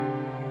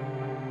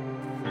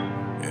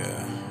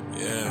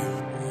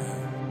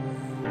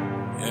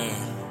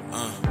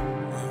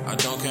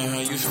asking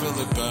how you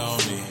feel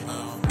about me.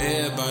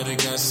 Everybody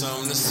got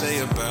something to say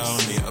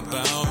about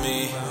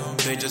me.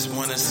 They just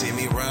wanna see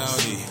me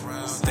rowdy.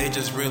 They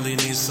just really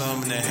need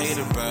something to hate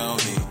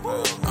about me.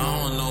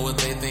 I don't know what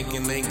they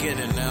thinking they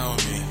getting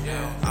out me.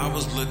 I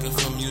was looking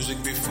for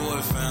music before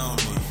it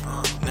found me.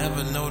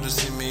 Never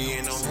noticing me,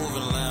 ain't no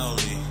moving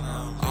loudly.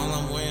 All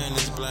I'm wearing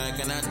is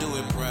black and I do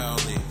it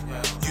proudly.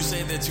 You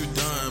say that you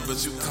done,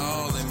 but you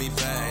calling me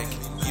back.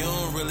 You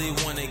don't really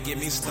wanna get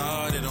me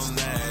started on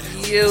that.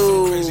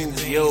 Yo,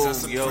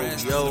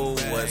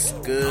 what's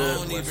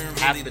good? What's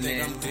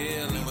happening?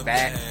 We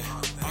back.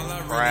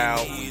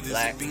 Proud,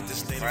 black,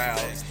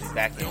 proud. We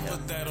back in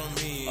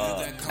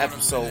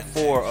episode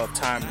 4 of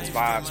Timeless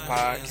Vibes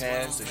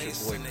podcast.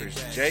 It's your boy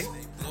Chris J.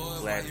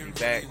 Glad to be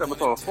back.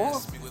 Episode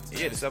 4?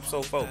 Yeah, this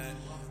episode 4.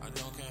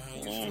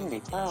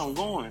 Dang, time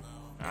going.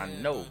 I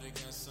know.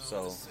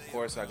 So, of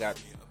course, I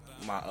got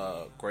my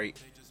great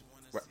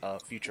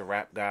future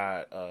rap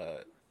god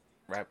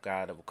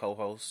of a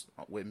co-host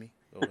with me.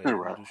 Go ahead,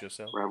 introduce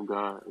yourself. Rap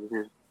god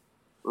here.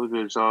 What's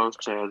good, y'all?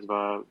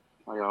 Chazvibe.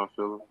 How y'all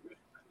feeling?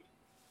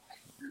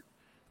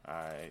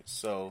 Alright,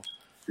 so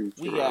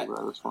Future we got.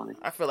 That's funny.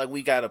 I feel like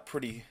we got a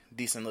pretty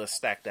decent little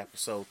stacked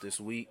episode this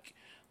week.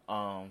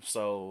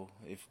 So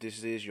if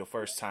this is your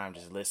first time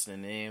just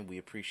listening in, we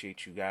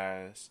appreciate you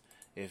guys.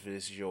 If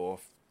this is your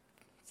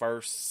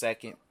first,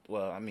 second,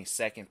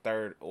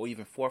 third, or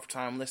even fourth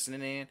time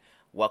listening in,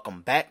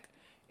 welcome back.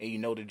 And you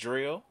know the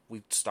drill.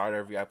 We start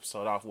every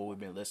episode off what we've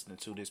been listening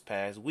to this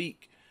past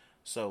week.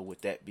 So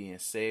with that being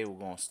said, we're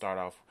going to start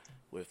off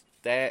with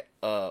that.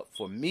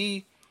 For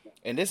me,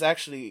 and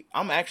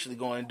I'm actually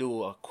going to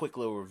do a quick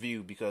little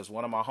review because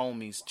one of my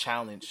homies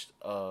challenged,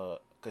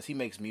 because he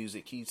makes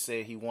music. He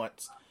said he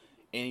wants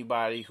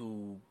anybody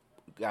who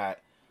got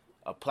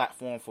a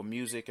platform for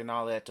music and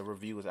all that to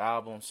review his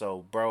album.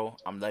 So, bro,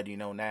 I'm letting you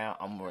know now,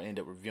 I'm going to end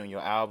up reviewing your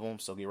album.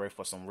 So get ready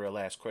for some real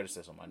ass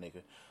criticism, my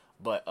nigga.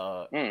 But,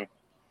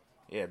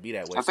 yeah, be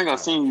that way. I think I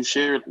seen you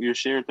shared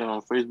that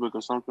on Facebook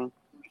or something.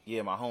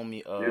 Yeah, my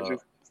homie,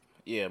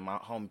 my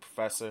homie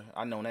Professor.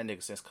 I known that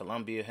nigga since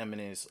Columbia. Him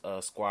and his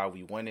squad,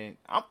 we winning.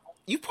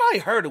 You probably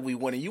heard of we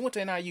winning. You went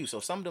to NIU, so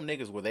some of them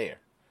niggas were there.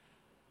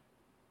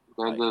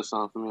 That does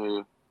sound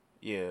familiar.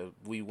 Yeah,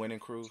 we winning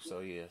crew.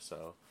 So yeah,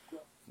 so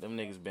them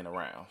niggas been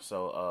around.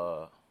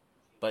 So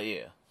but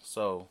yeah.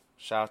 So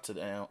shout out to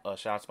them.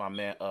 Shout out to my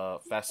man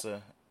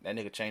Fessa. That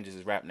nigga changes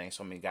his rap name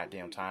so many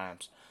goddamn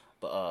times.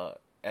 But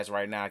as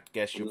right now, I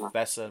guess you're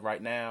Fessa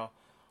right now.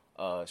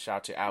 Shout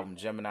out to your album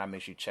Gemini.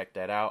 Make sure you check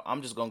that out.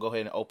 I'm just gonna go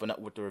ahead and open up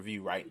with the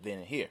review right then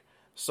and here.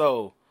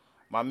 So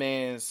my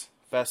man's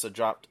Fessa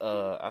dropped.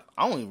 I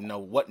don't even know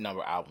what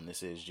number album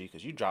this is, G,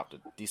 because you dropped a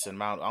decent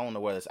amount. I don't know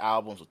whether it's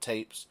albums or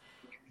tapes,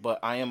 but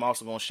I am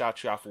also gonna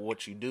shout you out for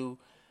what you do.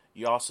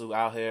 You also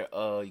out here.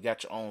 You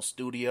got your own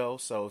studio,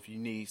 so if you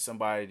need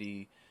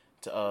somebody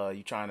to,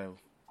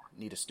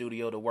 need a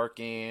studio to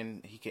work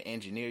in, he can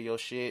engineer your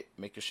shit,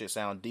 make your shit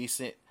sound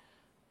decent.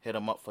 Hit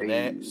him up for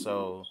that.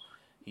 So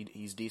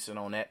he's decent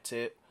on that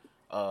tip.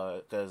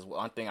 Because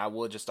one thing I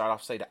would just start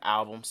off say, the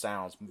album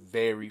sounds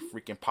very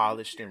freaking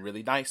polished and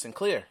really nice and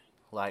clear.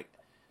 Like,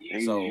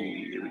 so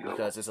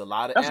because there's a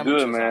lot of that's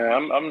good,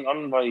 man.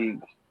 I'm like,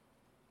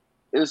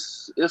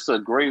 it's a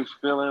great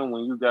feeling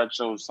when you got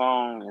your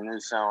song and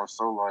it sounds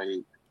so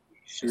like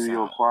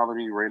studio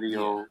quality,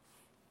 radio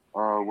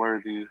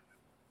worthy.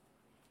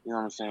 You know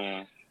what I'm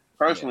saying?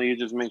 Personally, it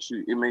just makes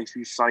you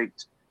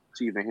psyched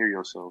to even hear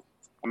yourself.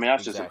 I mean,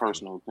 that's just a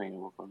personal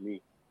opinion for me.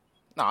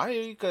 No, I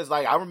hear you, because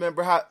like I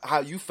remember how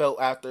you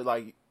felt after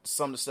like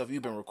some of the stuff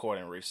you've been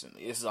recording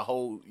recently. It's a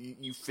whole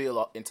you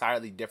feel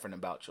entirely different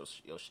about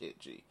your shit,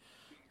 G.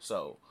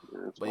 So,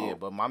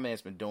 but my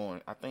man's been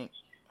doing. I think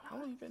how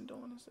long you been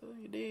doing this?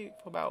 You did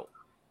for about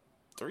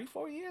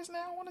 3-4 years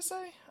now. I want to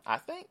say. I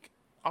think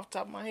off the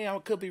top of my head, I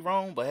could be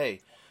wrong, but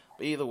hey,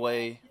 but either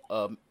way,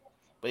 but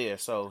yeah.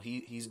 So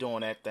he's doing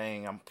that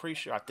thing. I'm pretty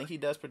sure. I think he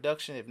does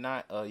production. If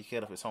not, you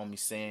hit up his homie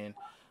Sin.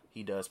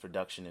 He does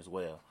production as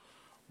well.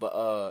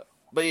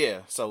 But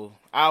yeah, so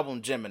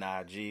album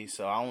Gemini, G.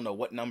 So I don't know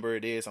what number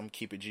it is. I'm gonna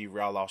keep it G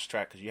real lost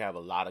track because you have a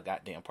lot of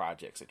goddamn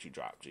projects that you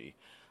drop, G.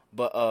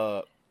 But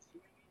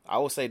I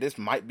would say this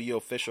might be your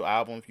official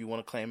album if you want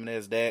to claim it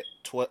as that.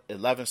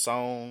 11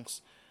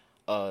 songs,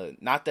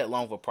 not that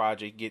long of a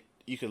project.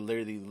 You could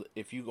literally,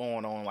 if you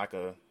going on like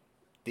a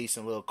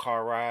decent little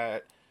car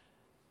ride,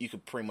 you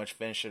could pretty much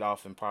finish it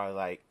off in probably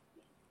like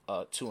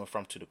to and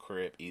from to the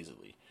crib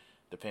easily,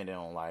 depending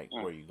on like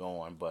where you're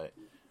going. But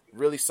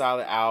really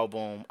solid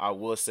album. I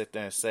will sit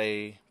there and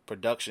say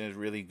production is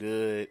really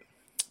good.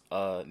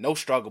 No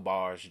struggle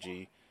bars,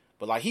 G.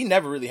 But like he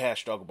never really had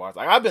struggle bars.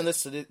 Like I've been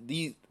listening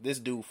to this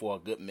dude for a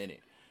good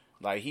minute.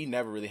 Like he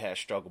never really had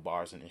struggle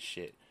bars in his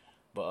shit.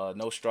 But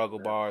no struggle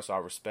bars, so I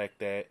respect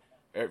that.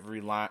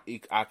 Every line,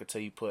 I could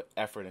tell you put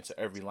effort into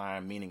every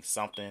line, meaning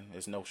something.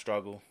 There's no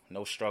struggle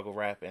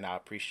rap, and I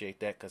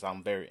appreciate that because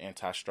I'm very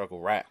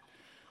anti-struggle rap.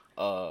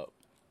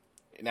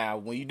 Now,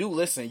 when you do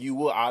listen, you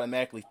will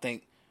automatically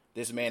think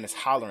this man is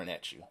hollering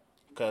at you,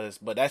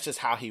 but that's just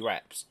how he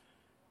raps.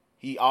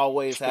 He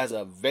always has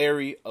a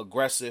very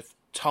aggressive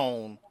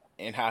tone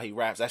in how he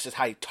raps. That's just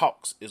how he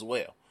talks as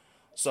well.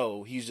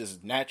 So he's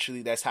just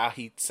naturally, that's how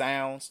he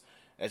sounds.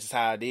 That's just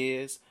how it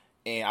is.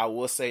 And I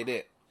will say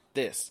that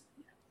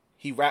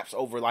he raps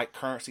over like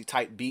currency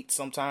type beats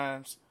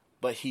sometimes,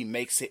 but he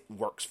makes it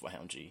works for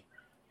him, G.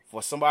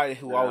 For somebody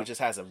who always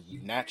just has a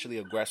naturally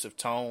aggressive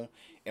tone,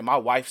 and my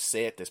wife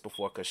said this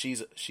before because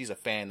she's a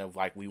fan of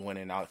like We Went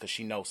In Out because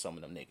she knows some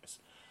of them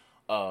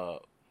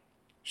niggas.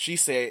 She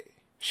said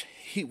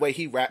way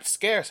he raps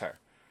scares her.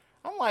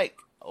 I'm like,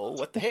 oh,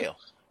 what the hell?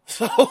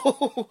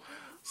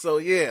 So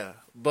yeah,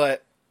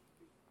 but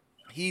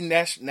he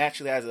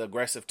naturally has an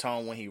aggressive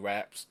tone when he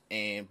raps,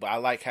 but I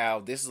like how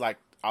this is like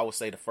I would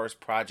say the first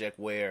project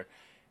where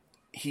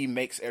he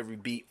makes every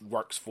beat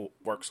works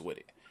with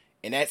it,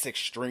 and that's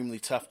extremely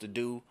tough to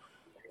do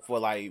for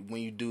like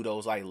when you do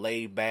those like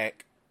laid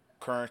back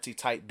currency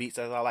type beats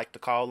as I like to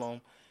call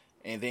them,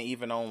 and then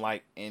even on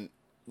like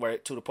where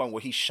to the point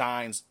where he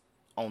shines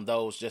on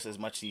those just as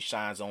much as he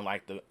shines on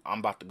like the I'm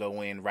about to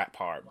go in rap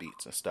hard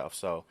beats and stuff.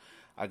 So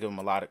I give him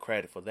a lot of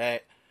credit for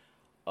that.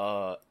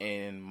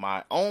 And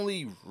my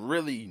only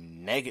really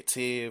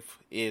negative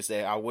is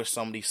that I wish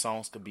some of these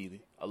songs could be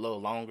a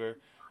little longer,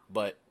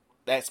 but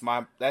that's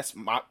my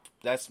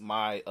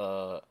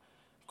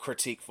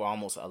critique for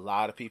almost a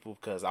lot of people,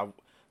 because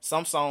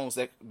some songs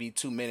that could be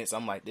 2 minutes,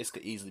 I'm like, this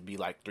could easily be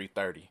like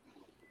 3:30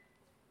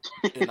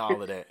 and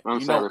all of that. You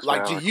know,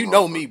 like G, you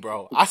know me,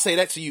 bro. I say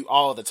that to you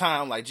all the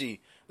time. Like, G,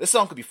 this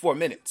song could be 4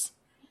 minutes.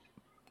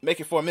 Make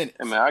it 4 minutes.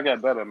 Hey man, I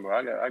got better, bro.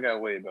 I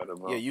got way better,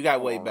 bro. Yeah, you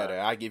got way better.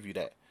 I give you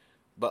that.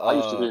 But I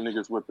used to hear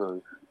niggas with a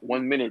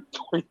 1 minute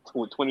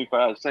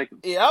 25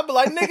 seconds. Yeah, I'd be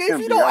like, nigga, if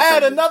you don't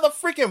add another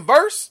freaking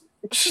verse,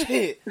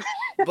 shit.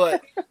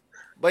 But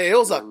it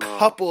was a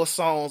couple of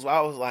songs where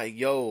I was like,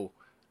 yo,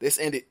 this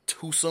ended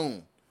too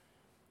soon.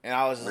 And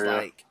I was just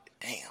like,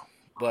 damn.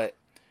 But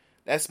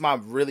that's my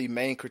really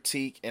main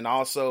critique. And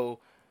also,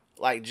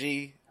 like,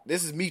 G,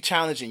 this is me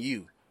challenging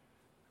you.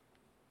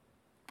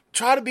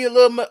 Try to be a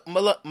little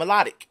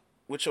melodic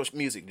with your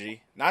music,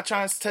 G. Not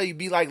trying to tell you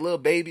be like Lil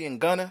Baby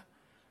and Gunna,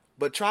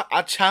 but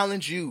I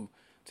challenge you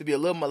to be a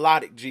little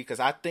melodic, G,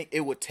 because I think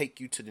it would take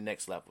you to the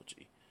next level,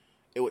 G.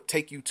 It would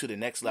take you to the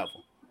next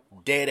level.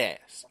 Dead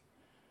ass.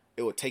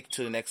 It would take you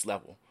to the next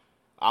level.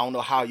 I don't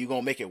know how you're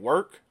going to make it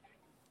work,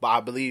 but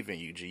I believe in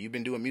you, G. You've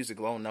been doing music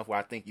long enough where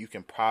I think you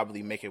can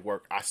probably make it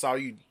work. I saw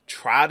you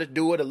try to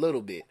do it a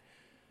little bit,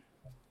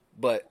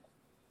 but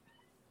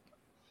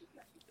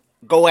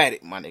go at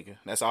it, my nigga.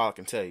 That's all I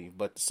can tell you.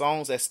 But the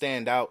songs that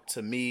stand out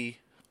to me,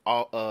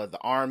 the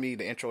Army,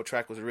 the intro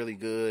track was really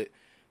good.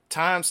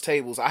 Times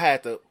Tables, I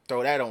had to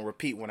throw that on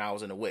repeat when I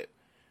was in the whip.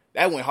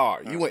 That went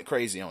hard. You went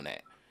crazy on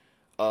that.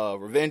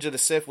 Revenge of the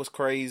Sith was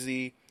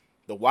crazy.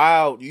 The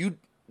Wild,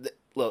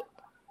 look,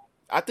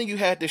 I think you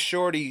had this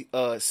shorty,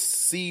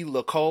 C.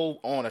 LaCole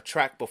on a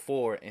track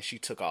before, and she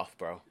took off,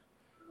 bro.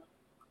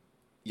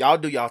 Y'all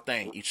do y'all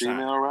thing each time.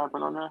 Female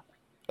rapping on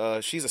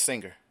that? She's a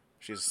singer.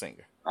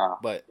 Ah.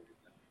 But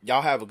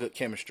y'all have a good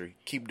chemistry.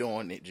 Keep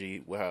doing it,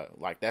 G, with her.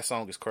 Like, that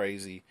song is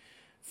crazy.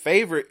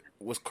 Favorite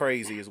was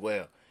crazy as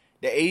well.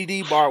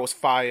 The AD bar was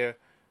fire.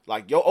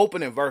 Like, your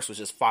opening verse was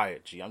just fire,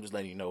 G. I'm just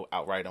letting you know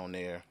outright on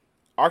there.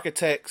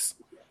 Architects,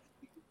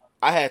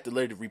 I had to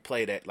literally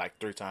replay that like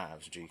 3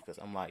 times, G, because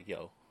I'm like,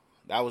 yo,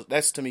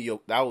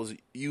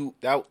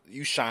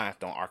 you shined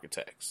on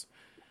Architects.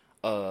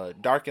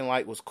 Dark and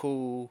Light was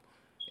cool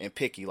and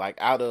picky. Like,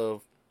 out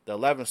of the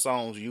 11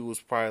 songs, you was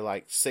probably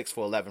like 6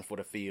 for 11 for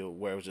the field,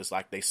 where it was just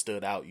like they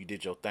stood out. You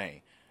did your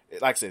thing.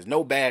 Like I said,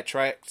 no bad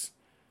tracks,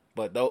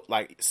 but though,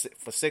 like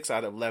for 6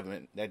 out of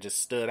 11 that just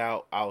stood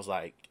out, I was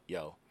like,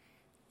 yo,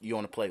 you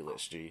on the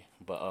playlist, G.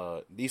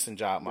 But decent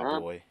job, my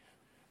boy.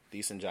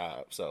 Decent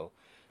job. So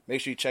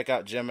make sure you check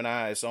out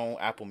Gemini. It's on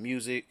Apple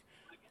Music.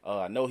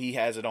 I know he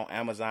has it on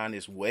Amazon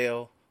as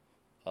well.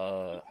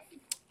 I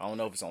don't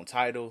know if it's on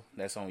Tidal.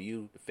 That's on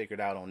you to figure it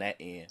out on that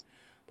end.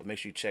 But make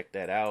sure you check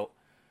that out.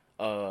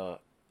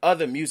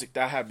 Other music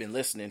that I have been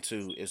listening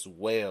to as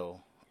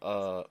well.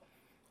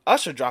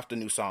 Usher dropped a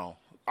new song.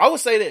 I would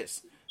say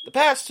this. The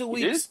past 2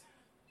 weeks,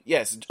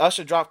 yes,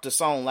 Usher dropped a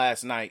song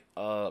last night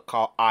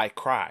called I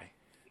Cry.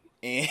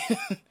 And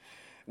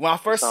when I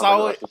first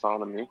saw it,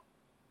 song to me.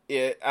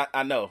 Yeah,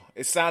 I know.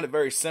 It sounded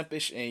very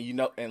simpish,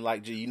 and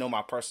like, G, you know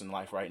my personal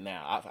life right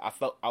now. I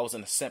felt I was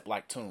in a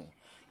simp-like tune.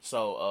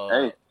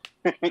 So,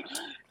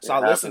 so I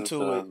listened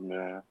to it,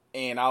 man.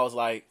 And I was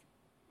like,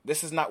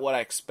 this is not what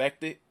I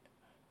expected.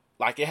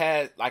 Like, it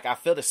had, like, I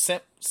feel the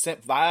simp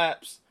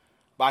vibes,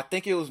 but I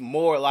think it was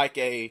more like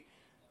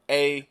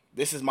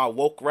this is my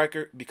woke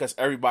record, because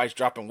everybody's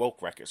dropping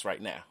woke records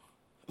right now.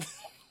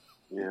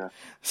 Yeah.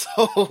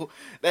 So,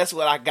 that's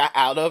what I got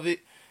out of it.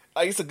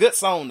 Like, it's a good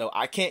song, though.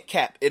 I can't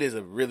cap. It is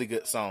a really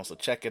good song, so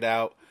check it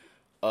out.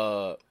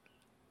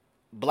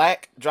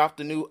 Black dropped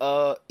a new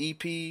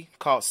EP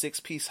called 6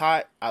 Piece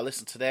Hot. I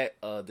listened to that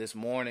this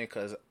morning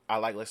because I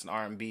like listening to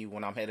R&B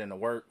when I'm heading to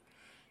work.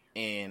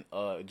 And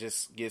it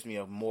just gives me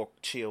a more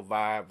chill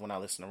vibe when I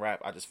listen to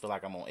rap. I just feel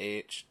like I'm on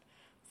edge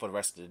for the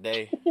rest of the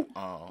day.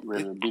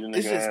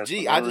 It's just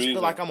G. I just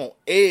feel like I'm on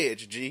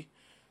edge, G.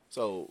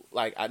 So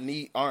like I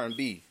need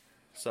R&B.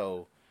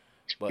 So,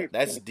 but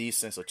that's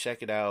decent. So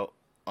check it out.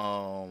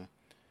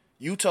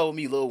 You told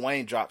me Lil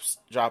Wayne dropped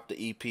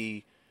the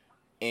EP,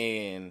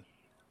 and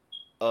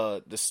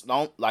the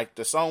song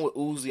with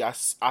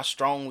Uzi. I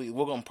strongly,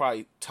 we're gonna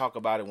probably talk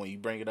about it when you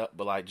bring it up.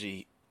 But like,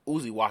 G,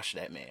 Uzi washed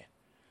that man.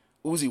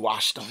 Uzi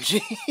washed him,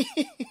 G.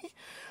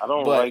 I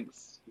don't like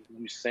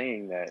you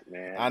saying that,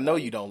 man. I know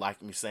you don't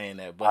like me saying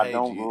that, but I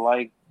don't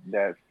like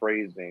that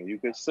phrasing. You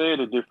could say it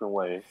a different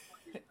way.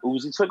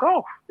 Uzi took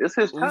off. It's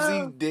his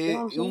time.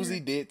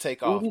 Uzi did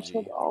take off. Uzi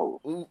took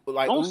off.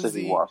 Like don't Uzi,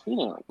 say he washed.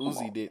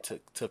 Uzi did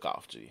took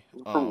off. G.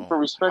 For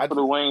respect for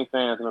the Wayne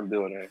fans in the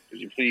building, could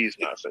you please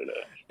not say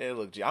that? Hey,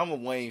 look, G, I'm a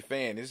Wayne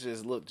fan. It's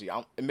just look, G.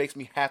 It makes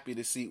me happy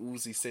to see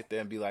Uzi sit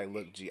there and be like,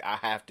 look, G, I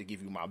have to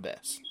give you my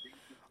best.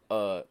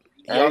 And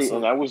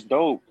that was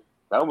dope.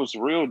 That was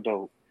real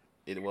dope.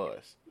 It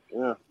was.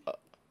 Yeah.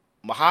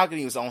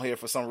 Mahogany was on here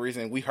for some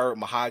reason. We heard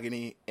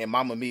Mahogany, and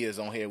Mamma Mia is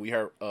on here. We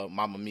heard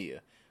Mamma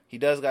Mia. He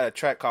does got a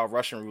track called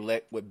Russian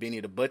Roulette with Benny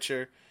the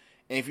Butcher.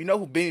 And if you know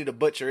who Benny the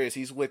Butcher is,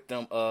 he's with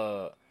them,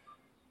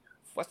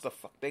 what's the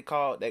fuck they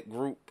call that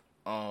group?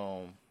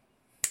 That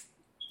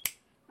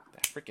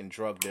freaking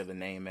drug dealer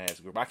name ass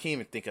group. I can't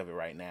even think of it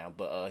right now,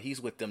 but he's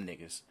with them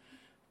niggas.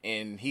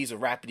 And he's a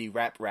rapidy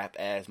rap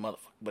ass motherfucker,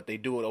 but they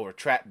do it over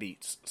trap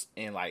beats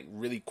and like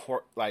really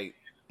like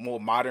more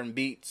modern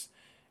beats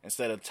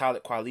instead of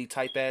Talib Kweli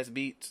type ass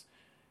beats.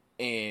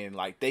 And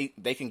like they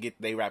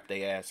rap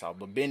their ass off,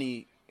 but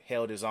Benny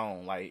held his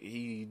own. Like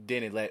he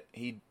didn't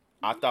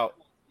I thought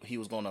he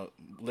was gonna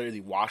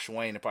literally wash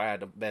Wayne and probably had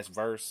the best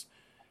verse.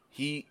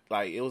 It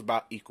was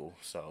about equal.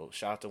 So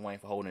shout out to Wayne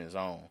for holding his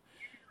own.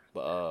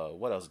 But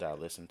what else did I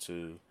listen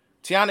to?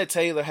 Tiana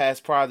Taylor has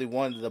probably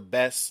one of the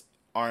best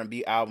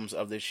R&B albums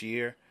of this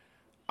year.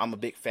 I'm a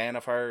big fan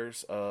of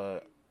hers.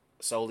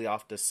 Solely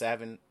off the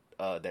Seven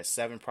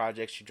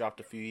project she dropped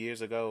a few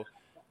years ago.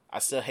 I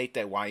still hate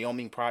that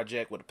Wyoming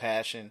project with a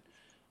passion,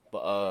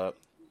 but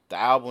the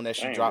album that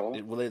she dropped,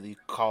 it literally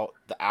called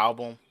The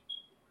Album,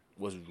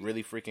 was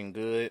really freaking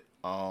good.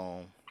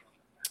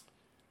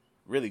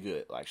 Really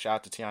good. Like, shout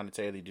out to Tiana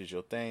Taylor, you did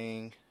your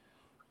thing.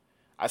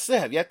 I still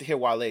have yet to hear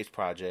Wale's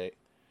project.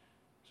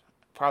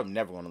 Probably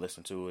never going to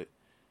listen to it.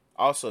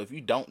 Also, if you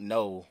don't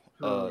know,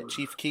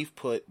 Chief Keef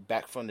put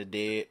Back from the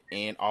Dead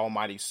and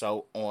Almighty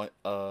Soul on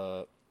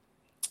for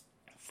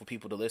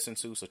people to listen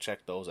to, so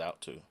check those out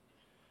too.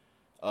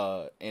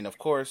 And of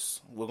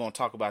course, we're going to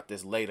talk about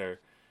this later.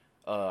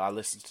 I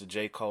listened to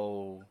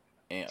J-Cole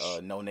and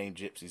Noname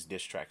Gypsy's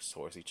diss tracks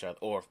towards each other,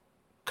 or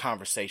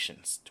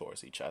conversations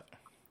towards each other.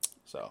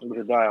 So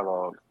the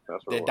dialogue.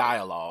 The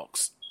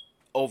dialogues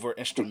over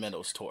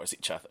instrumentals towards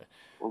each other.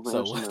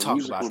 So we'll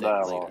talk about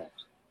that later.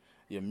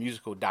 Yeah,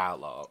 musical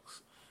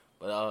dialogues.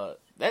 But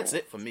that's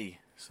it for me.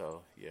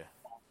 So yeah.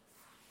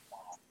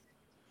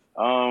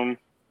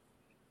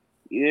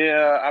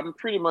 Yeah, I'm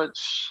pretty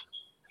much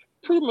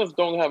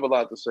don't have a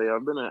lot to say.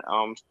 I've been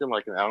still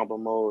like in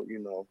album mode,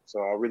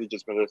 so I really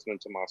just been listening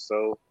to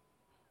myself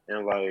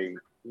and like,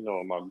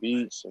 my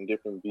beats and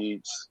different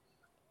beats.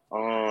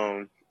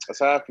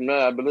 Aside from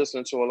that, I've been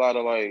listening to a lot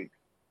of like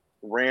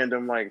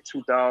random like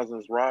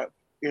 2000s rock,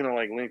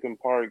 like Linkin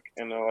Park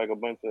and like a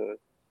bunch of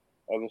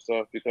other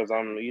stuff because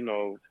I'm,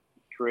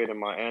 creating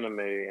my anime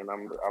and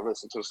I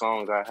listen to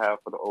songs I have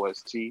for the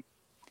OST, you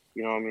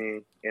know what I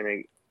mean? And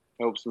it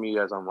helps me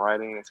as I'm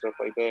writing and stuff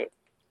like that.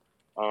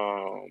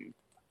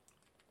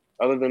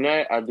 Other than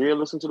that, I did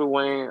listen to the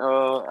Wayne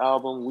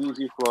album,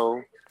 Wheezy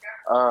Flow.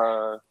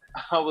 I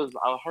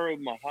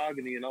heard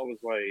Mahogany and I was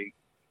like,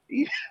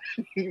 he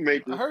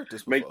made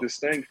the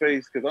stank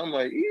face because I'm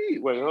like,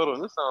 wait, hold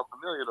on, this sounds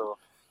familiar though.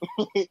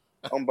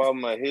 I'm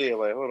bobbing my head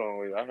like, hold on,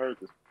 wait, I heard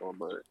this before,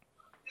 but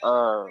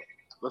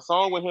the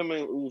song with him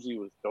and Uzi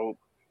was dope.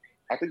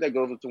 I think that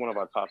goes into one of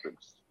our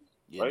topics,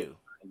 right? Do.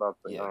 About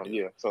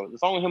the So the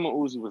song with him and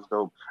Uzi was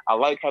dope. I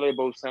like how they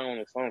both sound on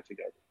the song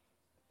together.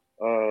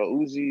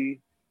 Uzi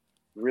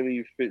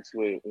really fits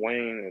with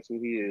Wayne as who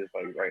he is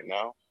like right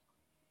now.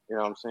 You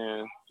know what I'm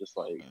saying? Just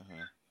like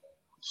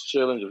just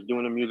chilling, just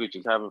doing the music,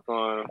 just having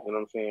fun. You know what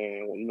I'm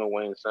saying?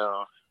 Wayne's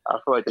sound. I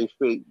feel like they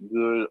fit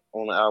good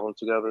on the album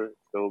together.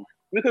 So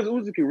because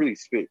Uzi can really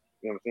spit.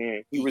 You know what I'm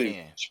saying? He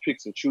really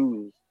picks and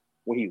chooses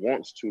when he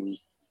wants to.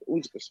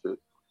 Uzi can spit.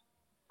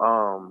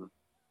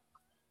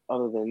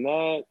 Other than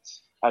that,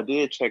 I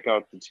did check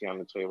out the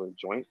Tiana Taylor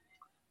joint.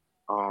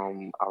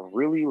 I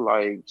really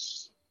liked,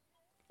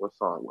 what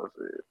song was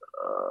it?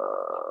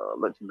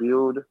 Let's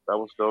Build. That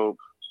was dope.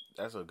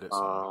 That's a good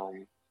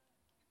song.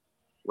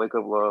 Wake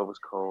Up Love was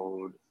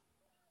cold.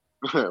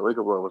 Wake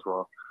Up Love was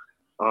raw.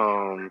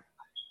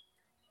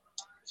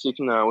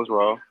 69 was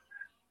raw.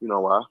 You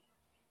know why?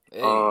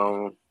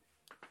 Hey.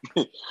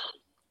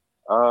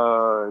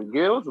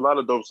 Yeah, it was a lot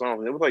of dope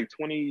songs. It was like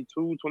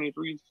 22,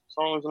 23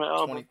 songs in the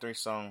album. 23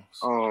 songs.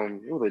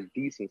 It was a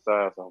decent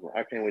size album.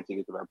 I can't wait to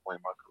get to that point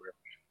in my career.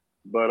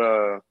 But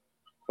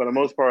for the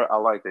most part, I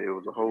liked it. It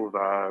was a whole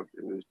vibe.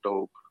 It was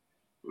dope.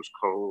 It was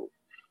cold.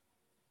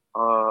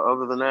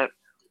 Other than that,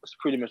 that's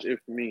pretty much it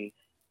for me.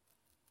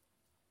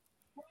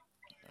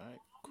 All right,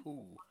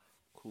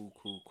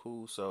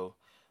 cool. So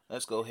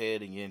let's go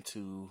ahead and get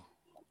into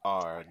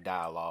our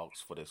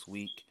dialogues for this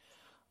week.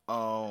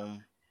 I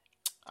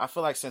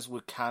feel like since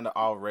we're kind of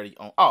already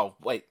on. Oh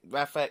wait,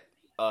 matter of fact,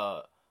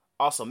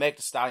 also Meg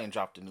Thee Stallion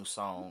dropped a new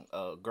song,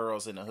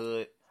 "Girls in the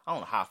Hood." I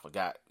don't know how I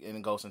forgot, and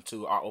it goes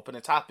into our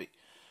opening topic.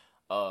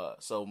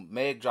 So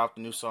Meg dropped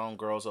a new song,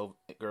 "Girls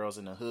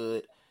in the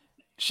Hood."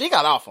 She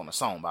got off on the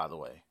song, by the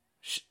way.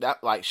 She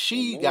got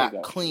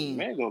clean.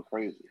 Meg go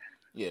crazy.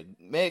 Yeah,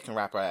 Meg can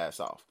rap her ass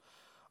off.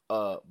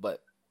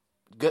 But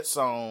good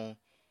song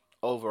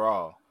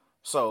overall.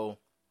 So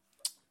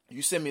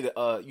you sent me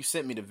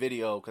the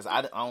video because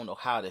I don't know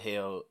how the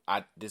hell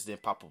this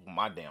didn't pop up on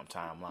my damn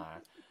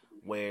timeline.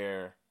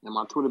 Where and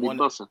my Twitter be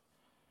busting.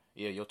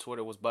 Yeah, your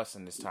Twitter was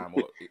busting this time,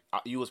 or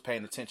you was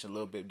paying attention a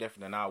little bit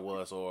different than I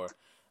was, or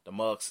the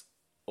mugs,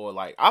 or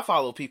like I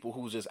follow people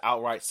who just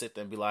outright sit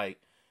there and be like,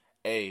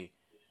 "Hey,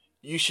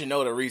 you should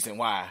know the reason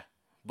why,"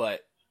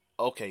 but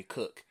okay,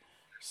 cook.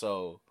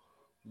 So,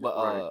 but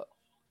right.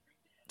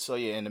 So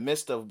yeah, in the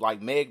midst of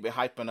like Meg been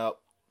hyping up,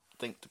 I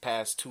think the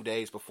past 2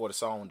 days before the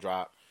song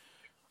dropped,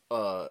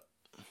 her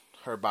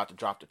about to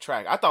drop the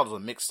track. I thought it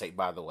was a mixtape,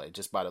 by the way,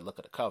 just by the look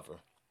of the cover.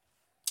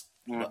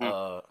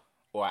 Mm-hmm.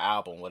 Or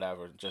album,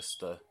 whatever, just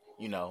to,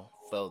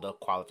 fill the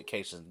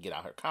qualifications and get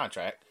out her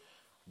contract.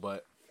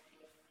 But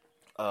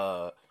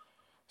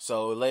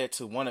so it led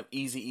to one of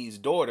Eazy-E's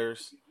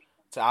daughters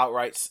to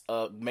outright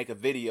make a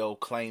video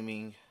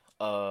claiming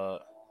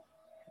that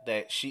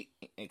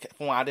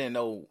for one, I didn't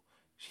know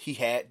he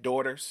had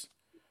daughters.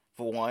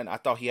 For one, I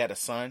thought he had a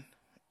son.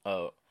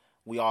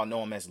 We all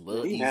know him as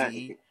Lil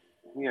Eazy-E.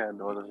 He had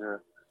daughters, yeah.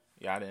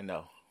 Yeah, I didn't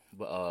know.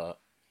 But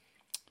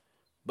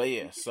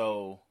yeah,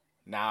 so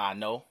now I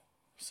know.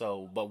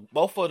 So, but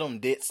both of them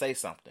did say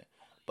something.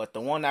 But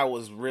the one that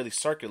was really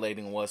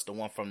circulating was the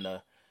one from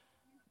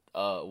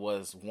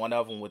was one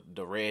of them with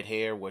the red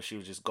hair, where she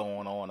was just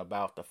going on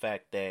about the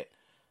fact that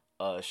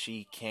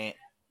she can't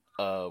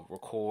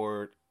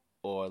record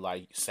or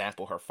like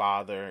sample her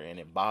father,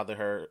 and it bothers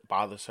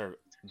her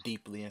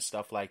deeply and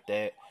stuff like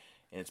that.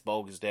 And it's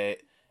bogus that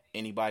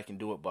anybody can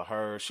do it but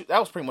her. That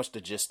was pretty much the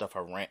gist of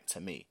her rant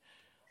to me.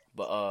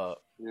 But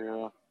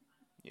yeah.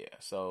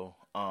 So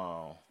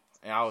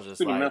and I was just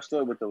pretty like messed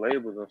up with the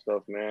labels and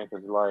stuff, man.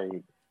 Because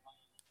like,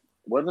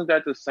 wasn't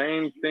that the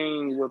same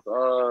thing with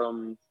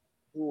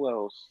who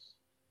else?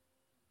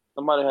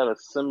 Somebody had a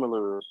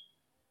similar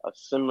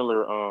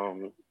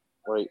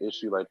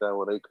issue like that,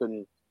 where they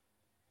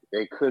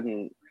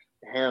couldn't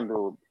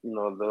handle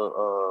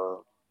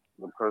the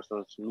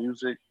person's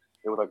music.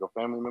 It was like a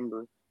family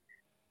member,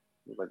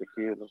 like the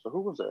kids and stuff.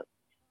 Who was that?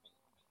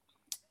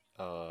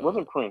 It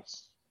wasn't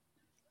Prince.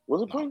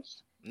 Was it no.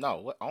 Prince?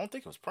 No, I don't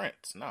think it was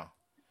Prince. No.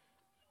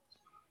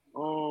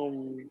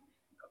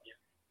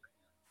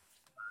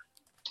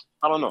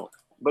 I don't know,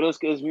 but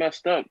it's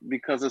messed up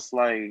because it's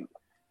like,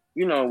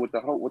 with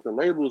the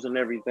labels and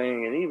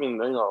everything, and even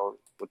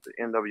with the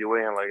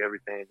NWA and like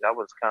everything, that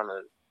was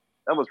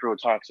real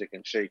toxic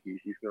and shaky.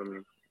 You feel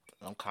me?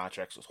 Them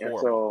contracts was horrible.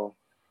 And so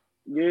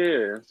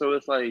yeah, so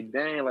it's like,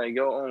 dang, like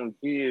your own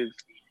kids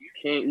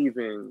can't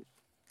even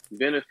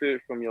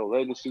benefit from your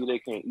legacy. They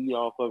can't eat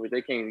off of it.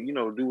 They can't,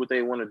 do what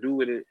they want to do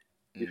with it.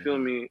 You feel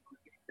me?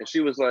 And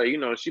she was like,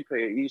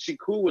 she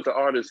cool with the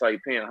artists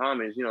like paying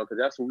homage, because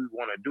that's what we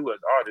want to do as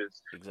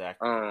artists.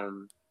 Exactly.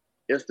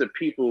 It's the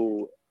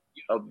people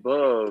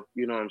above,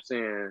 you know what I'm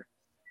saying,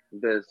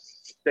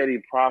 that's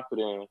steady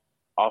profiting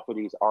off of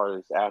these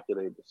artists after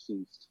they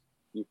deceased.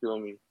 You feel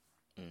me?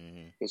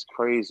 Mm-hmm. It's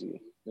crazy.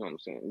 You know what I'm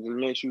saying? It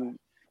makes you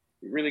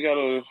really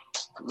gotta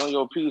know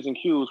your P's and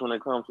Q's when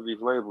it comes to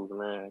these labels,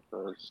 man.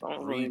 Because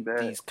I'm really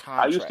bad. These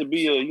contracts. I used to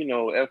be a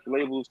F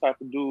labels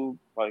type of dude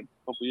like a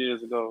couple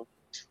years ago.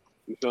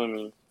 You feel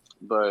me?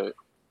 But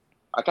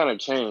I kind of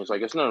changed.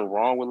 Like, it's nothing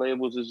wrong with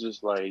labels. It's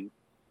just like, you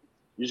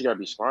just gotta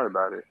be smart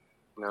about it.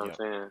 You know what I'm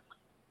saying?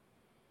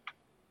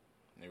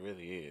 It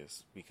really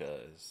is,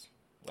 because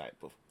like,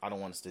 I don't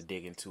want us to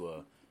dig into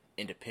a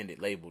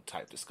independent label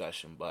type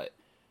discussion, but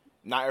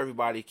not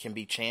everybody can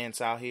be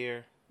Chance out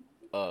here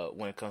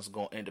when it comes to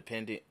going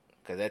independent,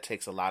 because that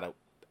takes a lot of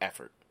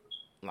effort.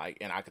 Like,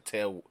 and I could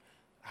tell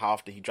how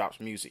often he drops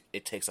music,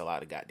 it takes a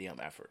lot of goddamn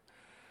effort.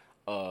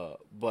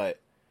 But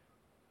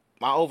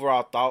my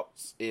overall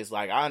thoughts is,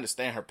 like, I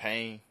understand her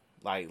pain.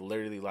 Like,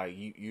 literally, like,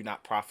 you're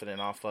not profiting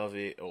off of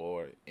it,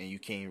 and you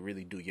can't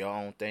really do your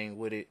own thing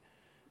with it,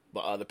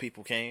 but other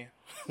people can,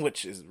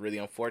 which is really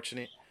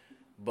unfortunate.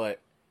 But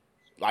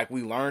like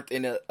we learned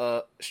in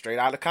the Straight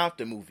Outta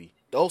Compton movie,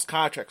 those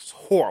contracts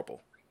was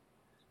horrible.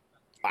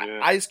 Like,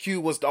 Ice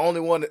Cube was the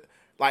only one that,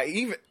 like,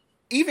 even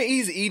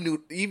Eazy-E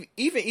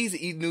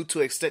knew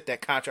to accept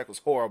that contract was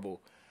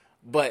horrible,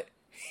 but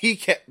he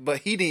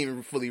didn't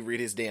even fully read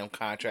his damn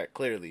contract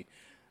clearly.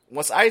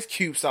 Once Ice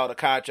Cube saw the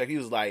contract, he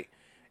was like,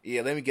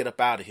 "Yeah, let me get up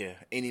out of here.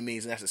 Any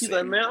means necessary." He's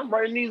like, "Man, I'm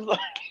writing these."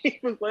 He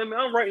was like, "Man,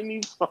 I'm writing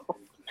these songs."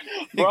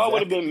 Bro, I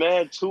would have been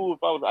mad too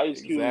if I was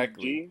Ice Cube.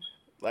 Exactly. G.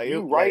 Like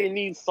you writing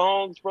these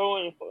songs, bro?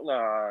 And,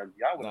 I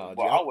would have.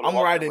 I'm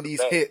writing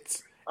these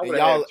hits, and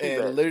y'all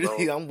and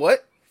literally, bro. I'm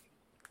what?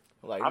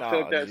 Like, I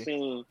felt that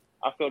scene.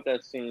 I felt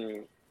that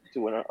scene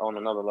on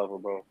another level,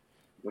 bro.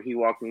 When he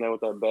walked in there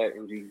with that bat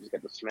and you just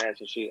got the smash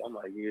and shit, I'm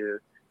like, yeah,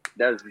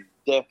 that's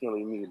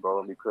definitely me,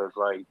 bro. Because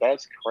like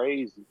that's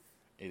crazy.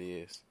 It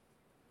is.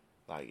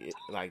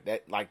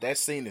 Like that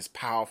scene is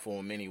powerful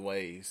in many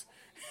ways,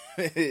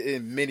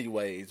 in many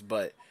ways.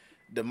 But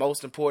the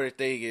most important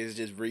thing is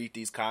just read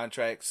these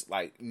contracts,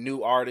 like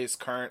new artists,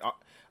 current,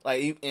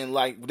 like, and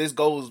like this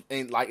goes,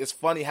 and like it's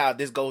funny how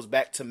this goes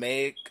back to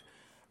Meg,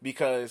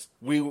 because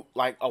we,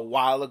 like, a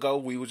while ago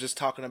we were just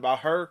talking about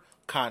her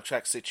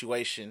contract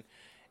situation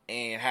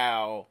and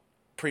how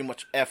pretty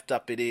much effed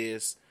up it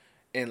is,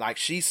 and like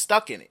she's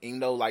stuck in it,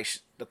 like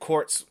the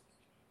courts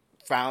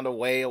found a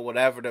way or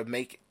whatever to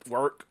make it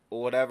work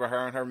or whatever.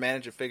 Her and her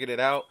manager figured it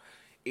out,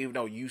 even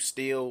though you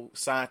still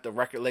signed the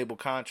record label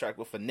contract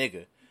with a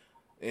nigga.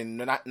 And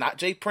not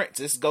Jay Prince.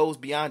 This goes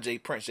beyond Jay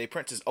Prince. Jay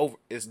Prince is over.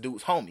 It's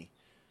dude's homie.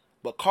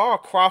 But Carl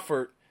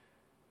Crawford,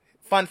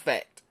 fun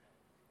fact,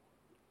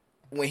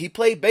 when he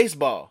played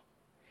baseball,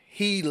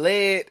 he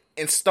led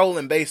in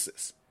stolen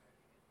bases.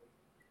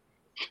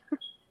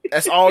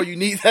 That's all you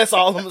need. That's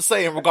all I'm going to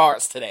say in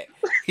regards to that.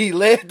 He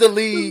led the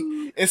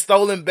league in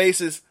stolen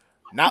bases,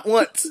 not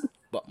once,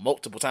 but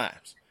multiple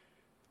times.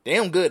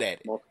 Damn good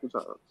at it. Multiple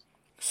times.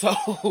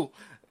 So,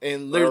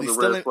 and literally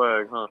stealing,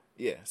 flag, huh?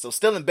 Yeah, so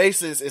stealing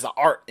bases is an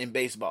art in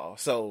baseball.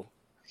 So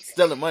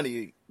stealing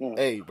money,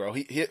 hey, bro,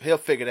 he'll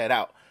figure that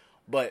out.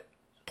 But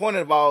point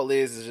of all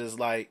is just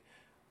like,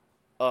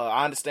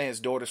 I understand his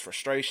daughter's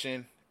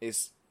frustration. I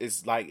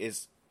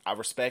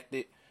respect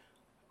it.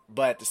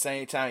 But at the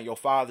same time, your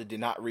father did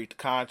not read the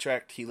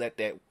contract. He let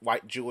that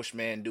white Jewish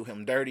man do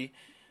him dirty,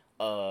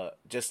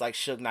 just like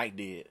Suge Knight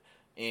did.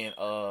 And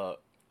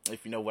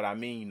if you know what I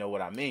mean, you know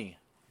what I mean.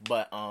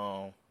 But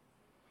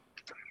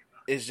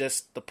it's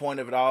just, the point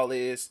of it all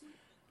is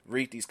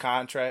read these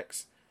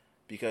contracts,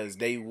 because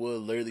they will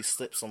literally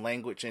slip some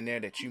language in there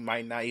that you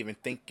might not even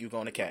think you're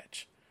going to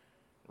catch.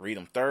 Read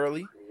them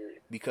thoroughly,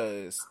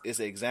 because it's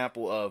an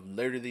example of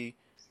literally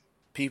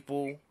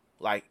people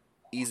like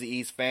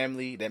Eazy-E's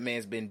family. That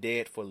man's been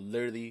dead for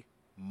literally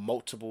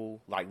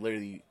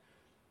literally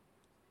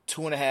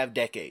 2.5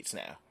 decades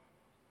now.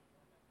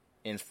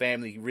 And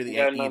family really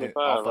ain't eating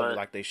off of it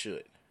like they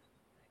should.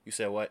 You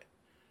said what?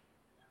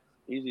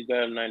 Easy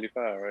died in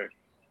 95, right?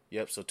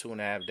 Yep, so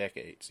 2.5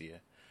 decades, yeah.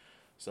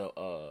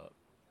 So,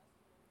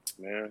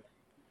 man.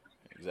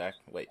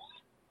 Exactly.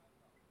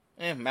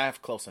 Wait.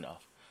 Math close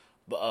enough.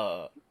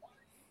 But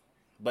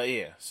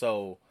yeah,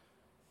 so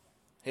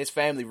his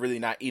family really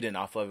not eating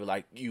off of it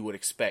like you would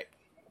expect.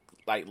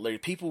 Like,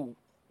 people,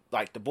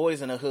 like the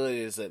Boys in the Hood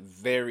is a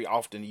very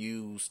often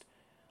used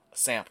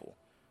sample.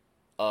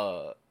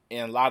 And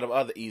a lot of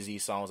other Eazy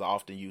songs are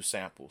often use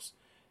samples.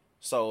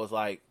 So it's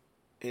like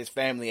his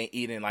family ain't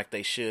eating like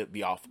they should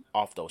be off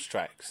those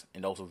tracks.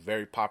 And those are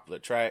very popular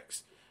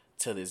tracks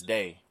to this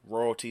day.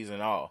 Royalties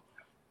and all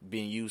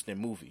being used in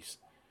movies.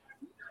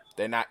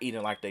 They're not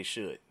eating like they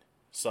should.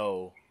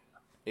 So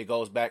it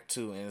goes back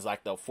to, and it's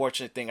like the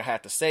unfortunate thing I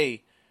have to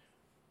say,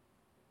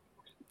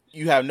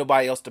 you have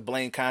nobody else to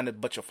blame kind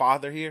of but your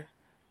father here.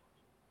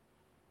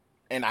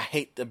 And I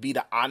hate to be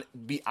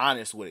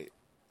honest with it.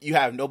 You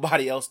have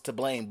nobody else to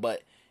blame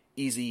but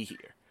Eazy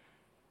here.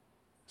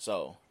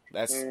 So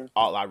that's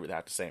all I really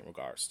have to say in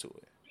regards to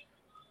it.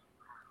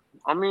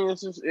 I mean,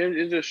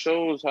 it just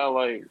shows how,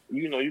 like,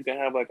 you can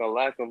have like a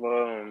lack of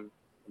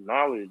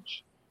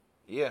knowledge.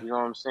 Yeah. You know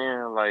what I'm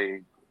saying?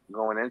 Like,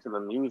 going into the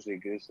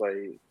music, it's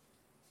like,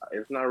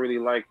 it's not really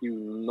like you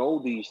know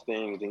these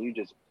things and you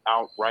just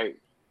outright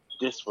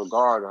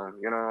disregard them.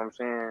 You know what I'm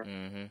saying?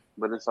 Mm-hmm.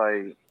 But it's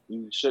like,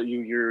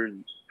 you're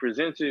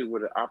presented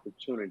with an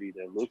opportunity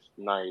that looks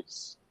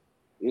nice.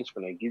 It's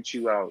gonna get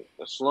you out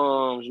the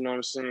slums. You know what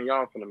I'm saying?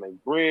 Y'all finna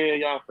make bread.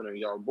 Y'all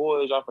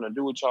boys. Y'all finna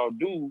do what y'all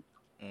do.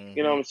 Mm-hmm.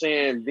 You know what I'm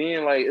saying?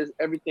 Then, like, it's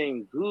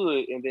everything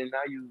good, and then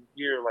now you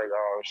hear like,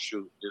 oh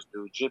shoot, this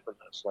dude jipping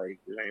us. Like,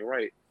 it ain't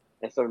right.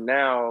 And so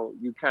now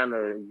you kind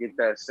of get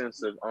that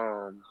sense of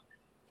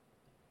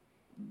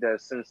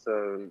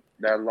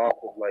that loss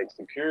of like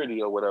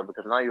security or whatever,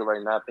 because now you're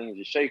like, now things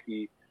are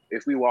shaky.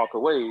 If we walk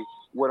away,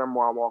 what am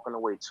I walking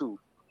away to?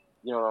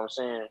 You know what I'm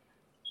saying?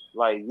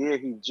 Like, yeah,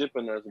 he's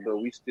jipping us, but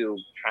we still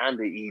kind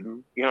of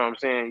eating. You know what I'm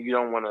saying? You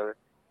don't want to.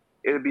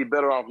 It'd be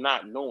better off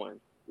not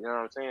knowing. You know what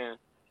I'm saying?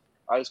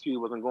 Ice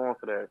Cube wasn't going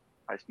for that.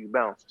 Ice Cube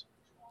bounced.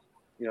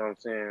 You know what I'm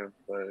saying?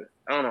 But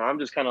I don't know. I'm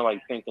just kind of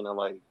like thinking of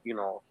like,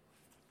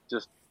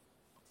 just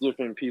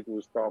different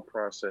people's thought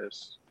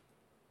process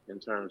in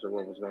terms of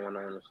what was going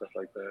on and stuff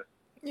like that.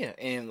 Yeah,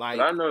 and like,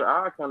 but I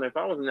know if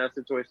I was in that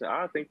situation,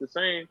 I think the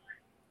same.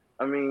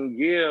 I mean,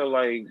 yeah,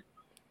 like,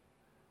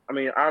 I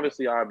mean,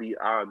 obviously, I'd be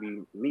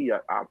me.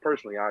 I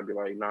personally, I'd be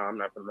like, nah, I'm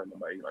not gonna let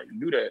nobody like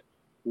do that.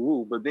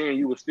 Ooh, but then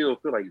you would still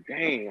feel like,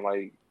 dang,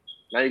 like,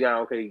 now you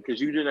got, okay,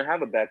 because you didn't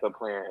have a backup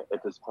plan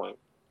at this point.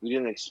 You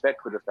didn't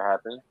expect for this to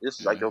happen. This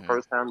is like your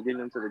first time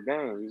getting into the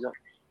game. You know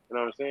what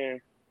I'm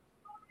saying?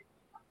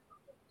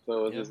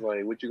 So it's just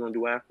like, what you gonna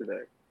do after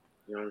that?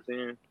 You know what I'm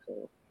saying?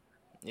 So.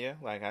 Yeah,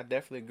 like I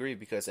definitely agree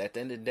because at the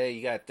end of the day,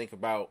 you gotta think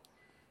about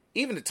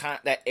even the time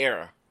that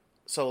era.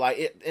 So like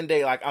at the end of the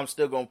day, like I'm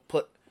still gonna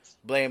put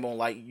blame on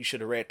like you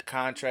should have read the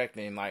contract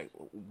and like,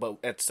 but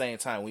at the same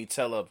time, when you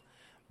tell a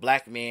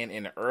black man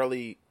in the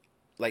early,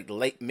 like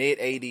mid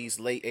 '80s,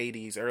 late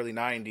 '80s, early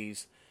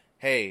 '90s,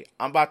 hey,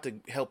 I'm about to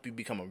help you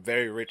become a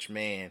very rich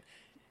man,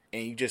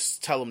 and you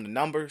just tell him the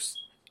numbers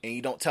and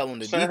you don't tell him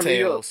the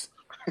details,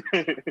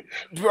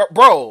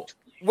 bro.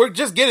 We're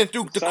just getting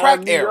through the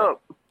crack era.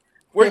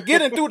 We're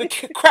getting through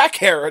the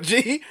crack era,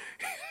 G.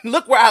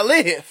 Look where I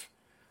live.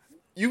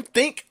 You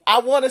think I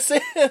want to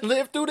sit and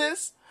live through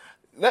this?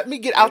 Let me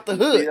get out the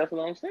hood. That's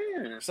what I'm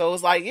saying. So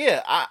it's like,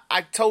 yeah,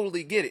 I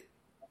totally get it.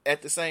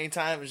 At the same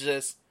time, it's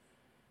just,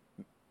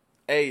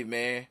 hey,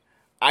 man,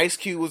 Ice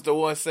Cube was the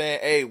one saying,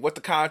 hey, what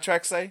the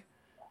contract say?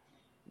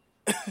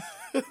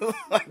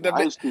 Like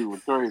Ice Cube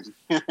was crazy.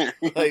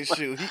 Like,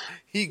 shoot,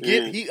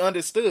 he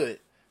understood.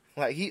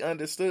 Like, he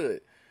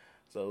understood.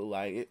 So,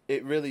 like,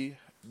 it really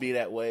be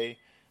that way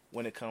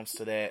when it comes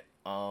to that.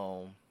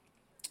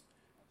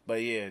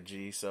 But yeah,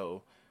 G.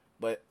 So,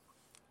 but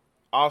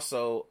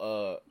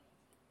also,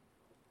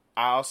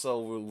 I also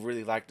would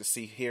really like to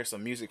hear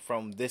some music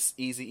from this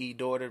Eazy-E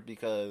daughter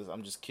because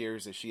I'm just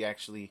curious if she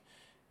actually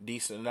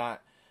decent or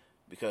not.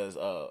 Because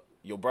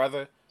your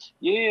brother.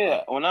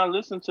 Yeah, when I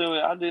listened to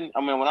it,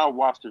 when I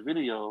watched the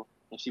video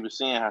and she was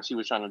saying how she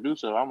was trying to do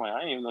so, I'm like, I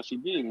didn't even know she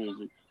did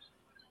music.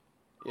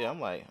 Yeah,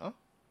 I'm like, huh?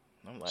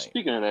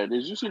 Speaking of that,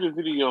 did you see the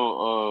video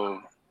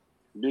of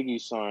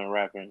Biggie's son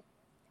rapping?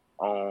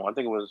 I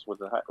think it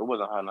wasn't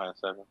Hot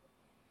 97.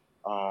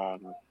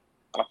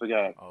 I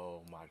forgot.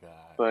 Oh my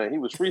god! But he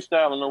was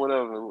freestyling or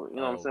whatever. You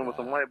know what I'm saying, with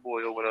some white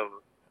boy or whatever.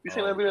 You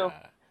seen that video?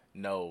 God.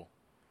 No.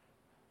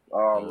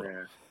 Oh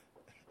man.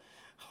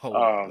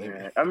 Oh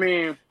man. I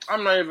mean,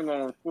 I'm not even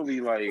gonna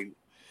fully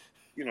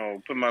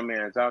put my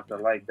man's out there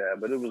like that.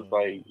 But it was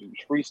like he was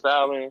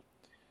freestyling.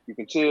 You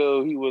can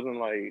tell he wasn't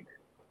like,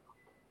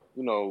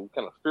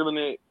 kind of feeling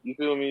it. You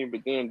feel me?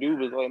 But then dude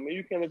was like, man,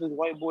 you can't let this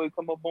white boy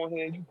come up on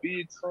here, you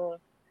big son,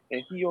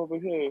 and he over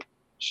here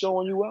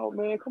showing you out,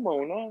 man. Come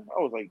on now.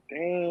 I was like,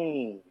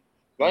 dang.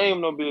 I ain't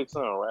even no big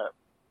son rap.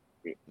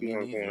 You know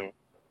what I'm saying?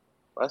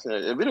 I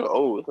said, the video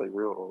old. It's like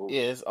real old.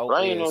 Yeah, it's old.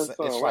 It's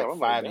like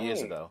 5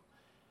 years ago.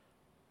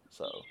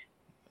 So,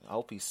 I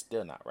hope he's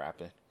still not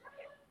rapping.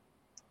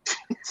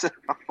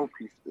 I hope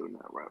he's still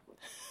not rapping.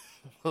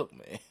 Look,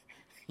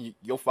 man.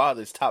 Your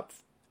father's top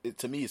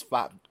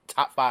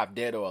 5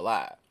 dead or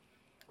alive.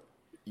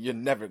 You're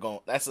never going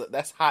to...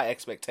 That's high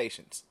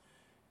expectations.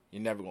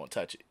 You're never going to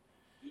touch it.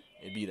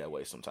 It'd be that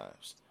way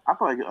sometimes. I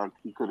feel like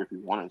he could if he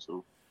wanted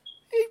to.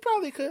 He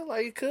probably could.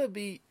 Like it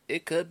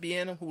could be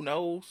in him. Who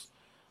knows?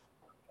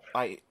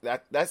 Like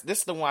this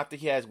is the one I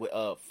think he has with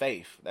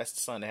Faith. That's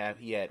the son that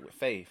he had with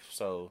Faith.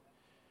 So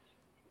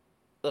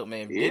look,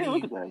 man. Yeah,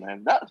 look at that,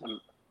 man.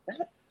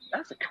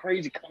 That's a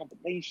crazy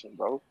combination,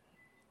 bro.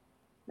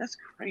 That's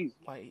crazy.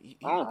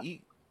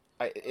 Like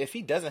if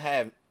he doesn't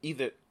have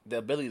either the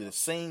ability to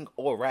sing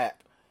or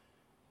rap,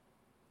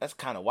 that's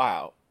kind of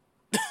wild.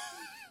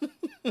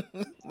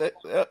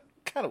 that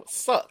kind of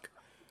suck.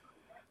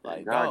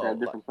 Like, God got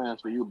different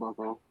plans for you,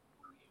 Bucko.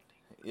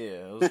 Yeah,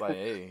 it was like,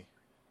 hey,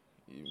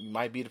 you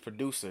might be the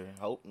producer.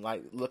 Hope,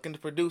 like, look into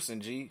producing,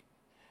 G.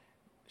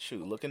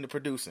 Shoot, look into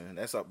producing.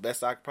 That's the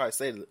best I could probably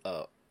say,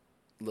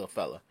 little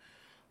fella.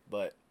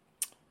 But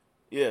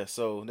yeah,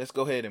 so let's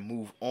go ahead and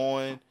move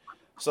on.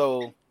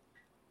 So,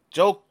 I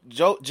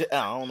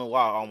don't know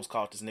why I almost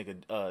called this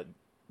nigga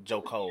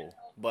Joe Cole,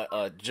 but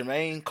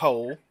Jermaine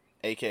Cole,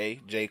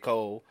 aka J.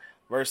 Cole,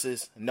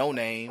 versus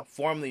Noname,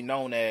 formerly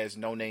known as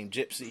Noname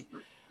Gypsy.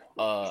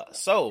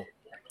 So,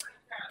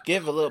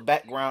 give a little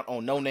background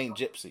on Noname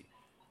Gypsy.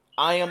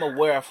 I am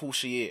aware of who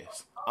she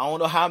is. I don't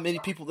know how many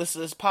people listen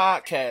to this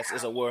podcast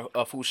is aware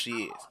of who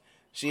she is.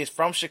 She is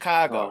from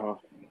Chicago.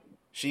 Uh-huh.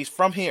 She's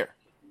from here.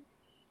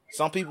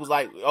 Some people's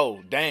like,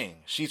 oh, dang,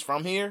 she's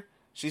from here?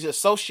 She's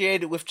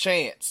associated with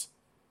Chance.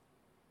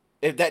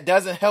 If that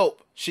doesn't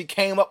help, she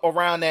came up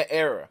around that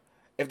era.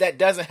 If that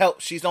doesn't help,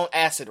 she's on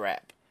acid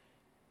rap.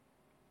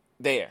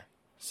 There.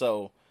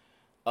 So,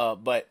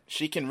 but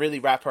she can really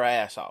rap her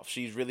ass off.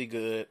 She's really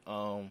good.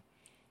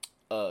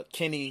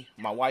 Kenny,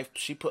 my wife,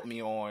 she put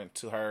me on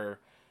to her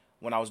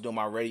when I was doing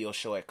my radio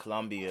show at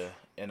Columbia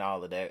and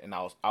all of that, and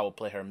I would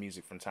play her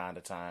music from time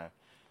to time.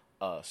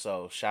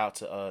 So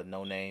shout out to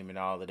Noname and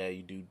all of that.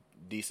 You do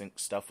decent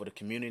stuff for the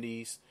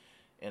communities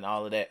and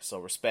all of that. So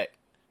respect.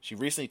 She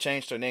recently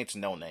changed her name to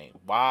Noname.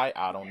 Why?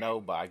 I don't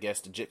know, but I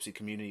guess the gypsy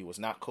community was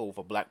not cool with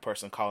a black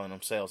person calling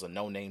themselves a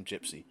no-name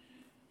gypsy.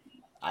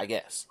 I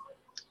guess.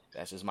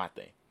 That's just my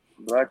thing.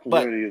 Black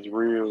community is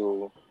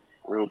real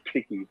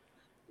picky.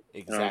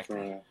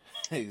 Exactly.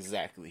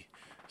 Exactly.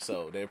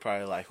 So they're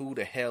probably like, who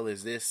the hell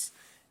is this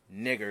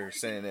nigger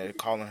saying that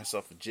calling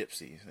herself a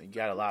gypsy? You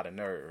got a lot of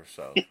nerve.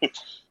 So,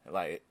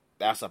 like,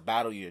 that's a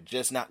battle you're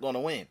just not going to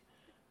win.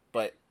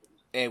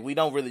 And we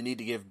don't really need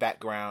to give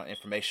background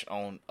information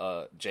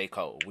on J.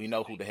 Cole. We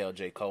know who the hell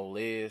J. Cole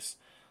is.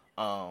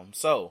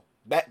 So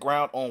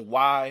background on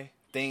why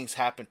things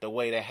happened the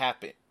way they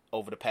happened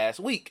over the past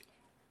week.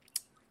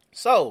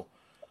 So,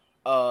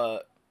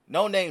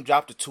 Noname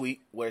dropped a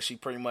tweet where she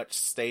pretty much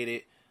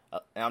stated,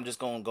 and I'm just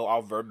going to go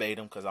off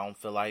verbatim because I don't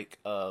feel like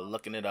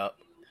looking it up,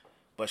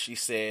 but she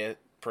said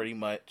pretty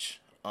much,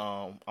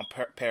 I'm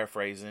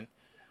paraphrasing,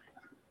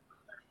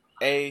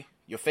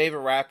 your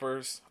favorite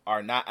rappers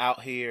are not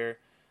out here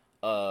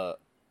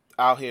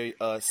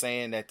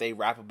saying that they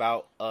rap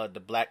about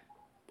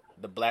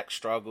the black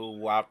struggle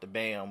without the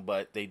band,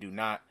 but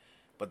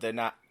they're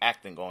not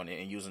acting on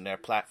it and using their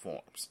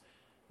platforms.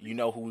 You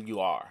know who you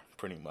are,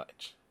 pretty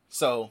much.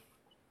 So,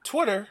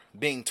 Twitter,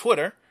 being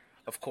Twitter,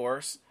 of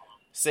course,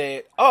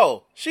 said,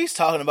 oh, she's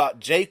talking about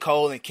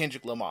J-Cole and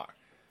Kendrick Lamar.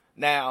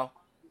 Now,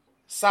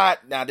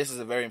 this is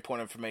a very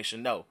important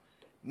information. No,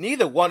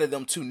 neither one of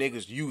them two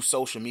niggas use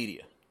social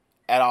media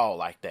at all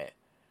like that.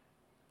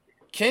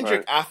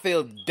 Kendrick, right. I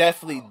feel,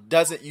 definitely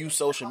doesn't use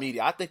social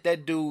media. I think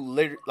that dude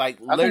literally... I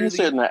think he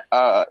said in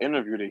that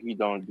interview that he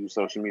don't do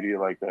social media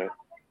like that.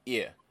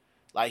 Yeah.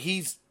 Like,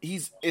 it's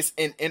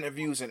in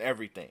interviews and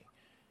everything.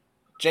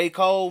 J.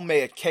 Cole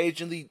may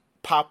occasionally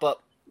pop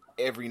up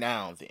every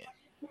now and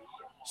then.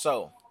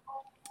 So...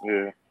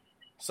 yeah.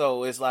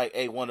 So, it's like,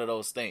 one of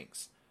those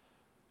things.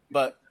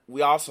 But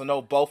we also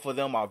know both of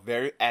them are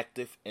very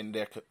active in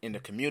the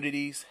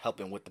communities,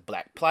 helping with the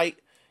black plight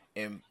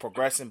and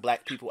progressing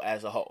black people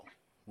as a whole.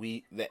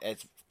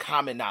 It's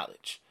common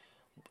knowledge.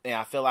 And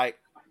I feel like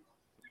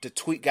the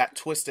tweet got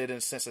twisted in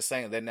the sense of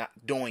saying they're not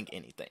doing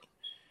anything.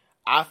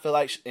 I feel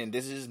like, and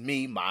this is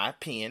my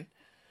opinion,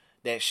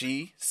 that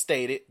she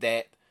stated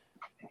that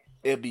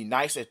it'd be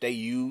nice if they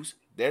use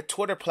their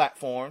Twitter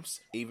platforms,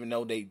 even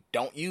though they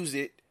don't use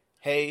it.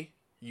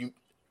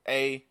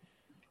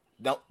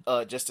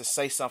 Just to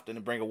say something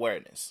to bring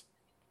awareness.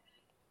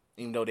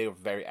 Even though they were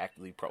very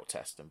actively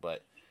protesting.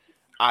 But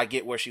I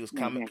get where she was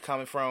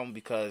coming from,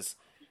 because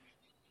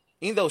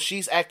even though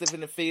she's active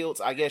in the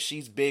fields, I guess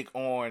she's big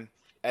on,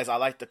 as I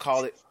like to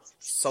call it,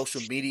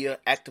 social media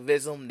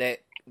activism that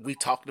we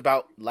talked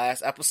about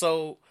last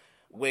episode,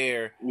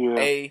 where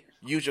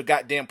use your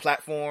goddamn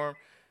platform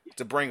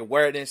to bring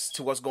awareness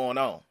to what's going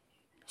on.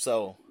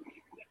 So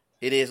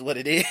it is what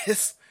it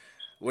is.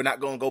 We're not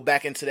going to go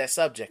back into that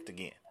subject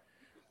again.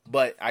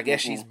 But I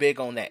guess she's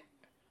big on that,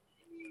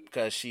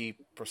 because she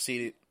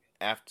proceeded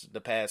after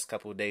the past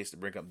couple of days to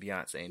bring up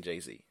Beyonce and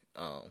Jay-Z.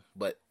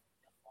 But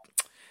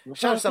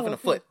shot herself in the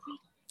foot.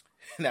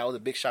 That was a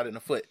big shot in the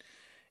foot.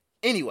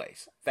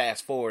 Anyways,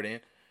 fast forwarding.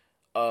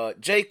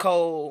 J.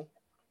 Cole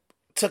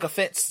took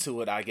offense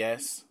to it, I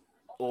guess,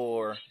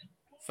 or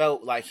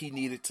felt like he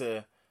needed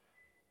to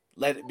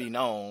let it be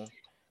known,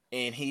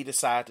 and he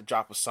decided to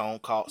drop a song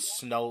called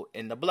Snow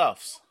in the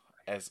Bluffs,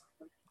 as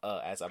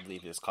I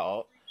believe it's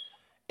called.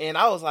 And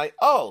I was like,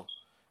 oh,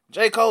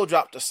 J. Cole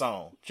dropped a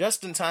song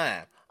just in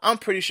time. I'm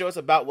pretty sure it's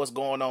about what's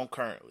going on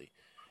currently.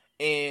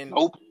 And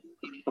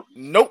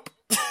nope.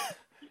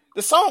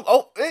 The song,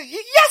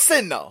 yes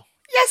and no.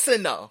 Yes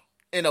and no,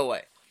 in a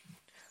way.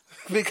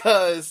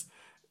 Because,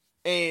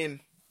 and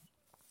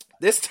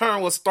this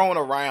term was thrown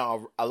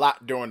around a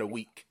lot during the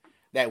week.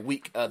 That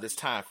week of this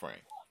time frame.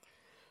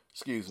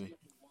 Excuse me.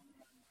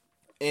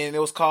 And it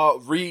was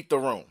called Read the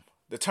Room.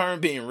 The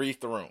term being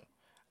Read the Room.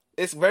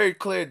 It's very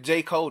clear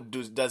J. Cole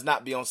does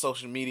not be on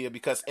social media,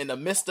 because in the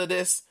midst of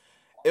this,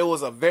 it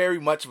was a very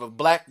much of a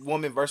black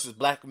woman versus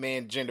black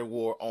man gender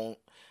war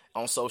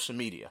on social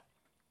media.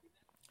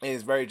 And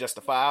it's very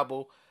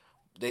justifiable.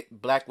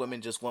 Black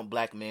women just want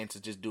black men to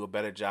just do a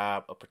better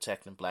job of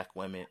protecting black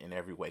women in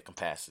every way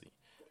capacity.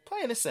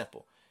 Plain and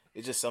simple.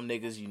 It's just some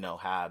niggas, you know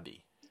how I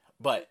be.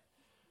 But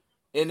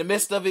in the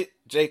midst of it,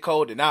 J.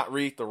 Cole did not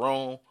read the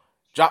room,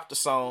 dropped the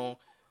song.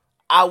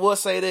 I will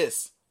say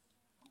this.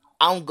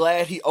 I'm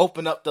glad he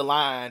opened up the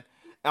line.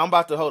 I'm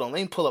about to, hold on,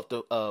 let me pull up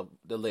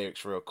the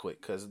lyrics real quick,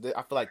 because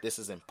I feel like this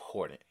is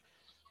important.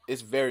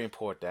 It's very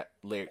important that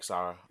lyrics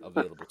are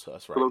available to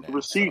us right now. The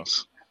receipts.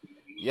 So,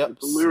 yep,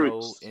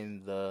 Snow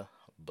in the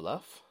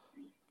Bluff.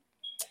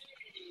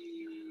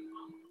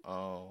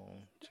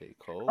 J.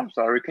 Cole. I'm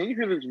sorry, can you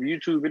hear this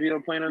YouTube video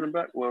playing in the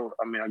back? Well,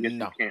 I mean, I guess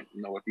you can't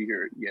know if you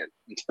hear it yet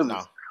until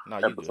this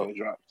episode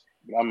drops.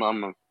 But I'm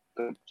going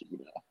to check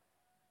it out.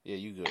 Yeah,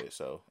 you good,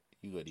 so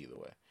you good either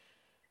way.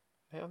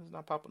 Hell, it's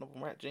not popping up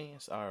on Rap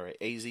Genius. Alright,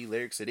 AZ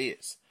lyrics it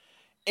is.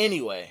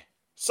 Anyway,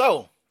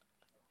 so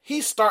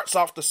he starts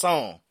off the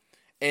song.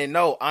 And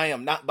no, I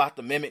am not about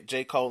to mimic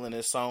J. Cole in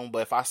this song,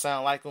 but if I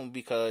sound like him,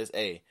 because,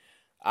 hey,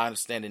 I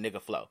understand the nigga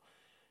flow.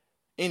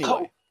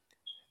 Anyway,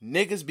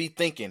 niggas be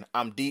thinking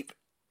I'm deep,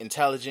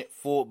 intelligent,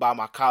 fooled by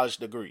my college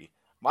degree.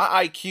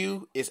 My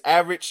IQ is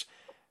average,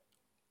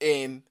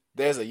 and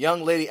there's a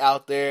young lady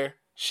out there,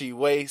 she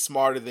way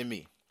smarter than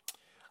me.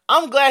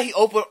 I'm glad he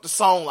opened up the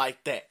song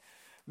like that.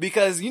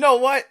 Because, you know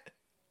what?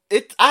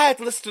 I had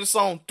to listen to the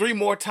song 3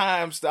 more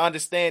times to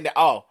understand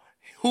that,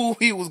 who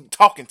he was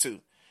talking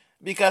to.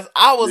 Because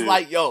I was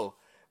like, yo,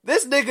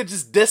 this nigga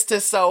just dissed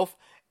himself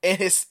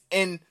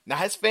and not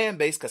his fan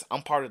base, because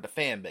I'm part of the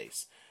fan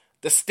base.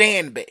 The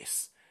stan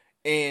base.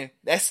 And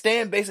that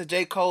stand base of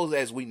J. Cole,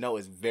 as we know,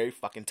 is very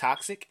fucking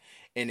toxic,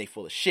 and they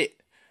full of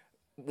shit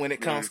when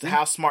it comes to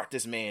how smart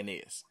this man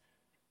is.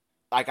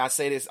 Like I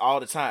say this all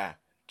the time,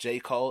 J.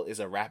 Cole is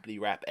a rapidy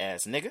rap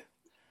ass nigga,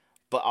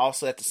 but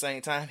also at the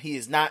same time, he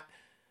is not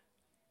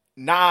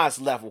Nas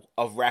level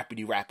of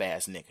rapidy rap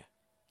ass nigga.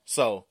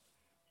 So,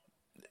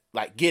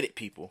 like, get it,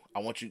 people. I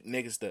want you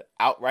niggas to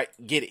outright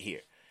get it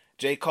here.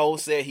 J. Cole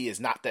said he is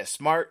not that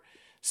smart.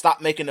 Stop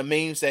making the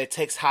memes that it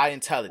takes high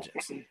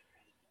intelligence.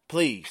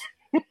 Please.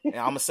 And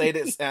I'm going to say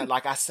this, and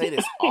like I say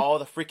this all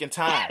the freaking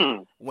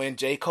time. When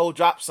J. Cole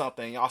drops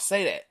something, y'all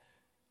say that.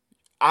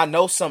 I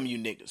know some of you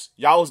niggas.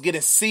 Y'all was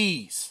getting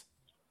C's.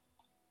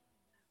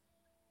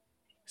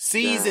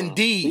 C's and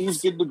D's.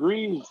 C's get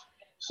degrees.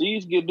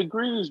 C's get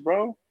degrees,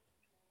 bro.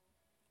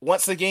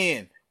 Once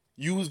again,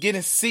 you was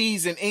getting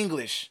C's in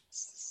English.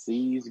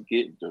 C's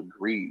get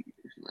degrees,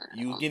 man.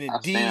 You was getting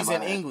D's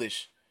in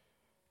English.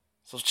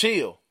 So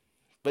chill.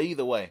 But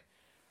either way,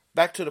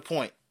 back to the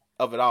point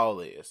of it all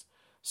is.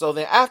 So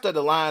then after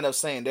the line of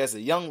saying there's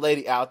a young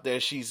lady out there,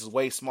 she's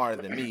way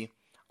smarter than me,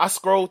 I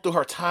scrolled through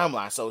her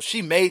timeline. So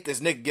she made this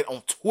nigga get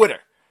on Twitter.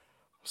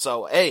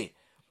 So, hey,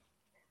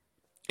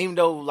 even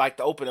though like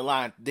the opening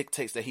line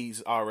dictates that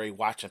he's already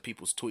watching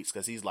people's tweets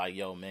because he's like,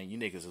 yo, man, you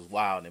niggas is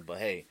wilding. But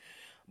hey,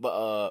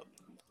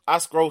 I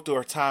scrolled through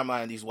her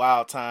timeline these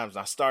wild times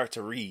and I started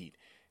to read.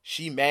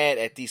 She mad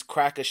at these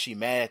crackers. She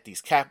mad at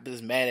these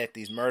capitalists, mad at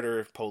these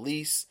murder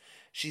police.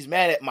 She's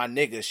mad at my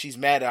niggas. She's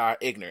mad at our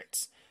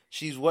ignorance.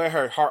 She's wear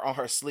her heart on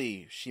her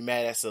sleeve. She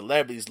mad at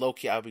celebrities.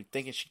 Low-key, I'll be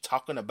thinking she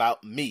talking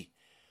about me.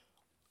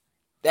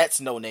 That's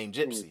No Name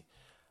Gypsy.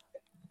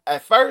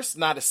 At first,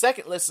 now the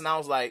second listen, I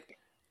was like,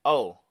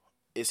 oh,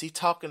 is he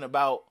talking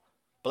about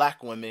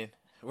black women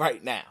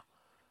right now?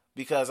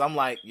 Because I'm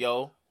like,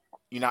 yo,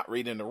 you're not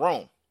reading the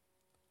room.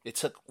 It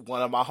took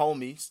one of my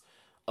homies,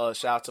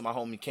 shout out to my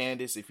homie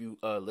Candace, if you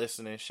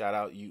listening, shout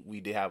out, we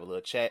did have a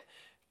little chat,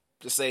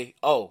 to say,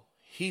 oh,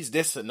 he's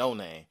dissing No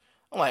Name.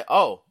 I'm like,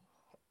 oh,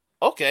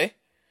 okay,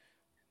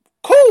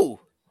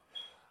 cool.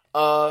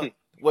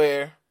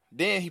 Where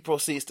then he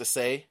proceeds to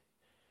say,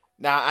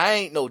 now I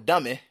ain't no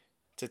dummy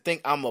to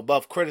think I'm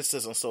above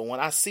criticism, so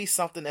when I see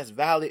something that's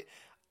valid,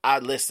 I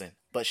listen.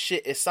 But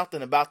shit, it's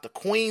something about the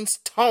Queen's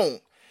tone.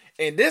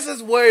 And this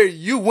is where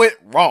you went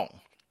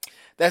wrong.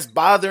 That's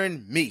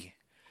bothering me.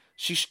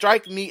 She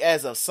strikes me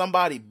as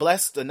somebody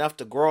blessed enough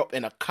to grow up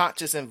in a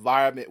conscious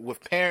environment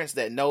with parents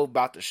that know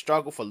about the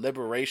struggle for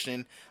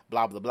liberation,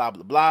 blah, blah, blah,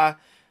 blah, blah.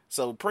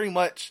 So pretty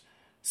much,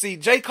 see,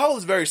 J. Cole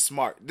is very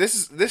smart.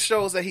 This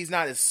shows that he's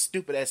not as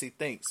stupid as he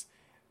thinks.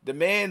 The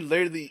man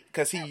literally,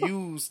 because he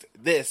used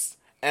this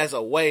as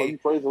a way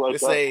to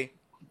say,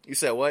 you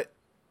said what?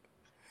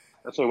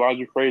 I said, why'd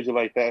you phrase it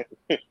like that?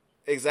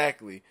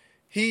 Exactly.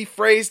 He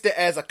phrased it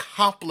as a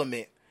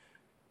compliment.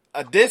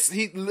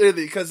 He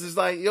literally, because it's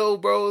like, yo,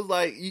 bro, it's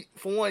like,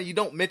 for one, you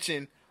don't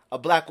mention a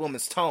black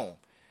woman's tone.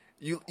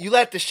 You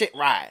let the shit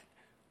ride.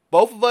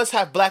 Both of us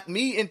have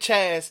me and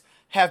Chaz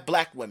have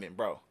black women,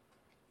 bro.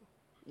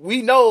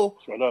 We know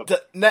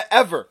to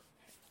never,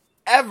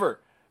 ever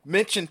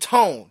mention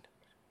tone.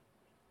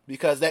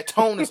 Because that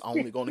tone is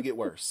only going to get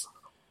worse.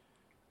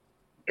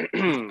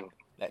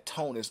 That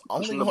tone is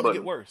only going to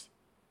get worse.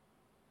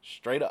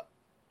 Straight up.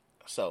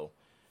 So,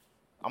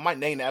 I might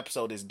name the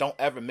episode is Don't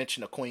Ever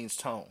Mention a Queen's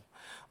Tone.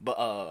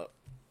 But,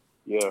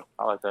 yeah,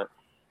 I like that.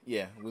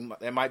 Yeah,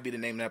 that might be the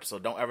name of the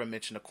episode. Don't Ever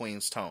Mention a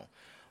Queen's Tone.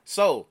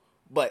 So,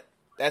 but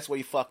that's where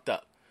you fucked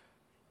up.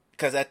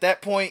 Because at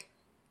that point,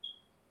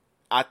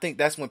 I think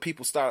that's when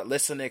people start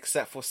listening,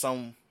 except for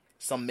some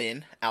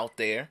men out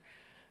there.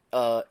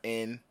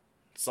 And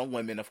some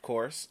women, of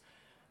course.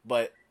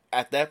 But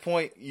at that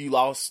point, you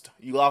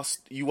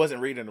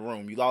wasn't reading the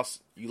room. You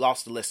lost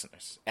the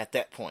listeners at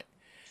that point.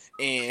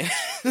 And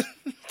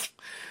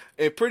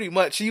and pretty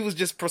much he was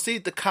just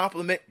proceeded to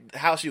compliment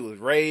how she was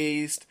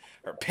raised,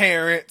 her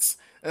parents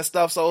and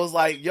stuff. So it was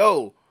like,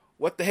 yo,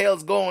 what the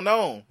hell's going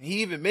on?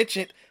 He even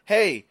mentioned,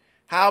 hey,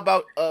 how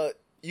about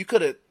you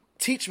could have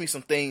teach me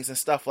some things and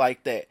stuff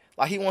like that.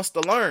 Like he wants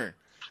to learn.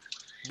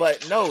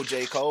 But no,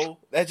 J. Cole,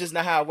 that's just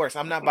not how it works.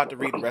 I'm not about to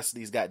read the rest of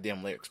these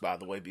goddamn lyrics, by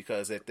the way,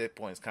 because at that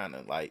point it's kind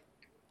of like,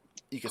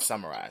 you can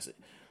summarize it.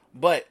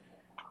 But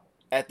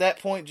at that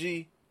point,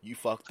 G, you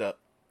fucked up.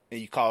 And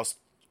you caused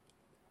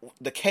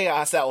the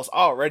chaos that was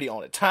already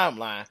on the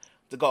timeline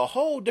to go a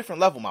whole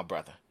different level, my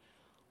brother.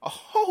 A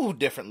whole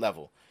different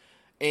level.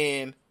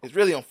 And it's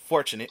really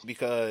unfortunate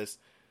because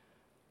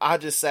I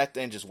just sat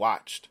there and just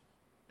watched.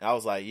 And I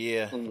was like,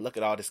 yeah, look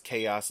at all this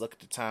chaos. Look at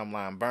the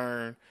timeline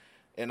burn.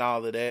 And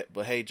all of that,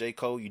 but hey, J.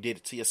 Cole, you did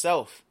it to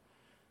yourself.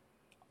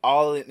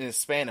 All in the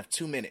span of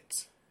 2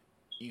 minutes.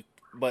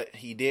 But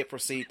he did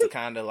proceed to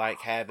kind of like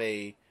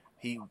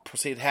he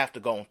proceeded to have to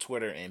go on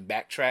Twitter and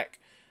backtrack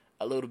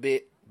a little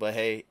bit. But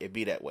hey, it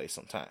be that way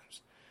sometimes.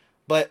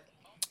 But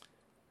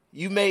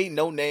you made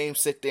No Name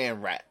sit there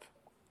and rap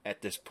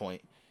at this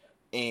point,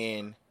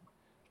 and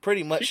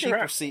pretty much she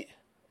proceed,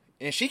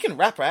 and she can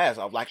rap her ass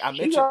off. Like I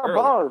mentioned earlier,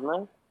 bars,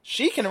 man.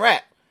 She can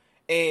rap,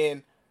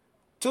 and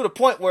to the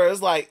point where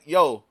it's like,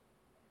 yo,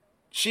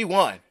 she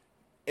won.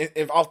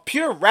 If off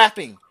pure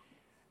rapping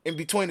in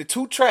between the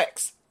two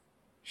tracks,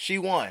 she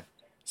won.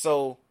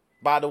 So,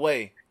 by the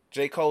way,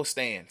 J. Cole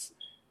stands.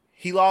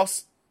 He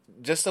lost,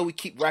 just so we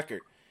keep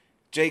record.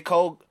 J.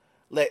 Cole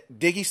let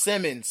Diggy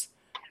Simmons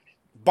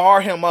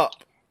bar him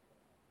up.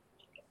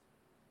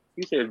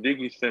 You said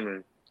Diggy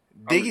Simmons.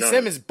 Diggy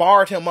Simmons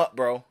barred him up,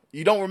 bro.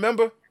 You don't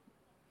remember?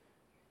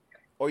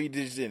 Or you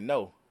just didn't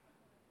know?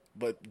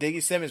 But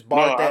Diggy Simmons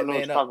barred that man up. I know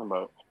what you're talking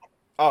about.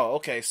 Oh,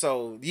 okay.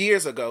 So,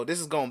 years ago, this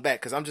is going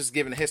back, because I'm just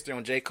giving a history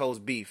on J. Cole's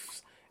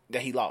beefs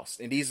that he lost.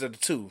 And these are the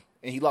two.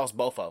 And he lost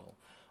both of them.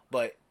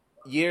 But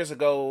years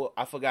ago,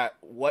 I forgot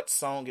what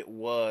song it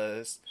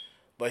was,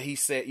 but he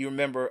said, you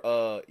remember,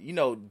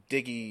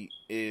 Diggy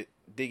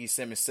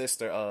Simmons'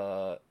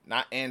 sister,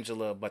 not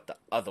Angela, but the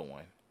other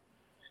one.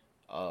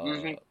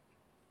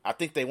 I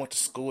think they went to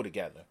school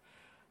together.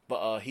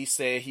 But he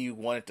said he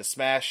wanted to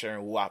smash her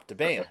and whop the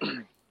band.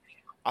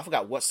 I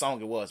forgot what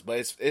song it was, but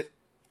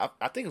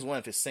I think it was one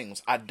of his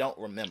singles. I don't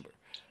remember.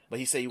 But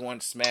he said he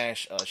wanted to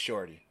smash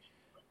Shorty.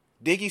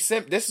 This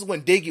is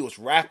when Diggy was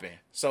rapping.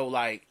 So,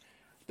 like,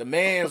 the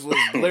man's was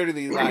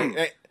literally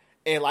like,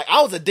 and like,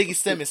 I was a Diggy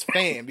Simmons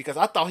fan because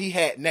I thought he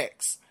had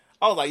next.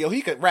 I was like, yo,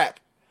 he could rap.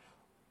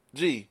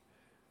 G.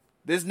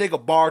 This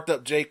nigga barred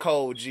up J.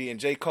 Cole, G, and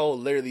J. Cole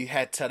literally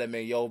had to tell that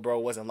man, yo, bro,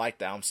 it wasn't like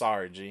that. I'm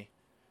sorry, G.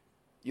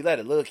 You let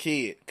a little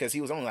kid, because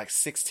he was only like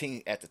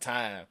 16 at the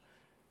time,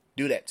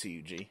 do that to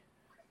you, G.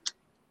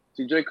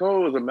 See, J.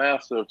 Cole is a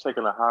master of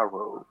taking a high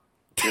road.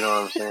 You know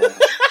what I'm saying?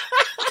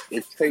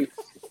 It takes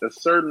a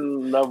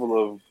certain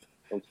level of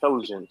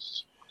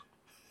intelligence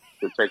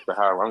to take the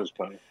high road. I'm just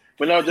playing.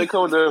 But no, J.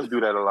 Cole does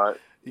do that a lot.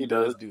 He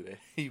does do that.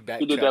 He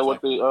did that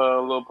with the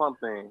Lil Pump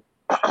thing.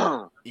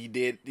 He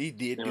did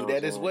do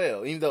that as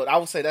well. Even though I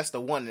would say that's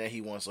the one that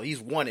he won. So he's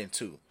 1 and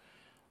 2.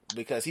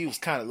 Because he was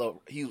kind of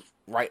low. He was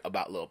right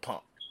about Lil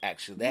Pump.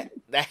 Actually,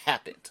 that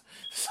happened.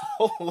 So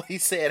what he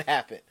said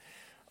happened.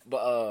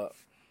 But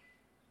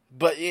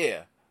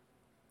yeah.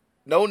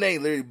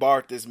 Noname literally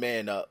barked this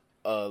man up.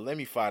 Let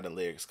me find the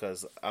lyrics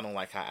because I don't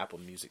like how Apple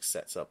Music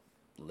sets up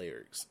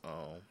lyrics.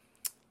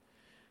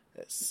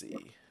 Let's see.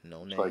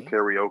 Noname. It's like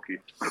karaoke.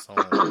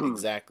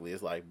 Exactly.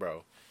 It's like, bro,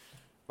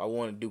 if I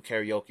want to do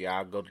karaoke,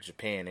 I'll go to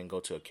Japan and go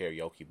to a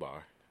karaoke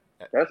bar.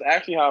 That's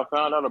actually how I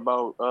found out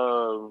about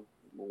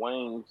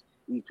Wayne's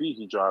EP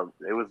he dropped.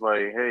 It was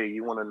like, hey,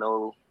 you want to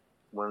know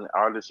when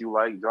artists you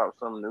like drop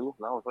something new?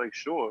 And I was like,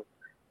 sure.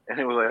 And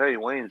it was like, hey,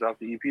 Wayne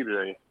dropped the EP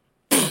today.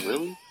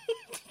 Really?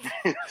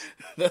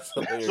 That's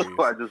hilarious.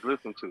 So I just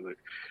listened to it.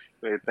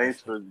 Hey,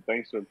 thanks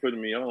for putting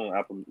me on.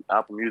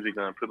 Apple Music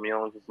gonna put me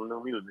on to some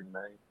new music,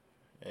 man.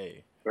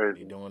 Hey, they're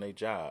doing their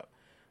job.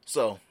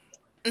 So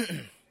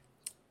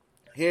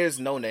here's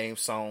Noname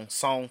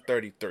song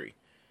 33.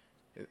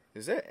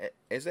 Is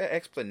there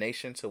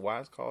explanation to why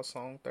it's called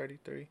Song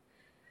 33?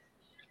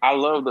 I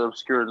love the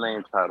obscure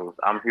name titles.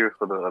 I'm here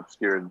for the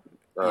obscure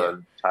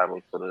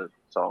titles for the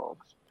songs.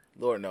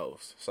 Lord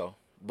knows. So,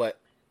 but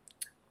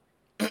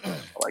I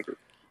like it.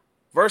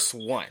 Verse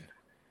 1.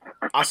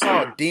 I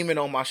saw a demon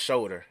on my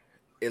shoulder.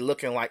 It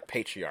looking like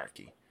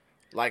patriarchy.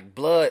 Like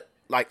blood,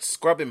 like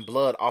scrubbing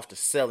blood off the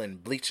ceiling,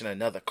 bleaching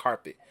another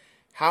carpet.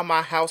 How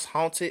my house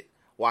haunted,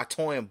 while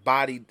toying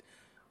body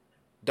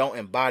don't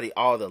embody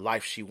all the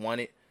life she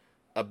wanted.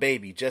 A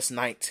baby, just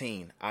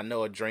 19. I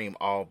know a dream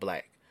all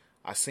black.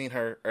 I seen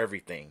her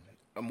everything.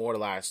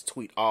 Immortalized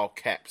tweet all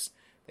caps.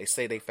 They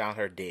say they found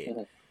her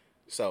dead.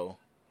 So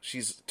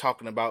she's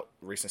talking about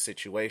recent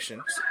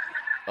situations.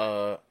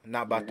 Not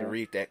about to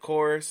read that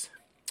chorus.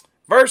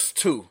 Verse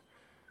 2.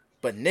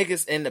 But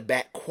niggas in the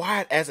back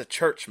quiet as a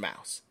church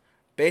mouse.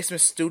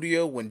 Basement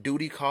studio when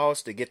duty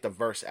calls to get the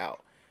verse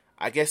out.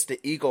 I guess the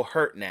ego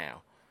hurt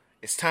now.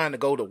 It's time to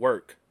go to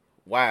work.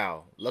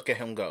 Wow, look at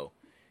him go.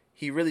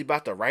 He really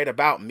about to write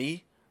about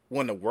me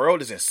when the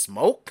world is in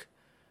smoke?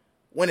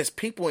 When it's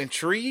people in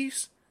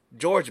trees?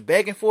 George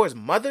begging for his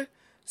mother?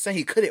 Saying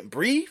he couldn't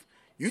breathe?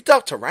 You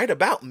thought to write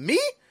about me?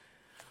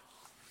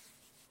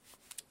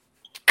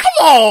 Come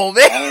on,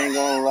 man. I ain't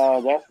gonna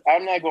lie.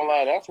 I'm not gonna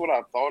lie. That's what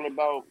I thought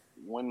about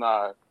when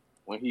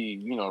he,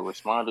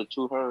 responded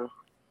to her.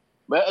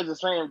 But at the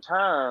same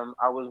time,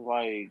 I was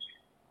like,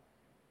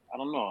 I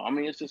don't know. I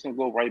mean, it's just gonna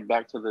go right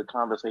back to the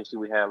conversation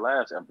we had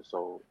last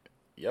episode.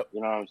 Yep.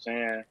 You know what I'm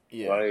saying?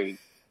 Yeah. Like,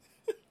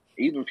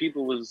 even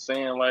people was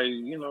saying, like,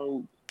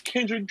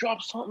 Kendrick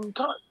dropped something.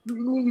 We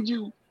need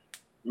you.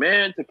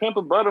 Man, To Pimp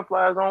a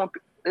Butterfly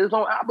is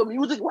on Apple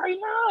Music right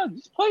now.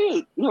 Just play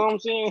it. You know what I'm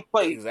saying?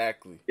 Like,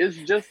 exactly. It's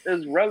just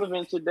as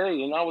relevant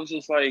today. And I was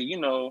just like,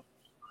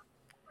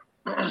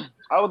 I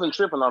wasn't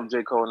tripping off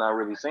J. Cole not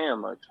really saying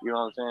much. You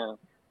know what I'm saying?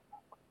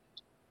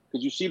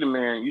 Because you see the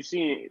man, you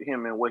see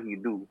him in what he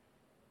do.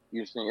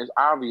 You see, it's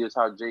obvious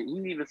how he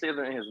even says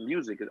it in his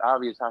music. It's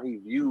obvious how he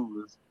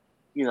views,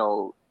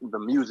 the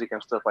music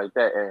and stuff like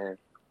that. And,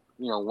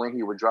 when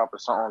he would drop a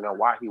song and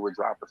why he would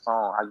drop a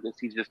song. I guess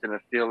he just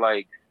didn't feel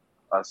like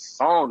a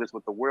song is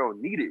what the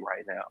world needed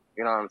right now.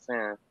 You know what I'm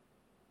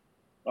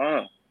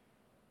saying?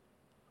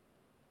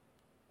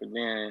 And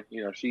then,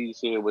 she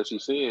said what she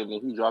said, and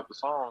then he dropped the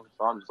song.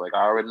 So I'm just like,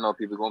 I already know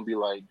people gonna be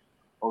like,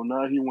 oh,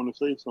 now he want to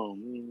say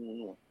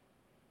something.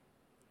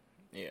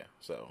 Yeah,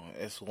 so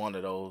it's one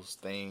of those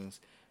things.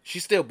 She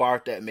still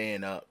barred that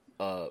man up,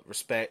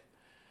 respect.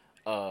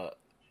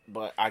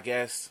 But I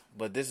guess,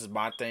 this is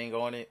my thing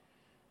on it.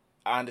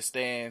 I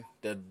understand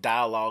the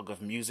dialogue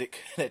of music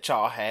that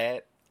y'all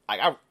had.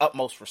 Like, I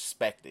utmost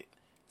respect it.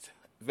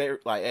 Very,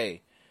 like, hey,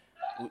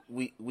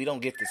 we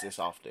don't get this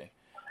often.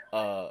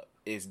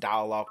 It's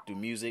dialogue through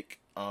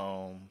music.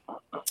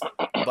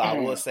 But I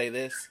will say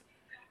this: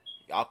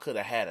 y'all could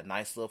have had a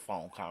nice little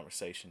phone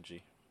conversation,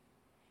 G.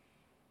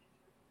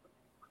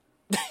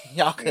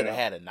 Y'all could have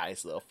had a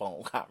nice little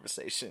phone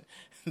conversation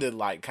to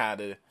like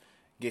kind of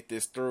get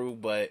this through.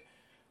 But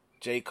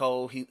J.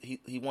 Cole,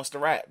 he wants to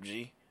rap,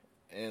 G,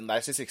 and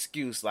that's his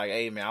excuse. Like,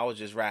 hey man, I was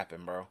just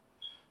rapping, bro,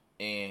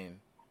 and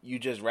you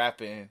just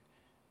rapping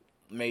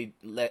made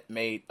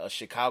a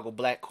Chicago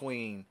black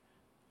queen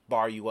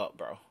bar you up,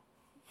 bro.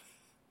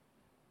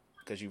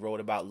 Because you wrote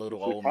about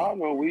little old me.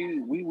 Chicago,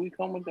 we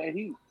come with that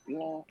heat,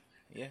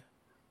 Yeah.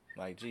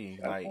 Like, gee,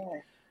 like,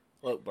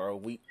 look, bro,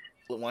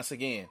 look, once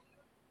again,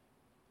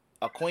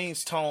 a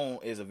queen's tone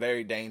is a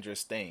very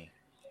dangerous thing.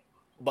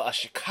 But a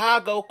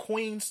Chicago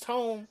queen's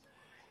tone,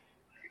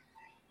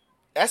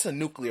 that's a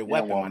nuclear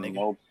weapon, my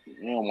nigga. You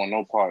don't want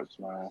no parts,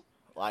 man.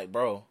 Like,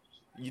 bro,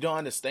 you don't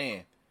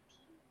understand.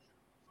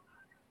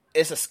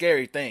 It's a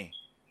scary thing.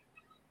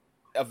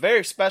 A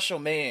very special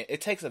man,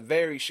 it takes a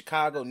very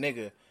Chicago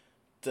nigga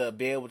to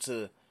be able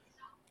to,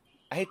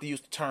 I hate to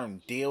use the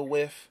term deal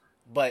with,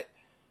 but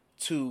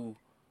to,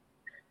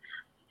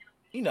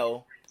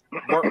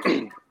 work.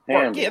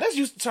 Yeah, let's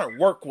use the term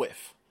work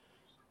with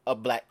a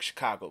black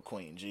Chicago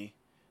queen, G. You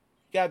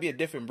gotta be a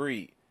different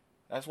breed.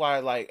 That's why,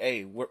 like,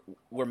 hey,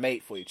 we're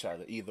made for each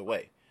other either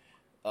way.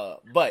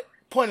 But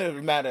point of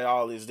the matter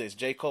all is this: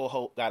 J.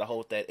 Cole gotta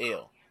hold that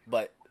L.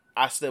 But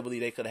I still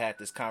believe they could have had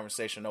this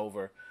conversation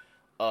over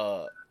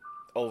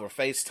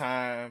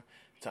FaceTime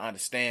to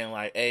understand,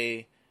 like,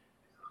 hey,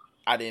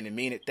 I didn't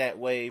mean it that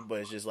way,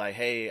 but it's just like,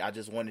 hey, I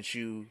just wanted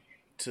you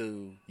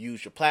to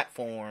use your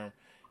platform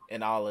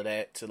and all of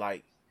that to,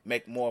 like,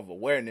 make more of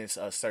awareness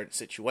of certain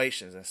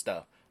situations and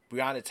stuff.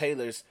 Breonna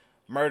Taylor's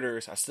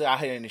murderers are still out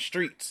here in the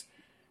streets.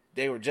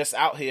 They were just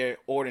out here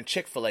ordering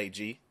Chick-fil-A,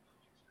 G.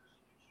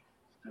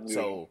 Yeah.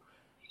 So,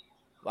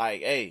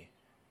 like, hey,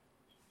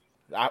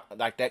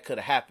 like that could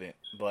have happened,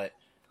 but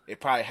it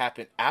probably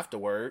happened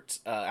afterwards,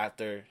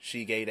 after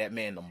she gave that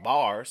man them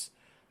bars,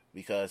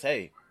 because,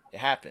 hey, it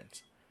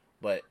happens.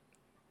 But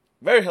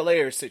very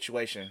hilarious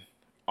situation.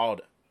 For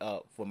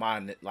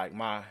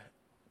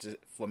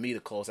me to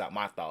close out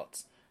my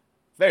thoughts.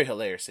 Very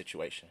hilarious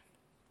situation.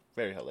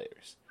 Very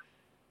hilarious.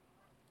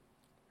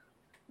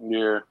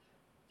 Yeah.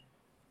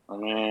 I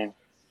mean,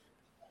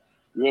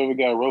 you ever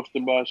got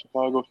roasted by a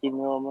Chicago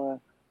female, man?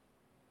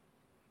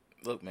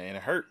 Look, man,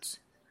 it hurts.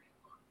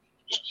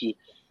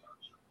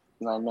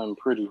 Not nothing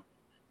pretty.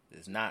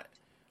 It's not.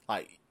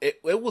 Like,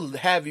 it will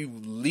have you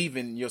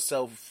leaving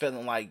yourself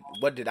feeling like,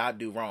 what did I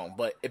do wrong?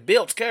 But it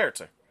builds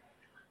character.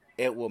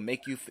 It will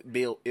make you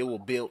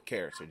build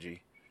character,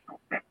 G.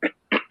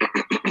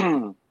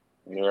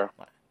 Yeah.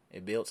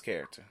 It builds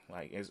character.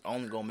 Like, it's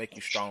only going to make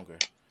you stronger.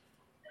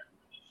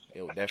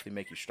 It will definitely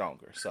make you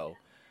stronger. So,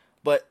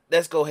 but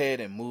let's go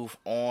ahead and move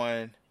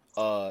on.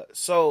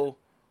 So,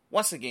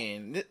 once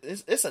again,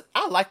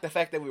 I like the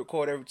fact that we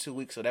record every 2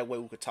 weeks, so that way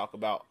we could talk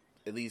about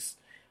at least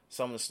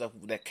some of the stuff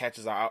that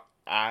catches our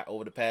eye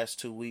over the past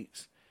 2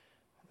 weeks.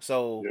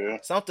 So,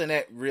 something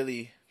that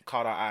really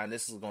caught our eye, and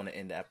this is going to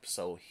end the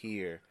episode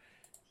here,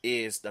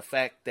 is the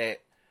fact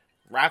that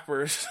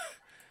rappers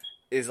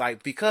is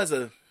like, because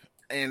of,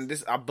 and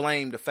this, I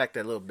blame the fact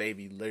that Lil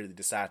Baby literally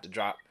decided to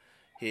drop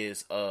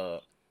his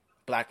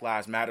Black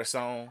Lives Matter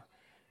song,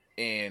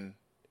 and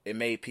it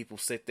made people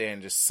sit there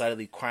and just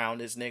subtly crown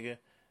this nigga.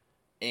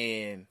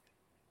 And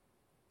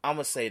I'm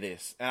gonna say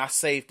this, and I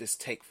saved this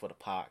take for the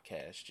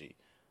podcast, G.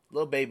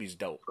 Lil Baby's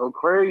dope. Go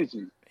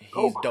crazy.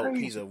 He's dope.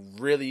 He's a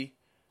really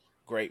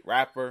great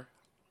rapper.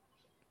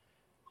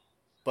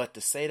 But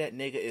to say that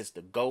nigga is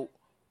the GOAT,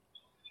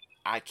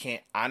 I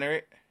can't honor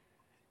it.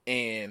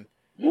 And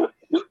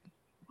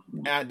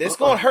this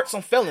gonna hurt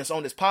some feelings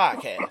on this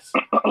podcast.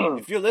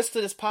 If you're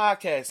listening to this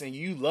podcast and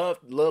you love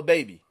Lil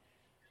Baby,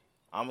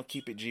 I'm gonna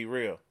keep it G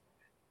real.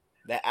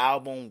 That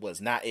album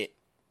was not it.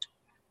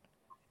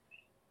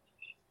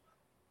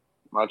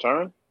 My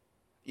turn?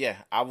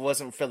 Yeah, I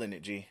wasn't feeling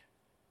it, G.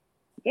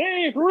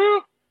 Dang, for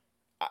real?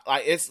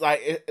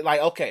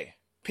 Okay.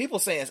 People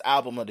saying it's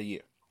album of the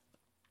year.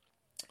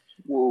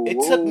 Whoa. It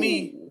took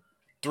me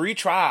 3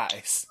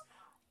 tries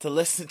to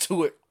listen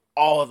to it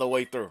all the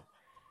way through.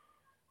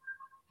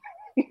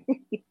 3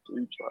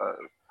 tries.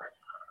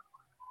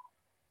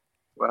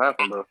 What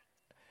happened, bro?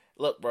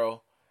 Look,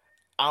 bro,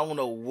 I don't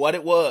know what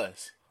it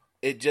was.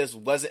 It just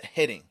wasn't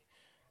hitting.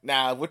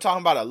 Now, if we're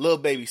talking about a Lil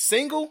Baby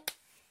single,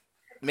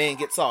 man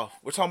gets off.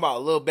 We're talking about a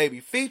Lil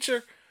Baby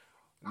feature.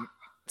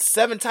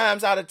 7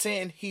 times out of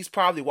 10, he's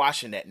probably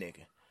watching that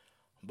nigga.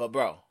 But,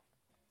 bro,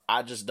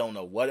 I just don't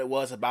know what it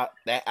was about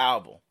that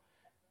album.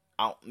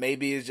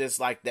 Maybe it's just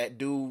like that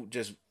dude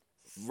just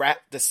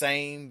rapped the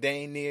same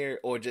dang near,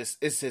 or just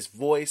it's his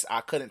voice.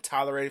 I couldn't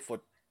tolerate it for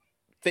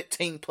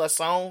 15 plus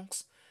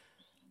songs.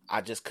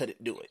 I just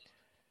couldn't do it.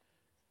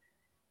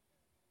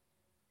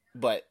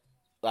 But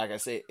like I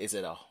said, is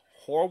it a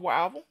horrible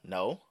album?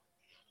 No.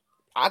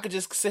 I could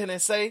just sit here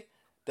and say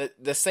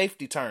that the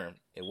safety term,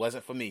 it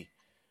wasn't for me.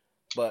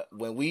 But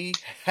when we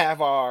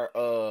have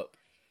our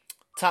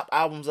top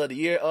albums of the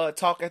year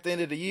talk at the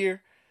end of the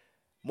year,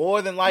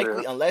 more than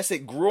likely, unless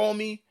it grew on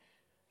me,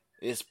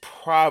 it's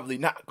probably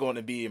not going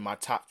to be in my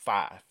top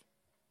 5.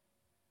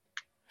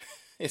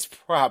 It's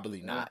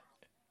probably not.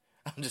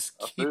 I'm just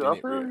keeping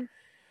it real.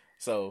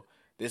 So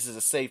this is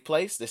a safe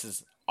place. This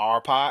is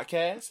our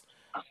podcast.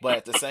 But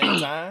at the same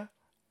time,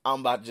 I'm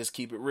about to just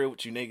keep it real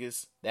with you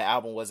niggas. That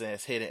album wasn't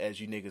as hidden as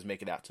you niggas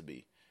make it out to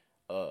be.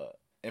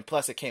 And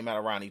plus it came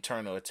out around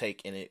Eternal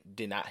Take, and it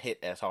did not hit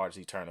as hard as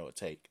Eternal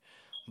Take.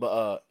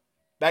 But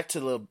back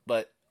to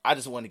but I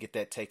just wanted to get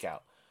that take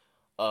out.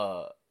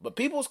 But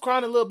people was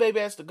crying a Lil Baby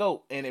as the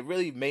GOAT, and it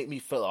really made me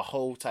feel a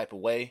whole type of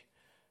way,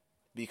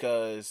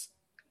 because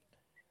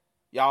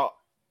y'all,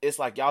 it's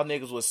like y'all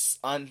niggas was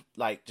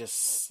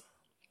just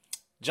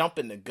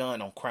jumping the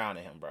gun on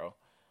crowning him, bro.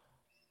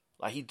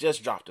 Like, he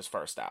just dropped his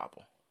first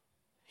album.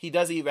 He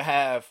doesn't even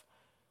have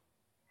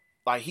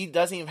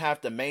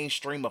the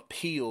mainstream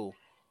appeal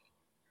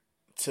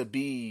to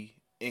be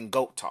in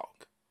GOAT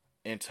talk.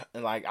 And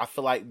like, I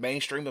feel like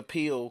mainstream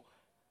appeal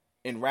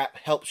in rap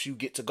helps you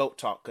get to GOAT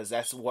talk, because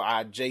that's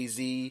why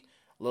Jay-Z,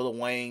 Lil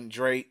Wayne,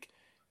 Drake,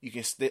 you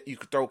can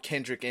throw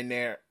Kendrick in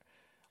there,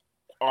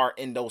 are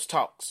in those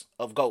talks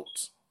of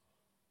GOATs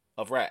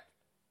of rap,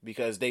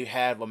 because they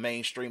have a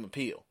mainstream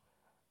appeal.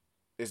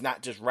 It's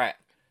not just rap.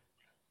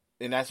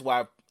 And that's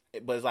why,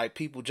 but it's like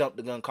people jump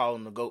the gun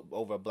calling the GOAT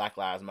over a Black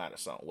Lives Matter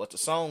song. Was the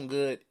song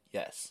good?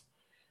 Yes.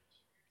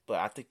 But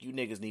I think you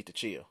niggas need to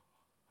chill.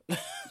 The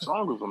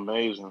song was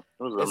amazing.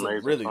 It was an amazing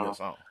a really song. Good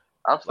song.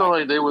 I feel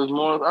like they was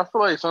more. I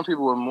feel like some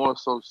people were more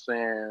so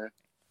saying,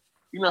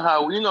 you know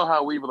how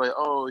we were like,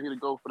 oh, he the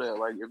GOAT for that.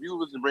 Like, if you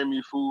was to bring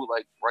me food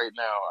like right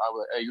now, I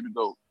would, hey, you the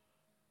GOAT.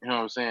 You know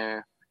what I'm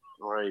saying?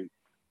 Like,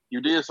 you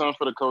did something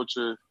for the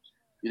culture,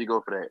 you the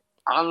GOAT for that.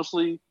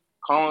 Honestly,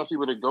 calling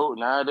people the GOAT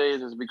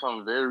nowadays has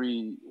become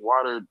very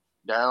watered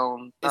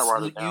down. Not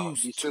watered down.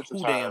 Desensitized.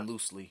 Too damn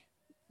loosely.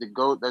 The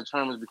GOAT, that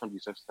term has become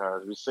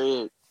desensitized. We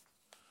say it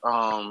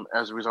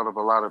as a result of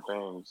a lot of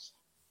things.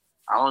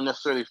 I don't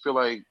necessarily feel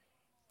like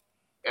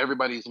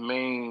everybody's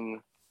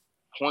main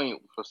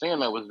point for saying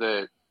that was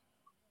that,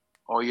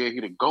 oh yeah, he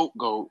the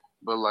GOAT,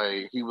 but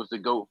like he was the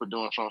GOAT for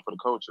doing something for the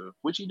culture,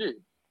 which he did.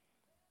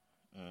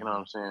 Mm-hmm. You know what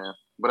I'm saying?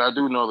 But I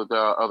do know that there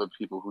are other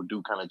people who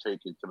do kind of take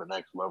it to the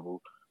next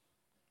level.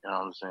 You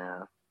know what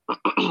I'm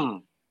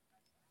saying?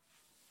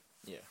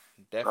 Yeah,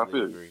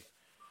 definitely agree.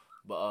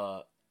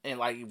 But and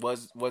like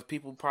was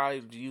people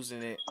probably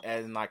using it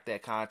as in like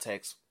that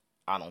context?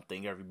 I don't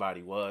think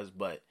everybody was,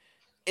 but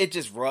it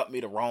just rubbed me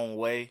the wrong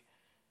way,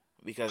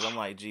 because I'm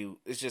like, gee,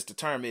 it's just the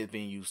term is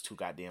being used too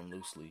goddamn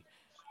loosely.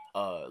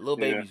 Lil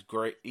Baby's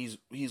great. He's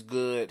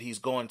good. He's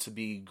going to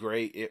be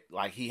great.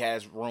 Like, he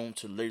has room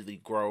to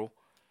literally grow,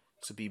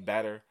 to be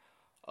better.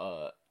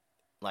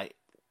 Like,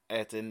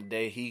 at the end of the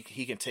day,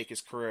 he can take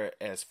his career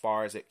as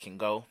far as it can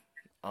go.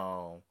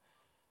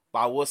 But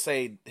I will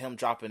say him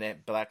dropping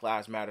that Black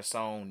Lives Matter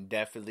song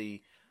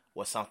definitely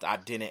was something I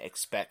didn't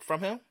expect from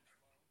him.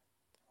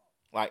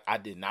 Like, I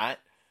did not.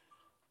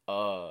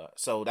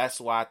 So that's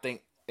why I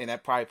think, and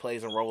that probably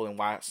plays a role in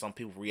why some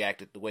people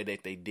reacted the way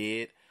that they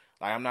did.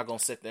 Like, I'm not going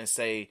to sit there and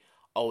say,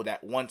 oh,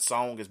 that one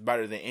song is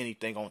better than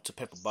anything on To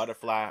Pimp a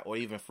Butterfly or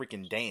even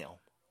freaking Damn,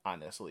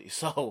 honestly.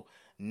 So,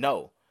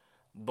 no.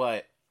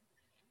 But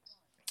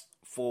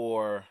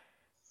for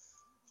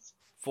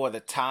the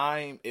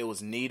time it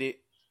was needed,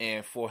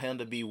 and for him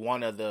to be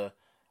one of the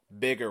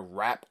bigger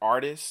rap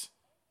artists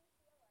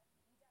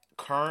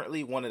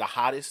currently, one of the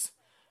hottest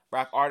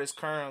rap artists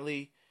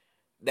currently,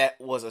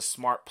 that was a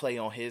smart play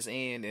on his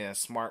end and a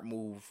smart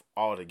move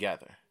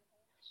altogether.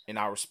 And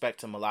I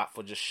respect him a lot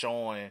for just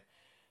showing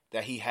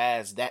that he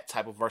has that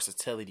type of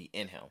versatility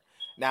in him.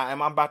 Now,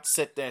 am I about to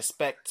sit there and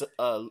expect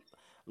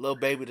Lil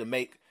Baby to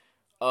make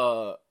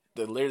to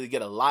literally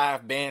get a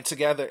live band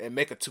together and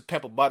make a To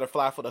Pimp a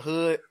Butterfly for the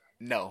hood?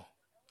 No.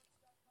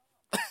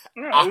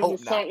 No, I hope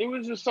not. It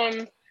was just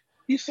something.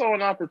 He saw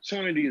an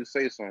opportunity to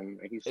say something,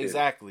 and he said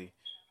exactly.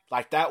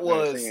 Like, that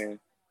was.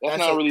 That's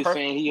not really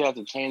saying he has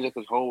to change up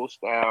his whole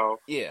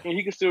style. Yeah, and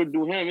he can still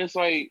do him. It's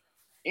like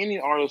any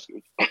artist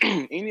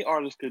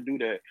could do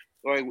that.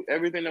 Like,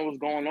 everything that was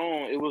going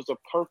on, it was the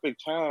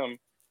perfect time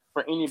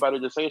for anybody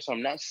to say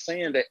something. Not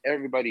saying that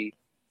everybody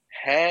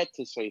had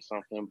to say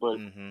something, but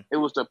it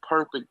was the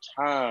perfect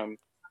time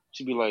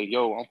to be like,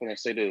 yo, I'm gonna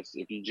say this.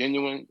 If you're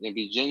genuine and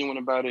be genuine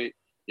about it,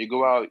 you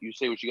go out, you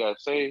say what you gotta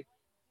say,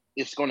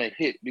 it's gonna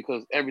hit,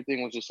 because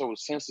everything was just so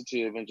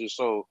sensitive and just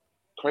so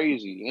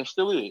crazy. And it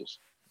still is.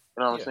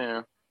 You know what I'm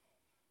saying?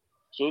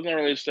 So it's not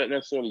really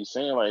necessarily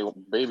saying like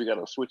Baby got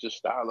to switch his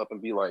style up and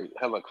be like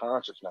hella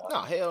conscious now.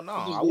 No, hell no.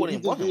 I He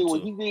wouldn't just want him did what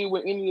to. he did.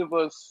 What any of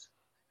us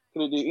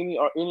could have did.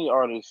 Any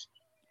artist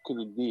could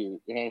have did. You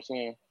know what I'm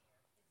saying?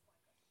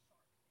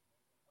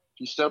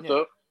 He stepped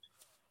up.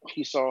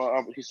 He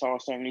saw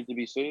something need to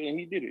be said, and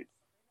he did it.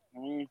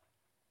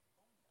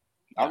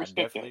 I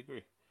respect definitely that.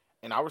 agree,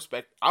 and I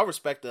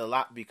respect it a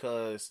lot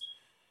because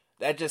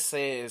that just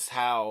says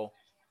how.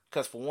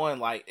 Because for one,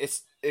 like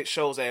it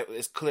shows that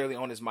it's clearly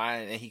on his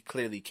mind and he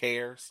clearly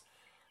cares.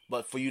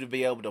 But for you to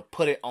be able to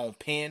put it on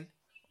pen,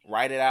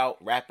 write it out,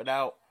 rap it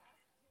out,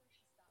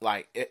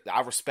 like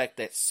I respect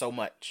that so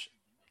much.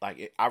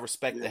 Like I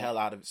respect the hell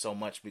out of it so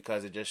much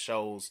because it just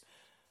shows,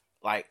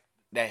 like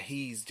that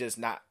he's just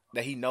not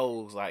that he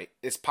knows like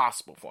it's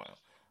possible for him.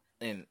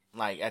 And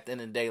like at the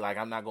end of the day, like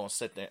I'm not gonna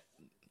sit there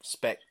and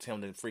expect him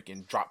to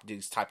freaking drop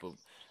these type of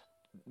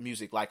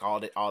music like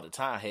all the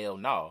time. Hell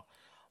no,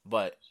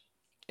 but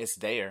it's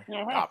there. The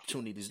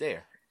opportunity's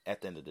there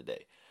at the end of the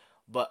day.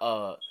 But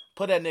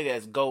put that nigga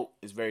as GOAT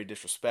is very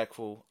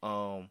disrespectful.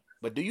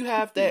 But do you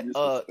have that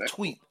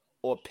tweet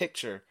or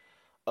picture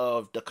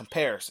of the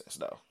comparisons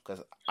though?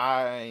 Because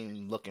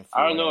I'm looking for.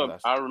 I know.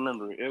 I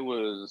remember it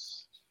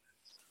was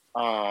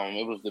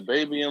the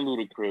Baby and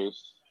Ludacris.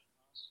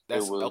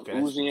 It was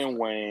Uzi and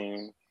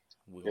Wayne.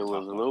 It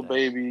was Lil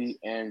Baby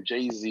and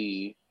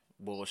Jay-Z.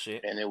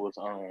 Bullshit. And it was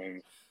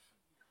I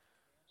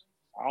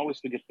always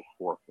forget the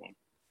fourth one.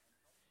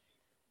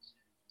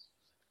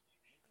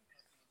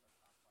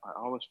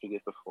 Let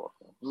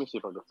me see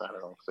if I can find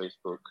it on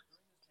Facebook.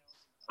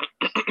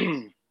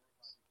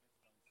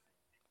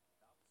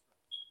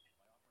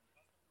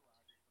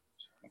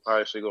 I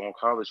probably should go on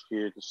College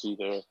Kid to see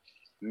their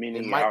mini.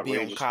 It might be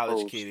on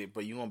College Kid,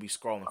 but you won't be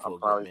scrolling for a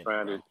good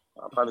minute.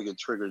 I'll probably get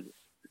triggered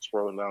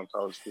scrolling down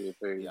College Kid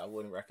page. Yeah, I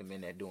wouldn't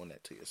recommend doing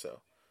that to yourself.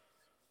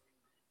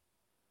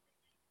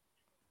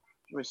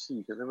 Let me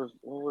see, because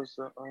what was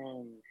the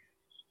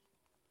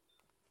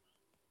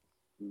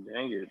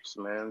dang it,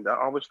 man.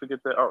 I always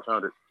forget that. Oh,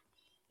 found it.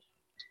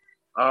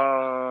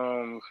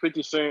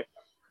 50 Cent.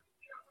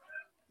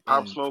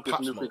 Pop Smoke is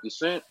new 50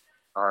 Cent.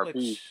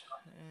 R.I.P.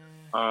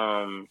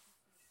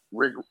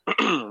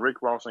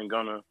 Rick Ross and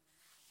Gunna.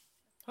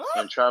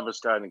 And Travis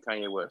Scott and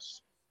Kanye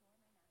West.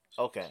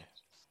 Okay.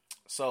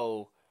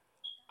 So,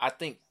 I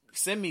think,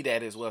 send me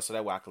that as well so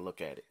that way I can look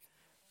at it.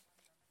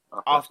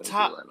 Off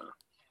top, right now.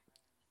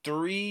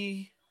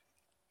 Three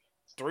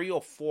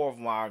or four of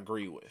them I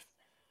agree with.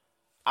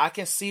 I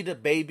can see the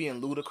Baby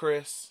and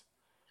Ludacris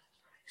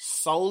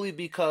solely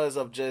because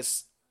of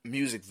just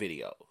music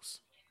videos.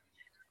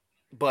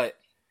 But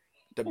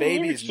the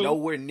Baby is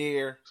nowhere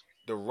near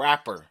the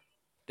rapper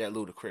that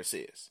Ludacris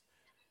is.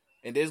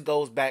 And this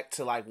goes back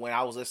to like when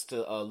I was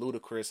listening to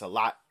Ludacris a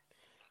lot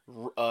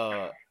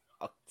a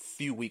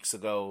few weeks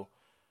ago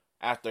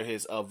after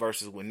his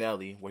verses with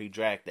Nelly where he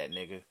dragged that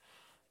nigga.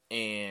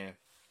 And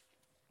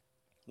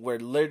where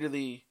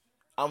literally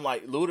I'm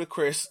like,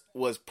 Ludacris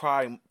was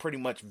probably pretty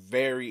much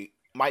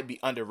might be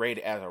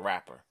underrated as a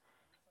rapper.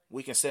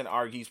 We can sit and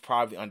argue he's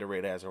probably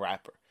underrated as a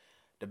rapper.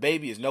 The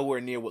Baby is nowhere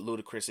near what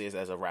Ludacris is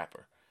as a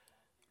rapper.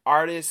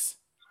 Artist,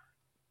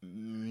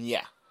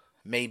 yeah,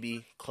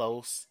 maybe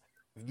close.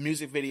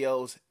 Music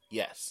videos,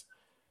 yes.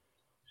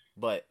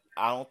 But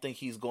I don't think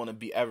he's going to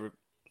be ever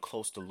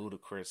close to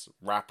Ludacris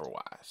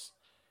rapper-wise.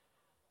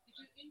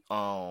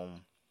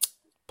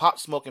 Pop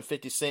Smoke and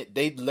 50 Cent,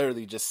 they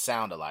literally just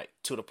sound alike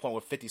to the point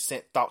where 50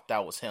 Cent thought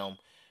that was him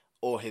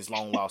or his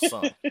long-lost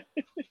son.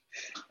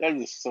 That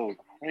is so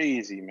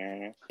crazy,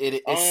 man.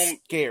 It's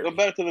scary. Go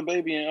back to the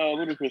Baby and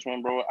Ludacris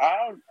one, bro.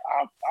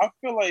 I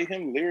feel like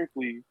him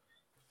lyrically,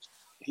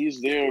 he's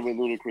there with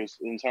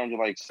Ludacris in terms of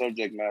like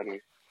subject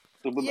matter.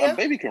 So, but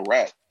Baby can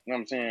rap. You know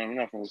what I'm saying? I'm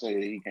not gonna say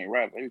that he can't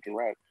rap. Baby can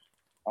rap.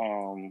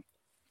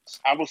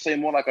 I would say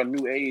more like a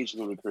new age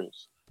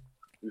Ludacris.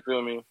 You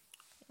feel me?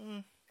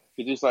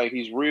 It's just like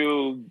he's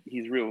real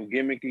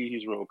gimmicky,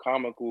 he's real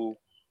comical,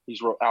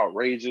 he's real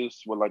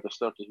outrageous with like the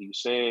stuff that he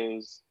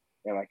says,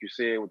 and like you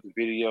said with the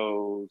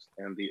videos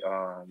and the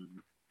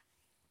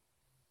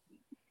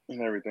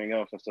and everything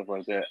else and stuff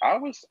like that. I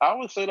would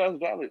say that's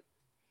valid.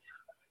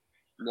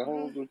 The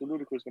whole the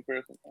Ludacris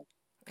comparison.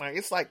 Like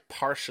it's like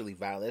partially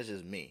valid. It's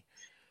just me,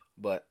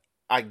 but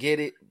I get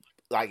it.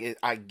 Like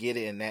I get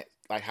it in that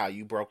like how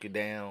you broke it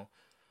down,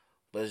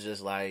 but it's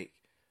just like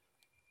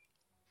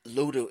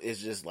Luda is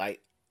just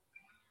like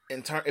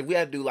if we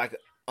had to do like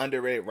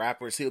underrated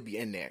rappers, he'll be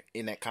in there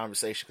in that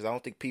conversation because I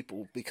don't think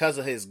people because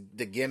of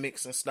the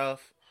gimmicks and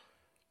stuff,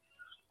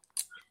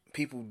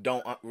 people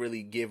don't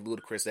really give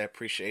Ludacris that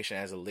appreciation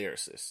as a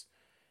lyricist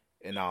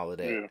and all of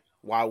that. Yeah.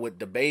 While with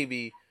the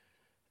Baby,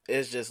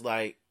 it's just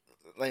like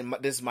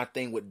this is my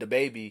thing with the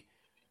Baby.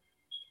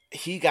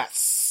 He got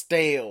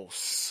stale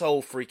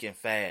so freaking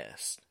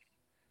fast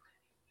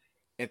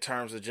in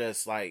terms of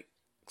just like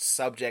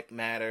subject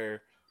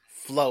matter,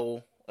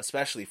 flow,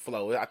 especially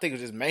flow. I think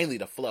it's just mainly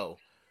the flow.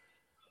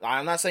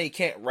 I'm not saying he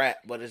can't rap,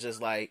 but it's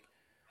just like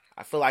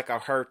I feel like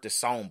I've heard this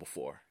song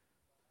before.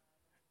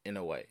 In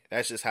a way,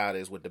 that's just how it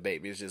is with the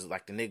Baby. It's just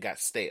like the nigga got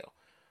stale.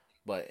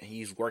 but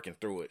he's working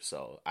through it,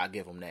 so I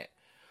give him that.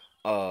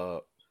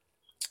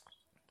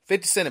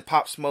 50 Cent and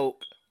Pop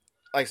Smoke,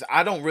 like I said,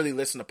 I don't really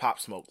listen to Pop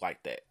Smoke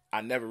like that.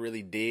 I never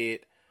really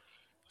did,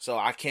 so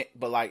I can't.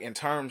 But like in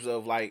terms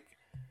of like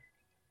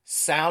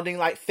sounding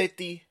like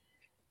 50,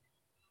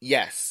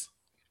 yes.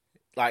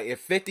 Like if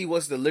 50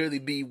 was to literally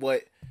be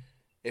what,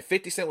 if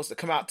 50 Cent was to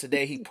come out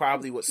today, he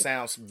probably would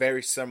sound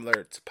very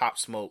similar to Pop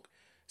Smoke,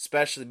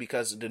 especially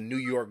because of the New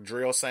York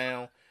drill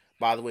sound.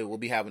 By the way, we'll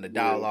be having a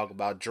dialogue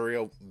about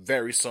drill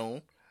very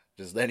soon.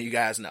 Just letting you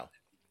guys know.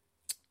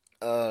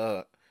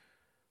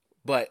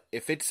 But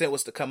if 50 Cent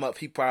was to come up,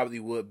 he probably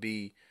would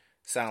be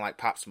sound like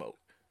Pop Smoke.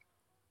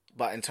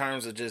 But in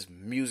terms of just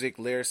music,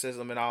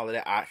 lyricism, and all of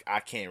that, I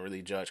can't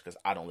really judge because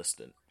I don't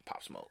listen to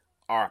Pop Smoke.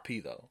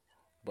 R.I.P. though.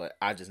 But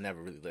I just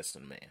never really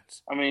listened to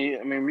Mans. I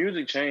mean,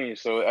 music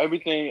changed, so every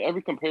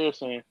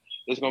comparison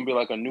is gonna be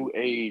like a new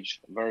age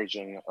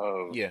version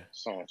of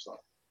so and so.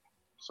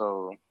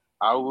 So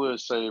I would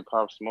say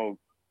Pop Smoke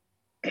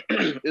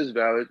is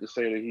valid to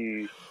say that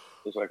he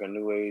is like a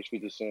new age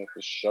 50 Cent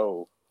for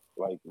sure.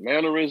 Like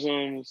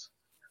mannerisms,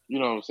 you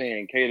know what I'm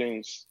saying,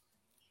 cadence,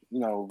 you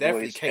know,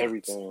 definitely voice,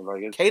 cadence. everything.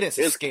 Like cadence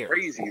is it's scary,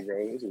 crazy,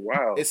 bro. It's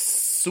wild. It's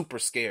super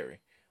scary.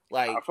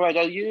 Like I feel like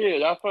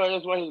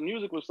that's why his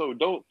music was so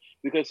dope,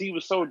 because he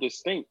was so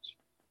distinct.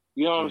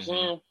 You know what I'm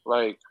saying?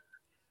 Like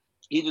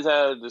he just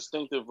had a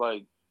distinctive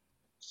like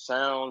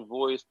sound,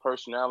 voice,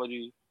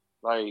 personality.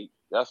 Like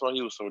that's why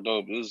he was so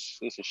dope.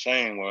 It's a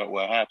shame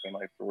what happened,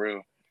 like for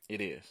real.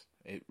 It is.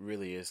 It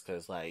really is,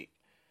 because like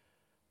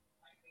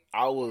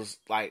I was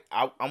like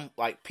I'm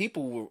like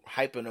people were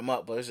hyping him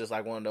up, but it's just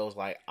like one of those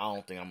like I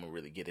don't think I'm gonna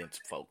really get into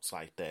folks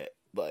like that.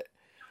 But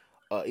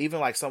even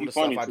like some of the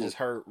stuff I just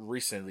heard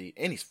recently,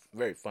 and he's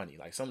very funny.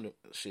 Like some of the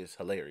shit's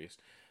hilarious.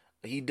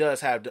 He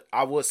does have,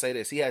 I would say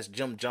this, he has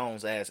Jim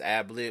Jones ass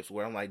ad libs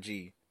where I'm like,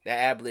 gee, that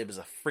ad lib is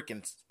a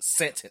freaking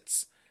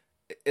sentence.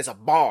 It's a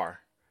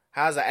bar.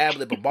 How's an ad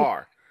lib a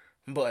bar?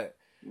 But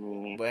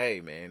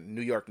hey, man,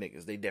 New York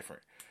niggas, they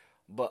different.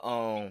 But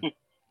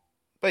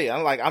yeah,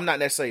 I'm not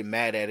necessarily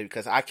mad at it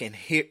because I can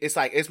hear. It's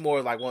like it's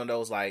more like one of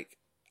those like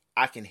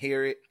I can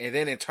hear it, and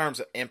then in terms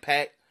of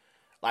impact,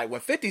 like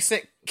when 50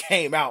 Cent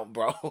came out,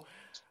 bro,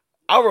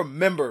 I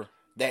remember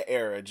that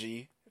era.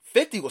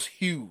 50 was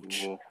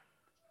huge,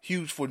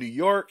 huge for New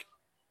York,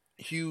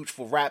 huge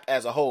for rap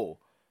as a whole,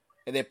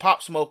 and then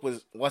Pop Smoke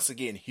was once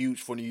again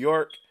huge for New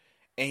York,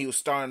 and he was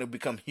starting to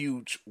become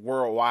huge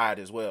worldwide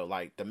as well.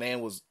 Like the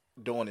man was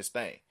doing his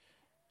thing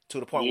to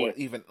the point where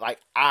even like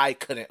I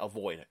couldn't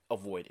avoid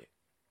it.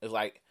 It's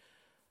like,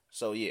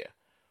 so yeah.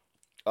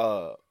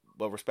 But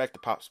respect to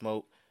Pop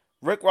Smoke.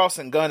 Rick Ross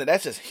and Gunna,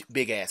 that's just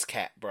big ass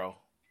cat, bro.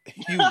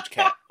 Huge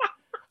cat.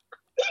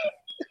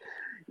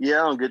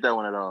 Yeah, I don't get that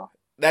one at all.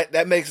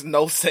 That makes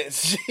no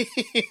sense.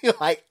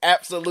 Like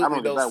absolutely I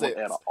don't get no that sense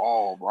one at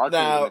all, bro.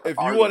 Now, if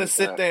you want to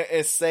sit there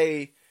and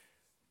say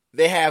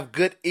they have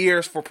good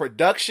ears for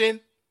production,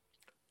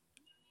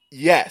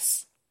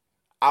 yes,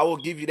 I will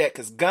give you that,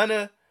 because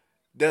Gunna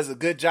does a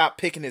good job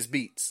picking his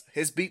beats.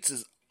 His beats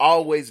is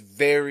always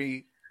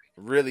very,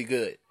 really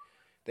good.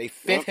 They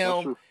fit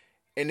him,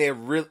 and they're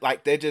really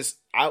like they're just.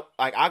 I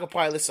could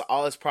probably listen to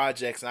all his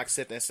projects, and I can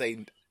sit there and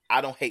say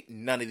I don't hate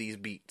none of these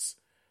beats.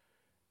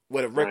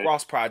 With a Rick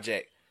Ross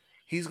project,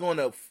 he's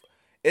gonna.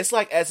 It's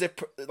like as if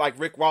like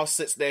Rick Ross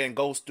sits there and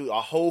goes through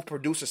a whole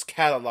producer's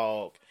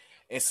catalog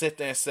and sit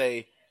there and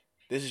say,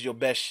 "This is your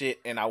best shit,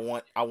 and I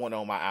want it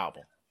on my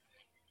album."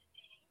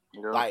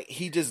 Yeah. Like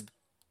he just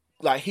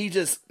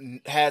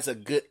has a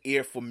good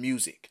ear for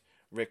music,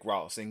 Rick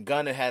Ross, and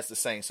Gunna has the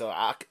same. So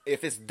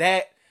if it's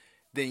that,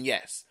 then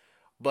yes.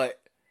 But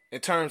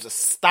in terms of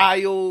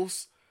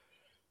styles,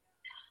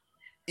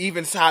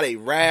 even how they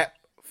rap,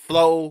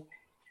 flow,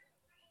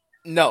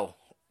 no.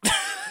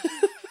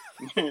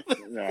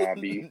 Nah,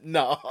 B.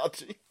 No,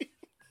 G.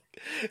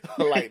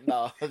 Like,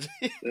 no.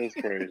 G. That's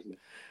crazy.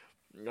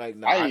 Like,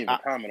 no. I didn't even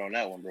comment on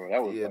that one, bro.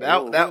 That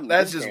was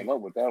that's just came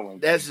up with that one.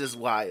 That's just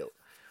wild.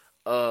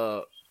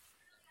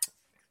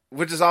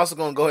 Which is also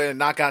gonna go ahead and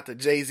knock out the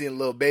Jay-Z and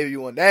Lil Baby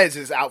one. That is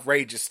just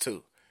outrageous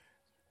too.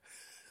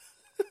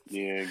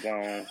 Yeah,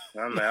 gone.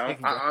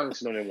 I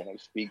honestly don't even want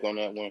to speak on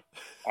that one.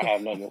 I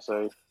have nothing to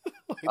say.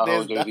 I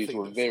hold Jay-Z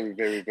to a very,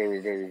 very,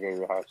 very, very,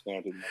 very high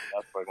standard. Man.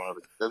 That's like one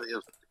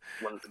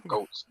of the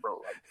goats,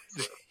 bro.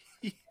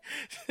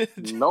 Like,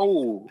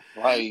 no,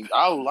 like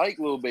I like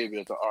Lil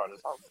Baby as an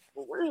artist,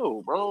 for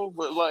real, bro.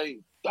 But like,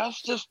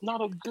 that's just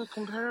not a good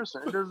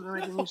comparison. It doesn't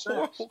make any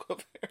sense.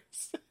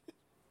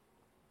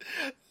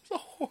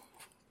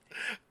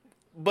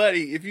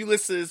 Buddy, if you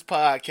listen to this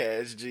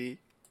podcast, G,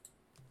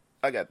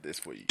 I got this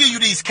for you. Give you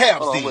these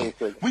caps, then.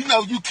 We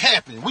know you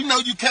capping.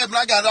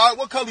 I got all right.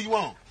 What color you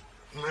want?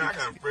 Man, I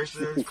got a fresh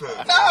ass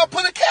cut. Nah,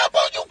 put a cap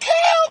on you,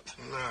 cap.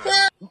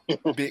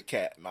 Nah. Big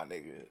cat, my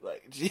nigga.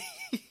 Like, G.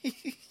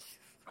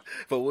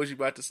 But what was you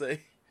about to say?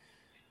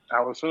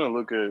 I was trying to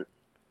look at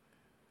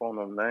on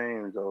them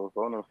names, though.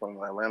 On them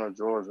from Atlanta,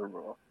 Georgia,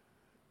 bro.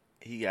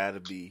 He gotta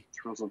be.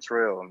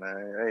 Trail,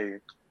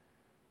 man.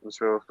 Hey,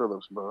 Trail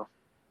Phillips, bro.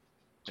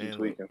 She's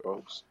tweaking,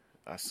 folks.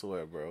 I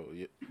swear, bro.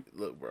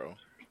 Look, bro.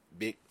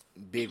 Big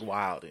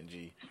wild and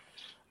G.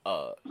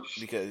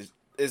 Because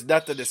it's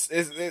nothing.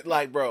 It's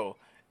like, bro,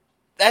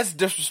 that's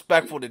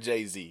disrespectful to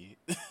Jay-Z.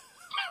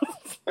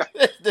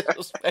 That's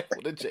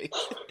disrespectful to Jay-Z.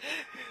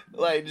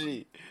 Like,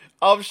 G.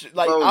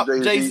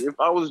 Jay-Z, if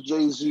I was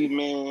Jay-Z,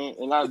 man,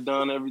 and I've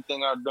done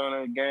everything I've done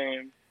in the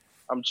game,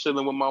 I'm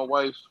chilling with my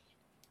wife,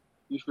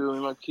 you feel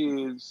me, my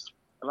kids,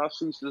 and I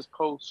see this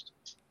post.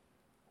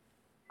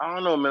 I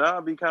don't know, man.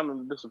 I'd be kind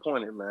of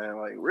disappointed, man.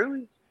 Like,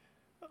 really?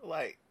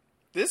 Like,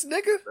 this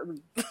nigga?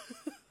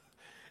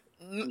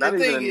 Not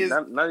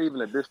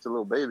even a diss to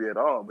Lil Baby at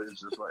all, but it's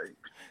just like...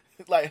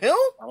 Like him?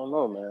 I don't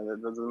know, man.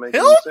 That doesn't make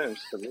any sense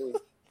to me.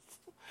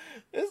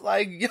 It's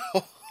like, yo...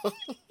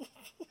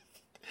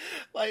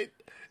 like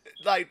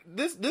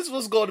this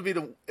was going to be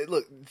the...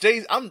 Look,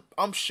 Jay...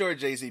 I'm sure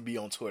Jay-Z be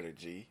on Twitter,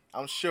 G.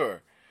 I'm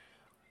sure.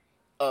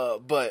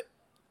 But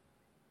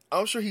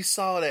I'm sure he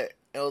saw that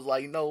and was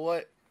like, you know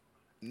what?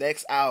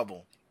 Next album,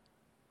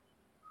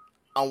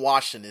 I'm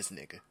watching this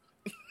nigga.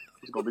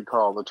 He's gonna be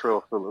called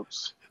Latrell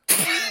Phillips.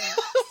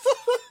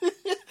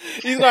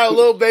 He's got a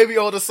little baby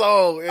on the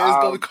song, and it's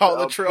gonna be called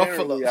Latrell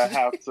Phillips. I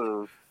have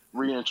to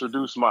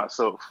reintroduce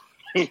myself.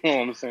 You know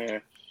what I'm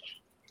saying?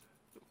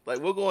 Like,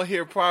 we're gonna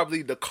hear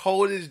probably the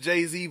coldest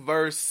Jay-Z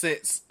verse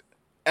since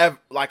ever,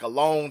 like a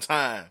long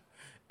time,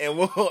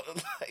 and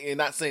and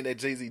not saying that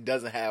Jay-Z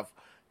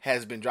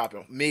has been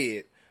dropping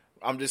mid.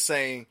 I'm just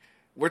saying.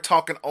 We're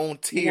talking on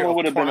tier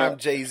of prime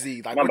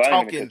Jay-Z. Like,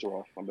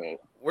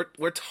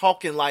 we're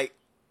talking like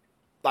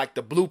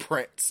the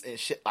blueprints and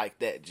shit like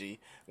that, G.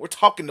 We're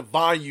talking the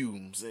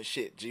volumes and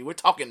shit, G. We're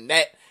talking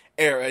that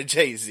era of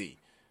Jay-Z.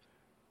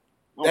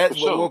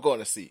 That's what we're going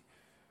to see.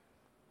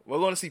 We're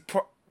going to see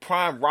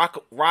prime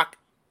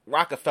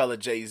Rockefeller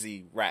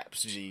Jay-Z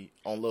raps, G,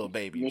 on Lil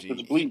Baby,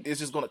 G. It's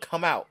just going to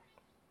come out.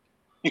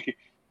 You're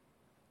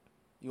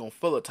going to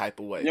feel a type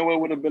of way. You know what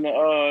would have been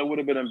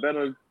a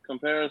better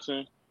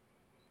comparison?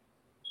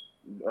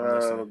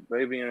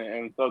 Baby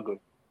and Thugger.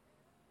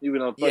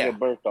 Even though Thugger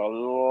birthed a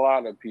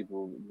lot of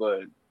people,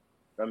 but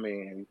I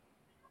mean,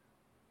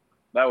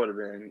 that would have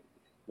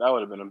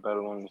been a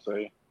better one to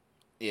say.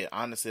 Yeah,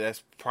 honestly,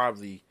 that's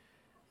probably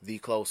the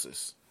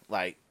closest.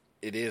 Like,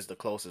 it is the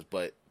closest,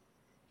 but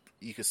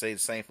you could say the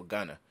same for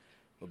Gunna.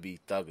 Would be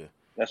Thugger.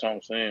 That's what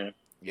I'm saying.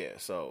 Yeah,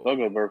 so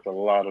Thugger birthed a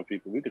lot of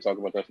people. We could talk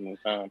about that some more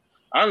time.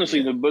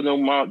 Honestly, the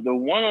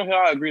one on here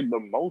I agree the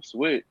most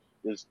with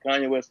is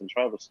Kanye West and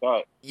Travis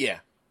Scott. Yeah.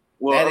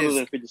 Well, other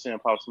than 50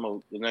 Cent Pop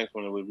Smoke, the next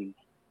one would be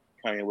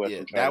Kanye West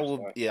and Travis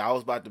Scott. Yeah, I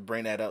was about to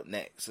bring that up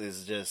next.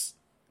 It's just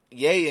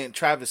Ye and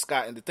Travis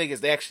Scott, and the thing is,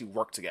 they actually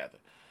work together.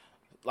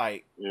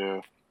 Like,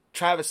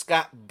 Travis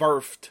Scott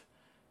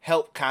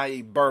helped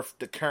Kanye birth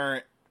the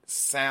current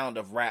sound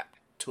of rap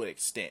to an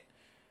extent.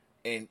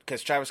 And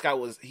because Travis Scott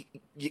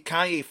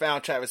Kanye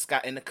found Travis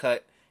Scott in the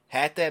cut,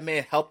 had that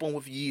man help him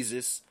with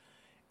Yeezus,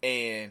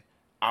 and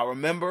I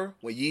remember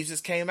when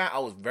Yeezus came out, I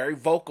was very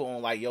vocal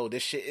on like, yo,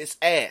 this shit is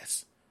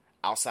ass.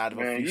 Outside of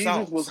a few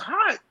songs. Yeezus was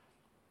hot.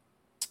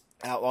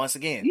 Once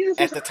again,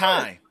 at the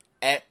time,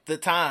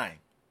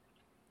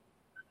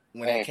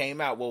 when it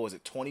came out, what was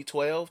it,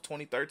 2012,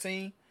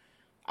 2013?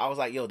 I was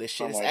like, yo, this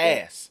shit is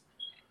ass.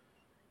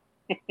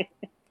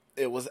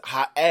 It was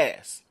hot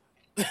ass.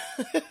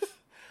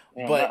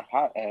 Not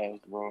hot ass,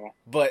 bro.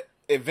 But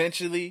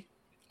eventually,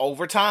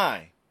 over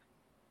time,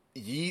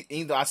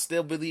 even though I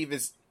still believe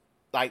it's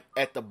like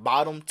at the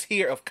bottom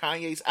tier of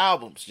Kanye's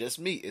albums, just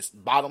me, it's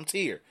bottom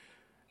tier.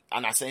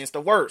 I'm not saying it's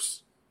the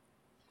worst.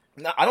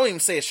 No, I don't even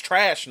say it's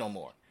trash no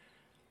more.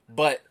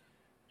 But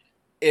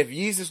if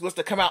Yeezus was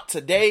to come out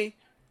today,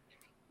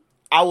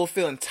 I will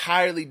feel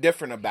entirely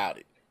different about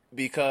it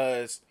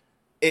because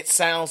it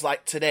sounds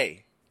like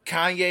today.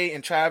 Kanye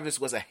and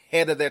Travis was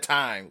ahead of their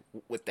time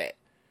with that.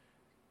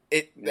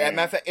 Matter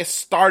of fact, it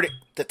started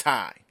the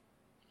time.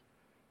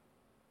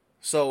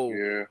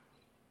 So,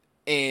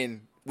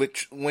 and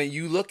when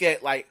you look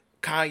at like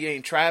Kanye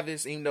and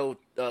Travis, even though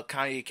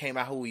Kanye came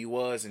out who he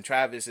was and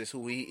Travis is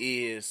who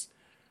he is,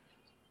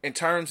 in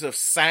terms of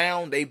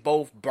sound, they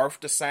both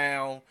birthed the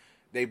sound.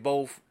 They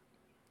both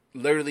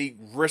literally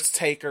risk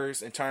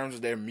takers in terms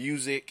of their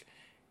music.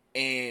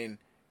 And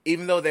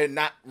even though they're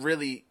not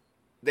really,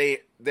 they're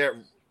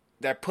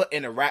put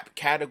in a rap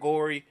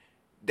category,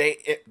 they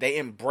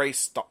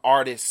embrace the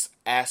artist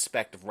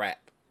aspect of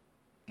rap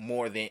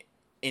more than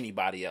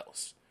anybody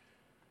else.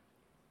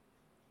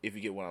 If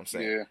you get what I'm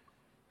saying. Yeah.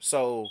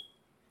 So,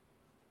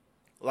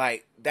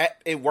 like,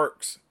 that, it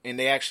works. And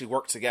they actually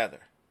work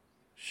together.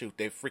 Shoot,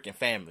 they're freaking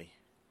family.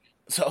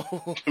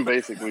 So,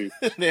 basically.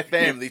 They're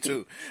family,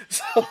 too.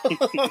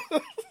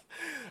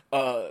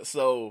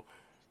 So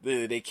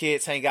their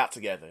kids hang out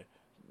together.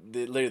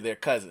 Literally, they're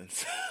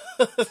cousins.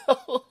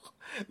 So,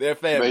 they're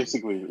family.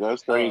 Basically.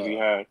 That's crazy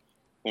how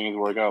things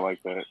work out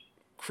like that.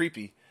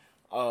 Creepy.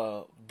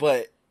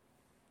 But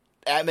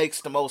that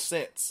makes the most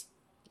sense.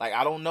 Like,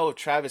 I don't know if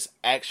Travis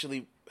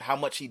actually, how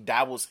much he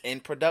dabbles in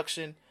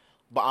production,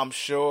 but I'm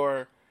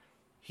sure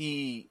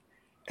he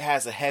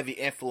has a heavy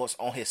influence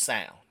on his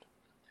sound.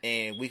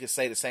 And we could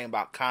say the same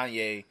about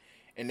Kanye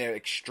and they're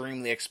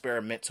extremely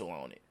experimental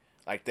on it.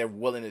 Like, they're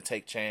willing to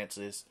take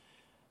chances.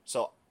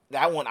 So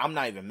that one, I'm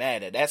not even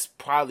mad at.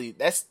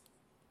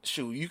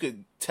 Shoot, you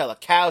could tell a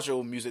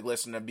casual music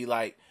listener, be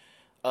like,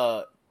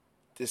 to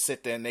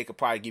sit there and they could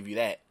probably give you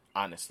that,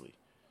 honestly.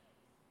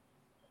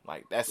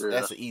 Like, that's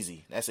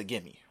a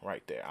gimme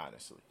right there,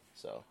 honestly.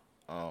 So,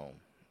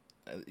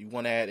 you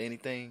want to add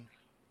anything?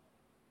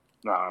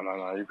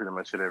 No. You pretty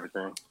much hit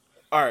everything.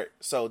 All right.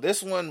 So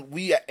this one,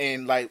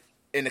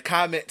 in the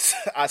comments,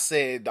 I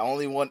said the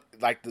only one,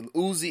 like, the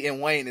Uzi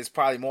and Wayne is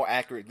probably more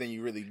accurate than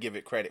you really give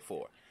it credit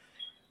for,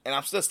 and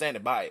I'm still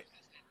standing by it.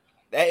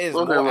 That is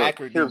more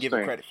accurate than you give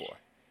it credit for.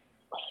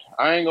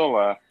 I ain't gonna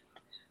lie.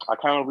 I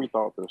kind of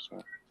rethought this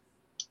one.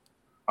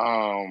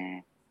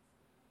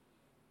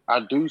 I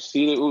do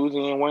see the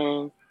Uzi and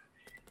Wayne,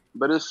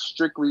 but it's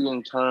strictly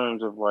in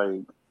terms of,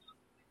 like,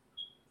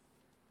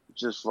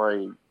 just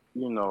like,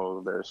 you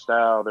know, their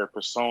style, their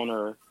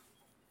persona,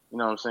 you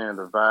know what I'm saying,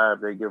 the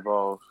vibe they give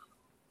off,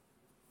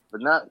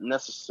 but not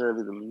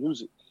necessarily the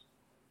music.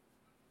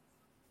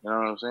 You know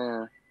what I'm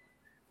saying?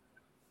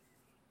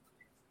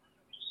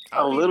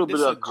 A little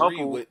bit of a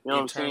couple, you know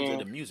what I'm saying? In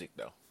terms of the music,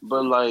 though.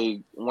 But, like,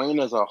 Wayne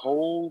as a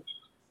whole,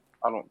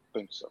 I don't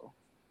think so.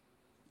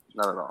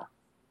 Not at all.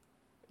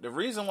 The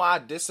reason why I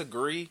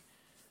disagree,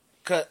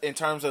 in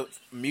terms of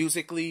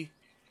musically,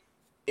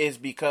 is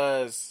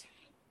because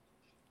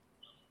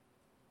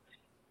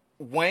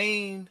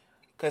Wayne,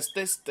 because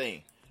this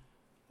thing,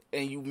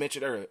 and you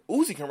mentioned earlier,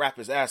 Uzi can rap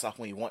his ass off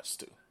when he wants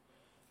to.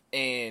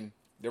 And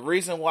the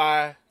reason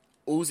why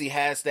Uzi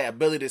has that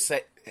ability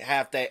to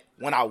have that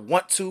when I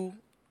want to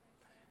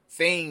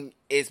thing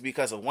is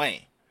because of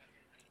Wayne.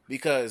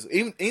 Because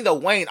even though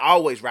Wayne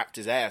always rapped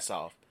his ass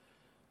off,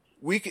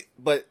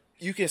 but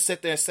you can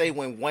sit there and say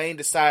when Wayne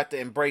decided to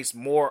embrace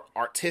more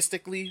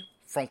artistically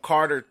from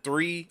Carter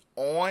 3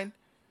 on,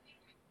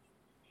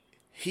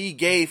 he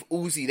gave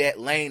Uzi that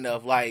lane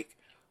of, like,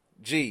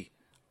 gee,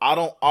 I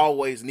don't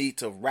always need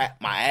to rap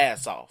my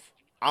ass off.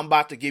 I'm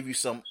about to give you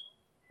some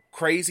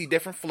crazy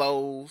different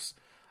flows.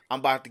 I'm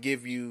about to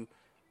give you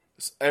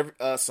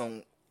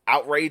some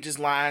outrageous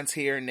lines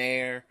here and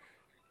there.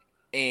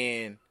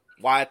 And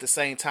while at the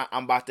same time,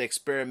 I'm about to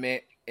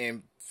experiment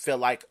and feel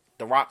like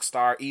the rock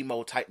star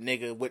emo type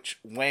nigga, which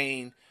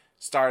Wayne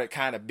started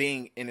kind of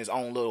being in his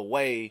own little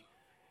way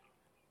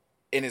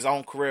in his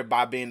own career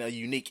by being a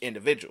unique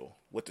individual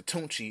with the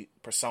Tunchi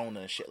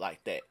persona and shit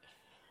like that.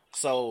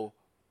 So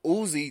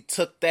Uzi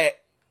took that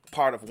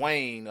part of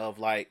Wayne of,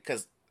 like,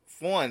 because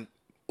one,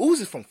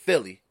 Uzi's from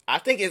Philly. I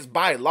think it's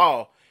by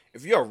law,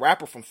 if you're a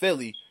rapper from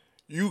Philly,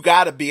 you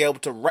gotta be able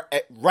to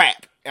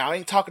rap. And I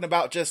ain't talking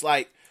about just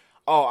like,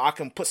 oh, I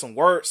can put some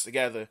words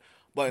together,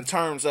 but in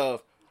terms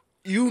of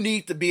you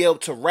need to be able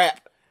to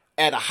rap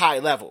at a high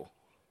level.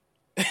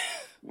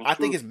 I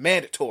think it's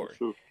mandatory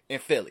in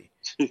Philly.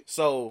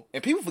 So,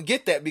 and people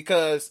forget that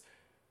because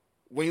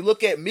when you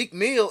look at Meek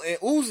Mill and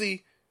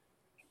Uzi,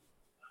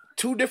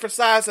 two different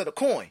sides of the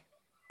coin.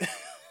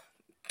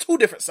 Two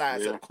different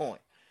sides of the coin.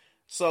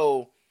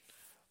 So,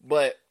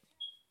 but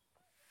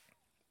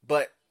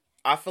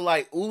I feel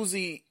like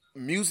Uzi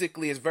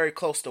musically is very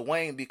close to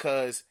Wayne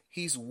because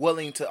he's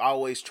willing to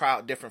always try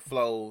out different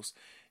flows.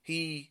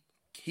 He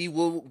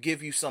will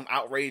give you some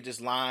outrageous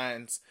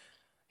lines.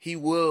 He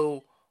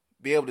will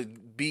be able to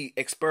be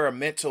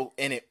experimental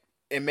in it.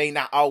 It may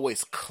not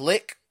always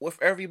click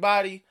with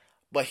everybody,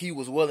 but he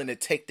was willing to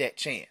take that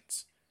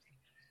chance.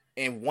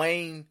 And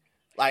Wayne,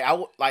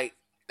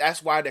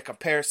 that's why the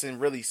comparison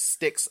really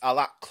sticks a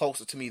lot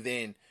closer to me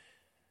than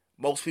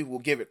most people will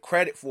give it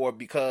credit for,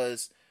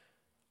 because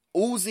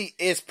Uzi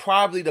is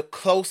probably the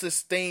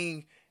closest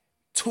thing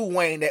to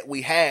Wayne that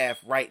we have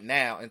right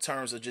now in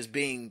terms of just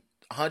being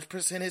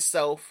 100%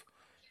 himself,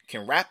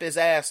 can rap his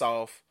ass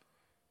off.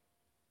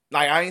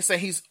 Like, I ain't saying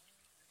he's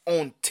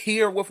on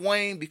tier with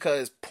Wayne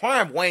because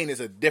Prime Wayne is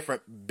a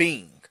different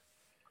being.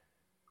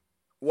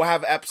 We'll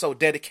have an episode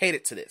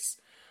dedicated to this.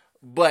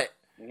 But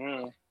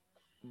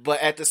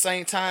at the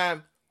same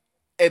time,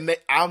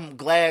 I'm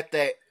glad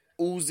that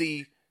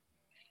Uzi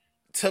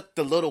took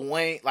the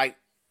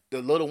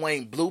Lil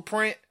Wayne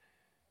blueprint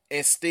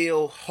and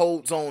still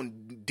holds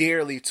on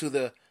dearly to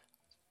the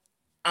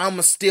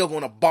I'm still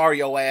going to bar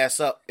your ass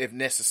up if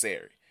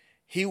necessary.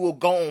 He will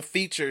go on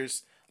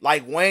features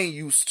like Wayne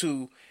used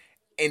to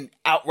and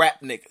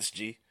out-rap niggas,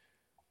 G.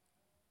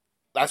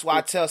 That's why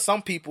I tell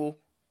some people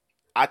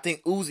I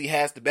think Uzi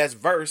has the best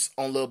verse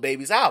on Lil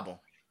Baby's album.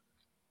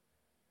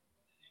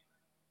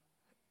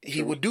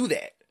 He would do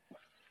that.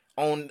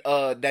 On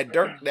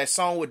that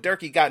song with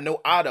Dirk, he got no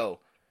auto.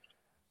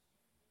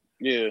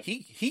 Yeah.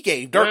 He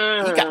gave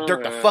Dirk, he got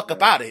Dirk the fuck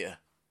up out of here.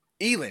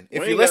 Elin,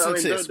 if you listen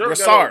to this, we're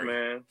sorry.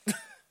 Man.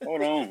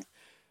 Hold on.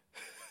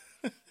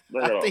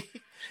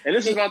 And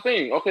this is my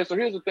thing. Okay, so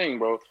here's the thing,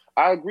 bro.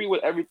 I agree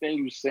with everything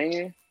you're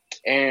saying.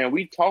 And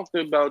we talked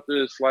about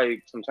this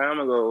like some time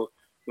ago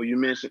when you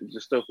mentioned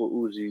the stuff with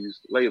Uzi's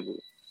label.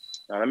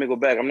 Now, let me go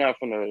back. I'm not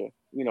gonna,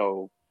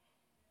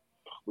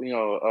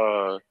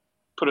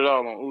 put it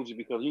all on Uzi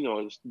because,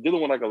 it's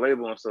dealing with like a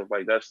label and stuff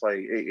like that's like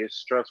it's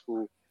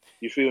stressful.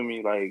 You feel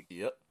me? Like,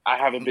 Yep. I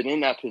haven't been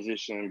in that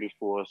position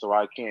before, so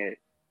I can't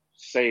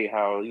say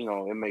how,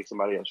 it makes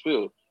somebody else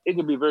feel. It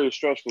could be very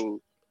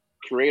stressful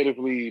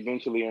creatively,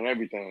 mentally, and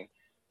everything.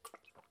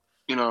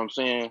 You know what I'm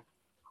saying?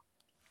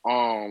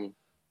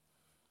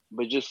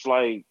 But just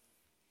like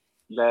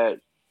that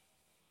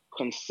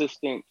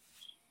consistent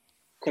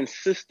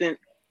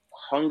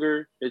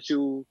hunger that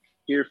you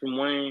hear from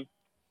Wayne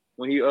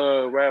when he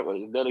rap,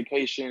 like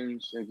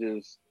dedications and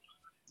just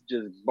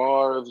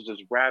bars,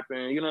 just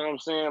rapping. You know what I'm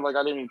saying? Like,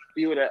 I didn't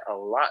feel that a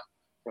lot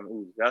from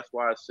Uzi. That's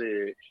why I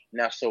said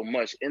not so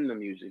much in the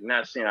music.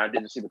 Not saying I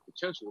didn't see the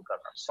potential because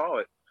I saw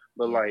it,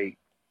 but like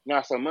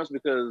not so much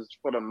because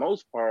for the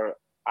most part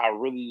I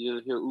really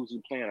just hear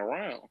Uzi playing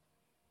around.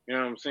 You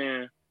know what I'm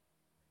saying?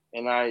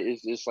 And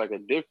it's like a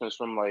difference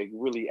from like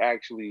really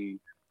actually,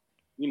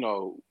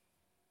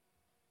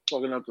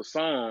 fucking up the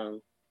song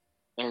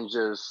and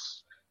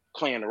just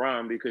playing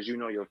around because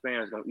your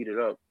fans gonna eat it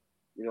up.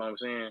 You know what I'm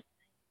saying?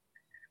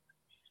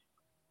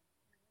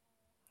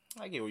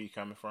 I get where you're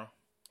coming from.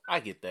 I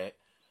get that.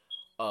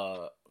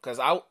 Cause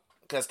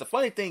the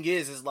funny thing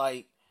is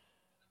like,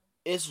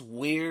 it's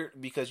weird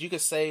because you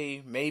could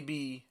say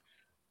maybe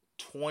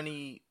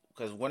 20,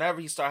 because whenever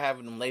you start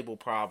having them label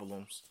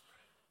problems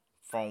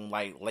from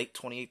like late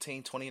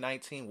 2018,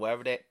 2019,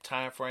 whatever that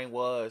time frame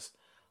was,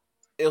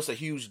 it was a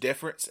huge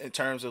difference in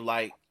terms of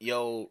like,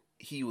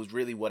 he was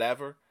really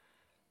whatever.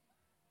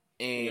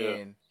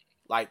 And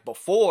like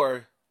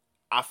before,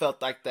 I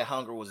felt like the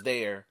hunger was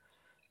there.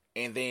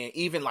 And then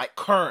even like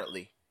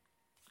currently,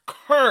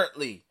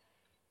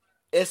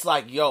 it's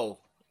like,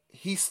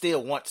 he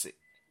still wants it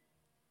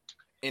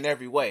in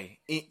every way.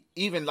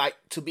 Even like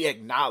to be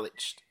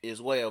acknowledged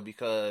as well,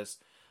 because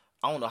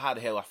I don't know how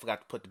the hell I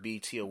forgot to put the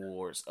BET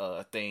Awards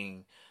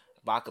thing,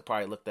 but I could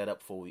probably look that up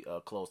before we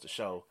close the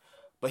show.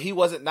 But he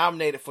wasn't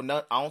nominated for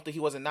none. I don't think he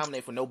wasn't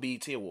nominated for no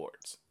BET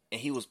Awards, and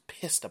he was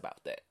pissed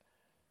about that.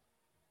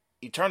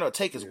 Eternal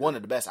Take is one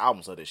of the best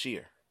albums of this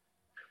year.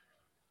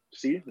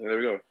 See, there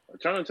we go.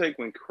 Eternal Take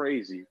went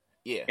crazy.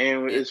 Yeah.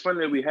 And it's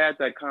funny that we had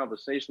that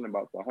conversation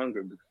about the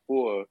hunger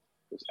before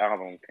this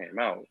album came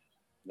out.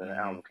 Then the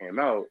album came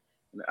out,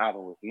 and the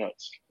album was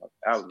nuts. Like,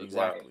 the album was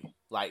exactly. wild.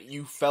 Like,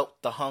 you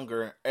felt the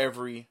hunger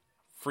every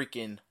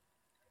freaking...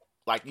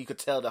 Like, you could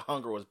tell the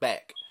hunger was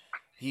back.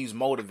 He's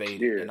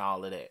motivated and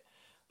all of that.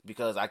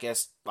 Because I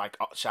guess, like,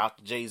 shout out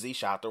to Jay-Z,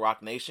 shout out to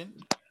Rock Nation.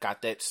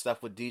 Got that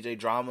stuff with DJ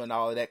Drama and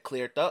all of that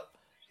cleared up.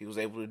 He was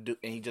able to do...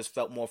 And he just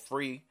felt more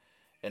free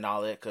and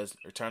all that, because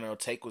Eternal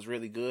Take was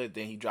really good.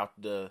 Then he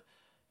dropped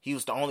he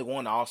was the only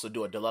one to also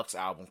do a deluxe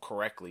album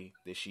correctly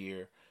this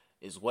year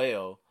as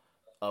well,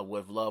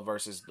 with Love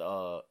versus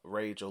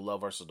Rage or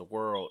Love versus the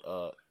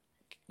World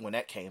when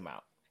that came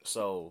out.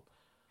 So,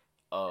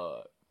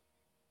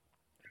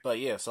 but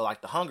yeah, so like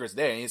the hunger's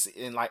there, and it's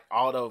in like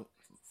all the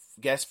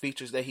guest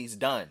features that he's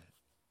done.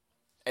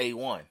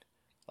 A1,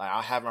 like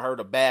I haven't heard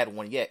a bad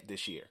one yet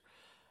this year.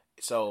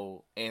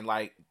 So, and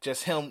like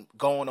just him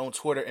going on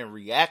Twitter and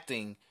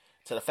reacting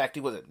to the fact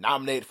he wasn't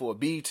nominated for a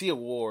BET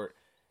Award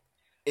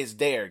is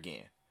there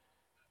again.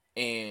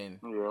 And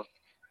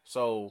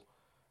so,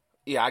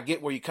 yeah, I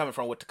get where you're coming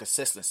from with the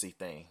consistency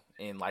thing.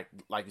 And like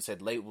you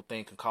said, label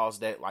thing can cause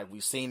that. Like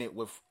we've seen it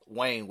with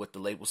Wayne with the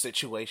label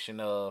situation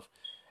of,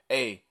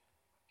 hey,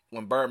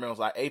 when Birdman was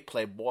like, hey,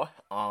 Playboy,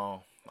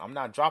 I'm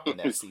not dropping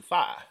that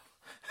C5.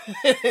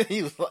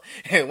 He was like,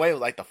 and Wayne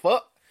was like, the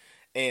fuck?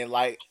 And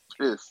like,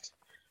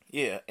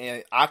 yeah,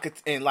 and I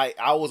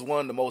was one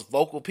of the most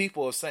vocal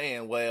people of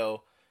saying,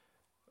 well,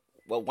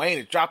 what Wayne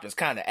is dropping is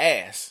kind of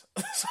ass.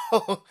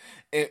 So,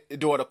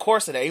 during the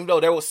course of that, even though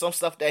there was some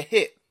stuff that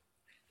hit,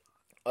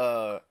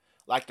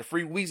 like the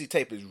Free Weezy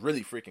tape is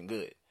really freaking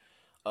good.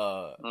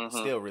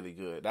 Still really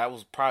good. That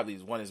was probably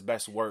one of his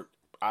best work.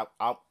 I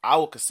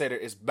would consider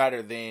it's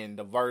better than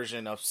the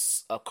version of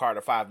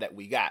Carter 5 that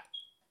we got.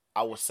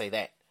 I would say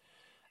that,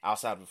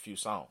 outside of a few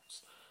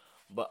songs.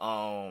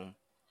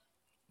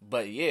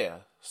 But yeah,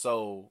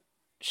 so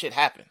shit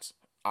happens,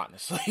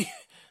 honestly.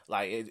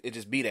 Like, it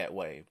just be that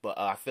way. But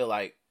I feel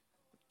like,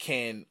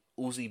 can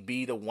Uzi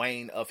be the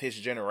Wayne of his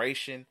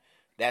generation?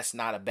 That's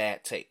not a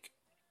bad take.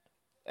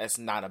 That's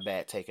not a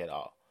bad take at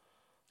all.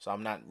 So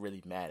I'm not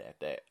really mad at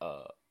that.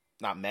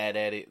 Not mad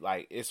at it.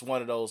 Like, it's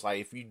one of those, like,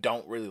 if you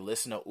don't really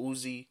listen to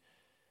Uzi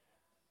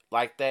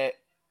like that,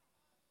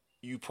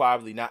 you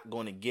probably not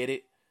going to get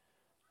it.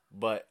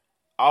 But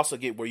I also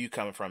get where you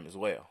coming from as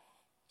well.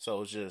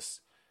 So it's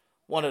just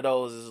one of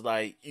those is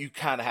like, you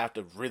kind of have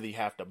to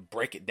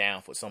break it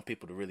down for some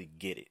people to really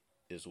get it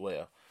as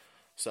well.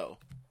 So,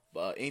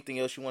 but anything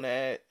else you want to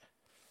add?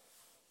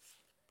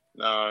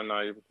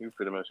 No, you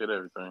pretty much hit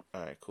everything.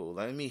 All right, cool.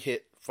 Let me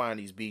find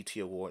these BET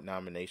Award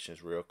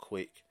nominations real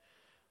quick,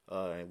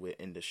 and we'll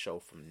end the show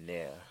from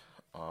there.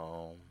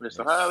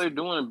 So how are they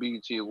doing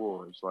BET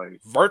Awards?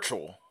 Like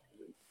virtual?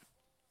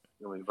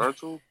 Really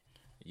virtual?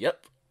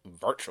 Yep,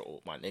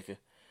 virtual, my nigga.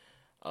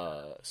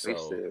 So they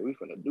said we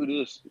finna do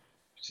this.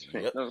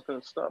 Yep. Nothing's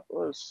gonna stop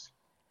us.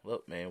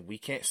 Look, man, we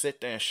can't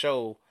sit there and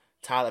show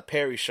Tyler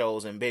Perry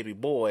shows and Baby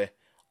Boy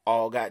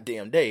all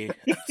goddamn day.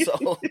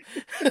 So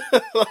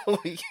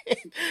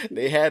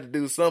they had to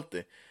do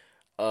something.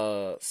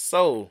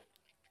 So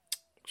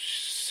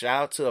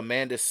shout out to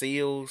Amanda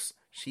Seales.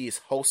 She is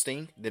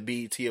hosting the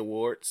BET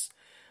Awards.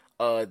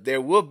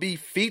 There will be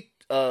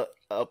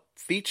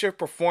feature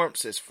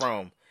performances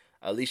from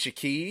Alicia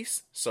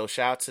Keys. So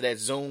shout out to that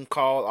Zoom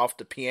call off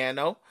the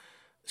piano.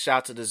 Shout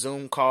out to the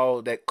Zoom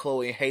call that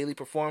Chloe and Haley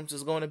performance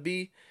is going to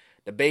be.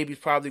 The baby's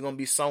probably going to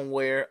be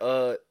somewhere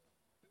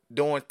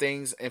doing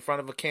things in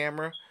front of a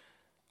camera.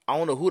 I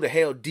don't know who the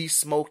hell D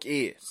Smoke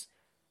is.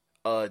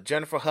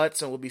 Jennifer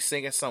Hudson will be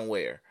singing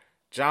somewhere.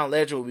 John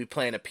Legend will be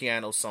playing a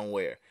piano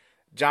somewhere.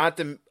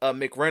 Jonathan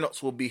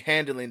McReynolds will be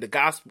handling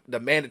the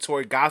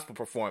mandatory gospel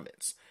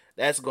performance.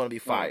 That's going to be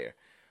fire.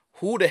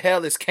 Who the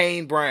hell is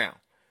Kane Brown?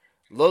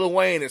 Lil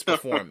Wayne is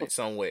performing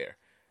somewhere.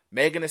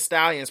 Megan Thee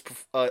Stallion's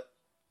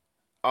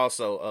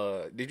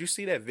also. Did you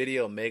see that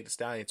video of Megan Thee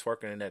Stallion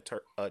twerking in that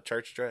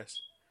church dress?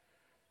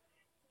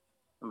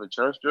 In the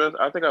church dress?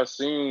 I think I've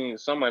seen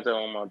something like that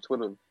on my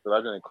Twitter, but I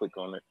didn't click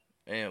on it.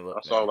 Man, look,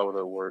 I saw all over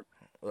the work.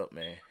 Look,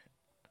 man.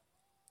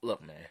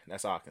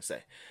 That's all I can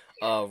say.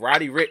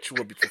 Roddy Ricch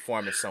will be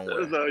performing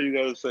somewhere. That's all you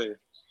gotta say.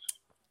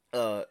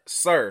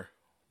 Sir,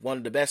 one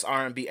of the best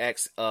R&B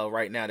acts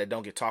right now that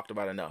don't get talked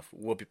about enough,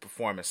 will be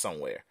performing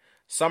somewhere.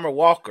 Summer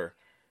Walker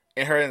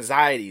and Her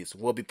Anxieties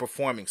will be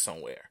performing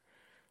somewhere.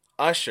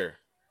 Usher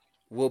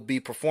will be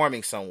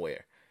performing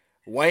somewhere.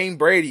 Wayne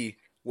Brady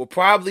will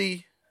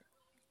probably,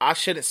 I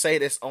shouldn't say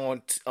this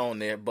on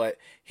there, but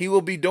he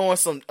will be doing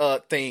some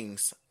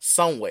things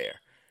somewhere.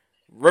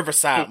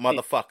 Riverside,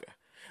 motherfucker.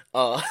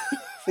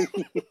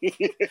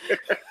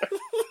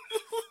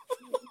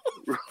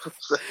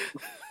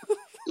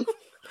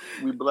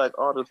 We black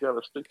artists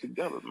gotta stick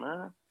together,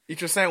 man. Eat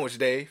your sandwich,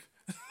 Dave.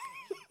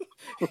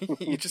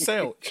 Eat your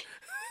sandwich.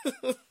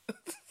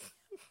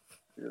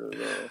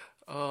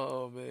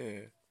 Oh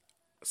man.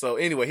 So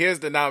anyway, here's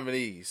the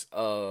nominees.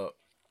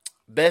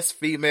 Best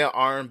female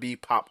R&B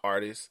pop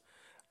artist: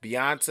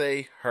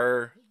 Beyonce,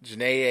 Her,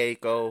 Jhené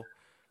Aiko,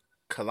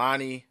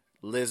 Kalani,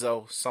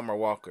 Lizzo, Summer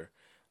Walker.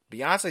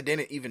 Beyonce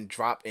didn't even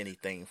drop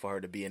anything for her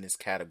to be in this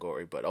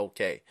category, but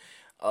okay.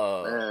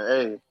 Man,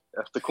 hey,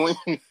 that's the queen.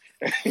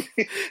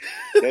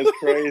 That's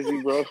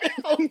crazy, bro.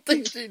 I don't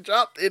think she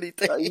dropped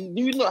anything.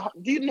 Do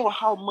you know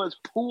how much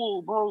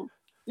pull, bro?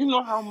 You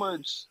know how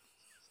much,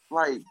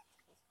 like,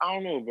 I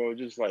don't know, bro,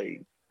 just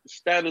like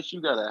status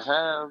you gotta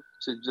have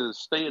to just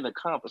stay in a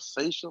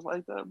conversation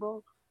like that,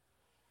 bro.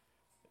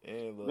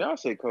 Yeah, look.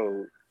 Beyonce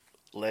cold.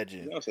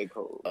 Legend. Beyonce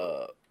cold.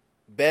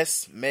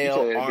 Best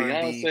male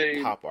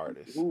R&B pop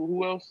artist.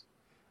 Who else?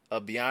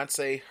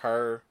 Beyonce,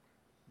 Her,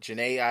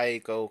 Jhené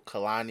Aiko,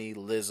 Kalani,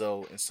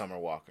 Lizzo, and Summer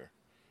Walker.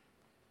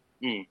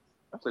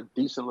 That's a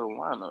decent little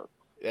lineup.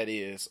 That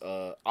is.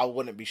 I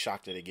wouldn't be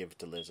shocked if they give it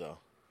to Lizzo.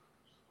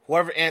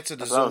 Whoever answered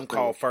the Zoom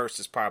call first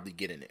is probably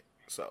getting it.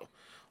 So,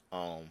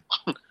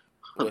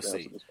 we'll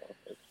see.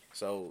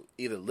 So,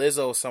 either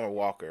Lizzo or Summer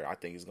Walker, I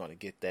think, is going to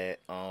get that.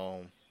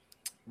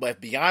 But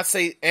if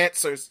Beyonce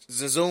answers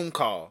the Zoom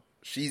call,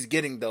 she's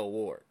getting the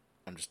award.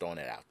 I'm just throwing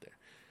that out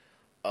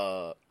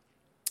there.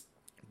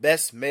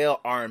 Best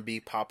male R&B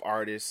pop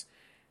artist: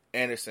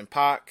 Anderson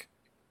 .Paak,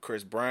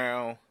 Chris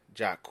Brown,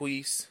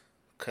 Jacquees,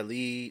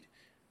 Khalid,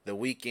 The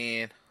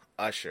Weeknd,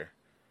 Usher.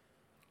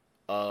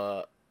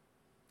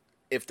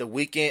 If The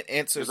Weeknd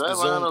answers the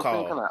Zoom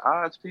call, kind of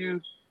odds to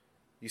you?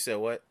 You said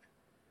what?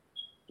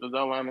 Does that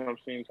lineup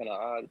seem kind of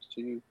odds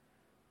to you?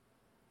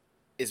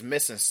 It's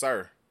missing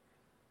Sir,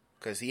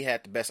 because he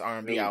had the best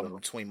R&B album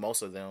between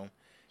most of them.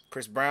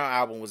 Chris Brown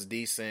album was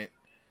decent.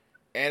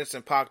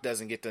 Anderson .Paak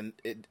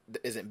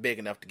isn't big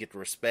enough to get the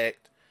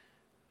respect.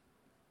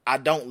 I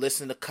don't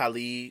listen to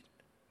Khalid.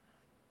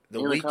 The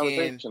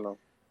Weeknd.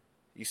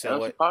 You said Anderson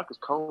what? .Paak is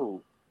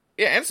cold.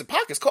 Yeah, Anderson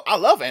 .Paak is cold. I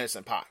love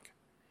Anderson .Paak.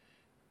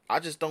 I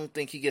just don't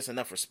think he gets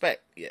enough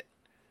respect yet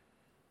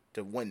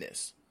to win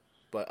this.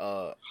 But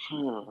but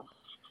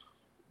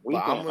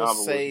I'm gonna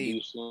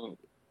say,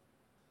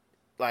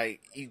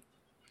 like,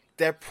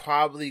 they're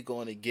probably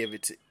going to give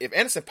it to. If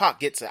Anderson .Paak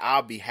gets it,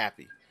 I'll be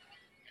happy.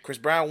 Chris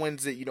Brown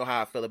wins it. You know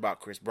how I feel about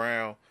Chris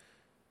Brown.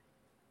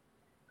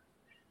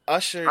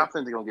 Usher, I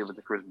think they're gonna give it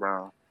to Chris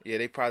Brown. Yeah,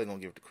 they probably gonna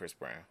give it to Chris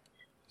Brown.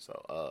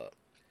 So,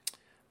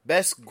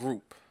 best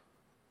group: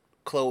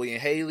 Chloe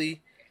and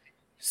Haley,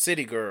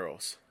 City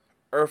Girls,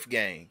 Earth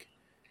Gang,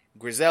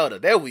 Griselda.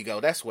 There we go.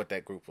 That's what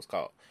that group was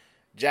called.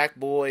 Jack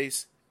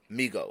Boys,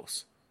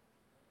 Migos.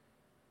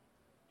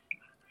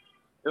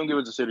 They don't give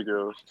it to City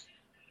Girls.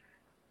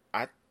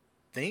 I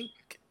think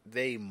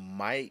they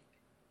might.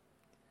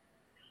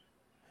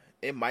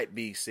 It might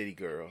be City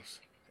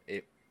Girls.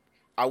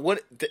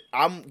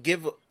 I'm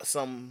give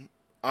some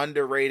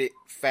underrated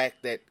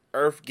fact that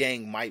Earth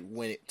Gang might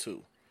win it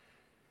too.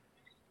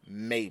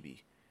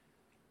 Maybe.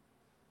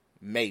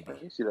 I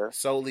see that.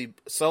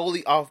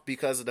 Solely off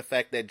because of the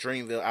fact that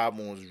Dreamville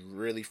album was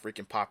really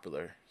freaking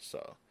popular.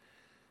 So,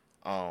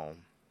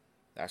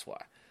 that's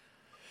why.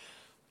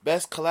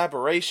 Best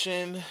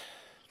collaboration: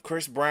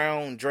 Chris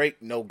Brown, Drake,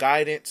 No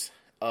Guidance.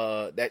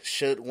 That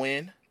should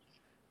win.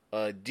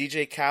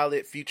 DJ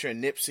Khaled, Future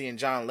and Nipsey and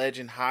John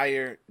Legend,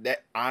 Higher.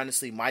 That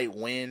honestly might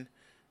win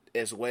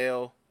as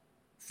well.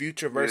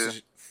 Future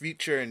versus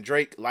Future and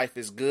Drake, Life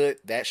is Good.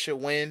 That should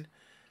win.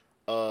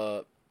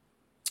 Her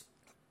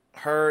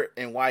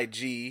and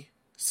YG,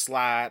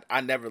 Slide.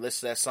 I never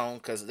listened to that song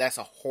because that's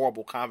a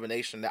horrible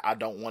combination that I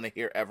don't want to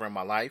hear ever in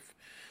my life.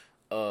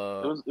 It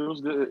was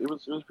good. It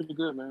was pretty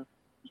good, man.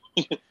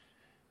 It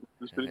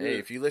was pretty good.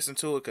 If you listen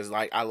to it, because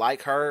like I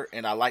like her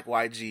and I like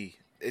YG.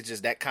 It's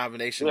just that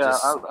combination. Yeah,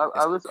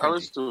 I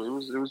listened to it.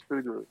 It was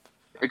pretty good.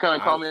 It kind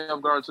of caught me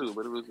off guard too,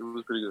 but it was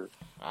pretty good.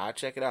 I'll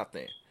check it out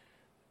then.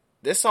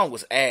 This song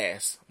was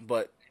ass,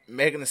 but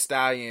Megan Thee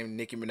Stallion,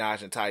 Nicki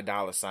Minaj, and Ty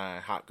Dolla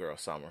 $ign, Hot Girl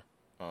Summer.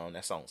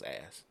 That song's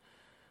ass.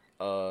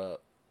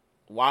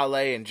 Wale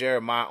and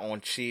Jeremiah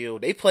on Chill.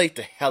 They played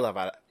the hell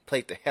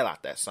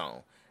out that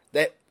song.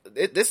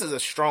 This is a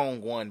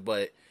strong one,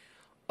 but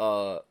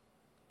I'm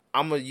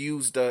gonna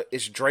use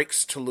it's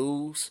Drake's to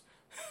lose.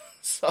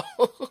 So,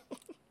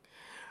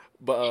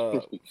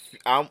 but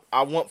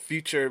I want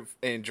Future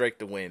and Drake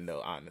to win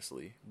though,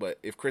 honestly. But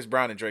if Chris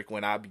Brown and Drake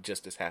win, I'll be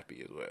just as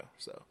happy as well.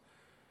 So,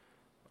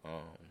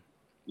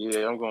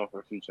 yeah, I'm going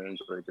for Future and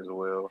Drake as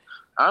well.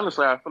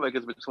 Honestly, I feel like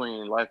it's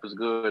between Life is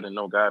Good and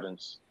No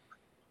Guidance.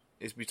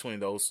 It's between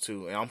those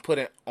two, and I'm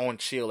putting On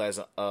Chill as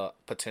a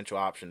potential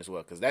option as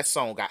well because that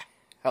song got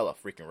hella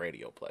freaking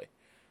radio play.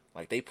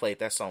 Like they played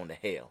that song to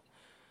hell.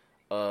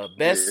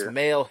 Best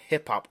male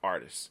hip hop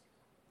artist: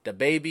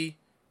 DaBaby,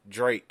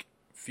 Drake,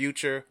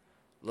 Future,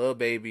 Lil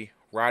Baby,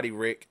 Roddy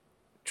Ricch,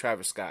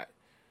 Travis Scott.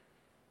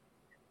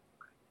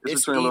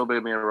 It's between Lil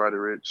Baby and Roddy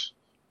Ricch.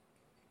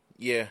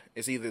 Yeah,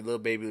 it's either Lil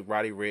Baby or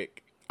Roddy Ricch.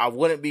 I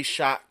wouldn't be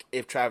shocked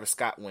if Travis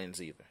Scott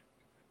wins either.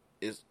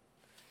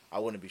 I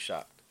wouldn't be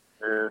shocked.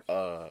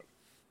 Yeah.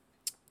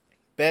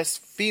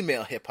 Best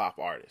female hip hop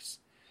artist: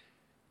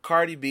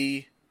 Cardi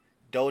B,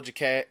 Doja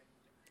Cat,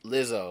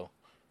 Lizzo,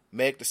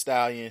 Meg Thee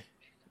Stallion,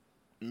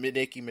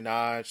 Nicki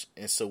Minaj,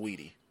 and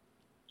Saweetie.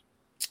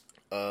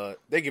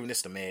 They're giving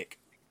this to Meg.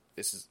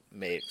 This is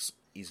Meg's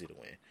easy to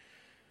win.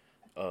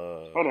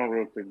 Hold on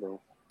real quick, bro.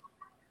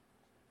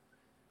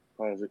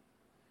 Pause it.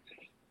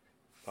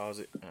 All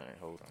right,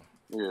 hold on.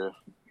 Yeah.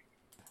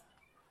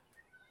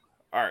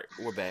 All right,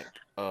 we're back.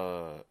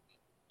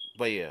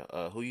 But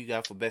yeah, who you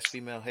got for best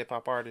female hip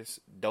hop artist?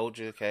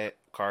 Doja Cat,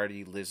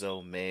 Cardi,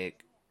 Lizzo, Meg,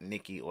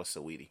 Nicki, or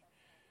Saweetie?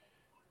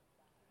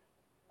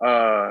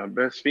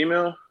 Best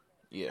female?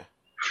 Yeah.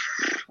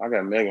 I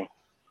got Megan.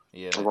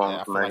 Yeah,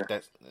 I feel like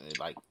that's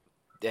like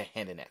they're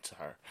handing that to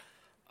her.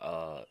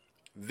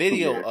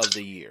 Video of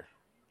the year: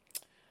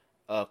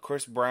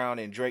 Chris Brown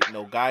and Drake,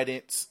 No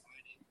Guidance.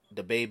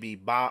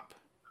 DaBaby, Bop.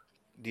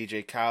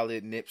 DJ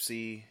Khaled,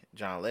 Nipsey,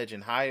 John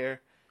Legend,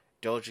 Higher.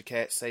 Doja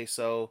Cat, Say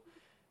So.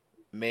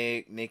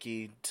 Meg,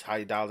 Nicki,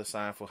 Ty Dolla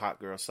 $ign for Hot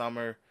Girl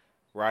Summer.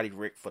 Roddy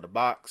Ricch for The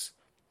Box.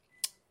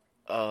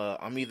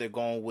 I'm either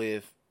going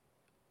with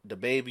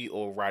DaBaby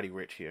or Roddy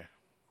Ricch here.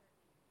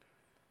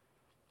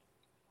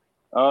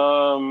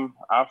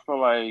 I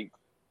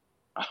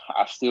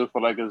still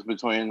feel like it's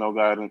between No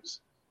Guidance,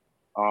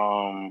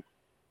 and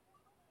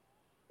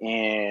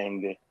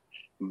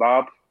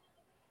Bob.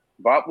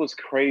 Bob was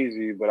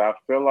crazy, but I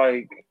feel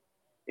like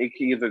it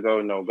could either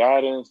go No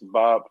Guidance,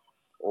 Bob,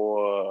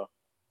 or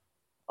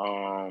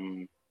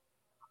the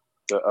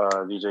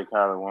DJ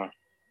Khaled one.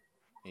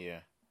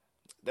 Yeah,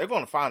 they're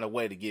going to find a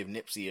way to give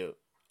Nipsey a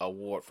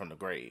award from the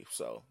grave,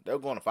 so they're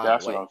going to find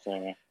That's a way. What I'm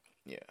saying.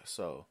 Yeah,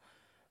 so.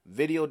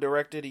 Video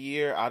director of the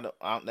year,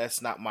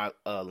 that's not my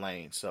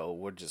lane, so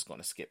we're just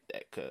gonna skip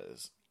that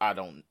because I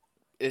don't.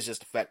 It's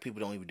just the fact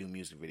people don't even do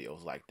music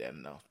videos like that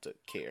enough to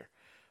care.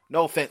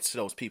 No offense to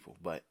those people,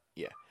 but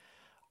yeah.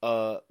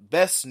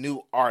 Best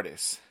new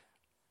artist,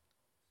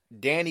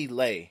 Danny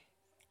Lay.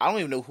 I don't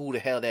even know who the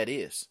hell that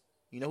is.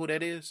 You know who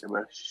that is?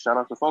 Yeah, shout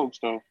out to folks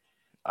though.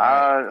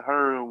 I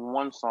heard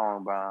one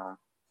song by him.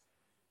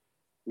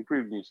 He's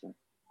pretty decent.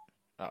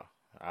 Oh, all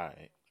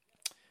right.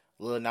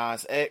 Lil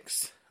Nas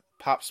X.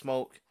 Pop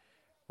Smoke,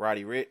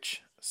 Roddy Ricch,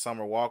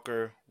 Summer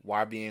Walker,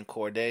 YBN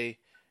Cordae.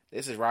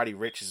 This is Roddy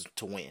Ricch's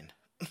to win.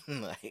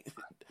 Like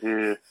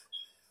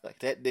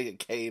that nigga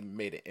came and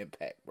made an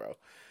impact, bro.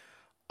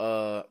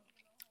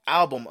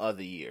 Album of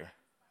the year.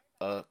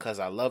 Cause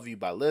I Love You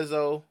by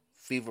Lizzo,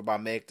 Fever by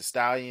Meg Thee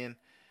Stallion.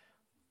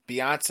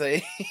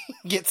 Beyonce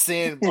gets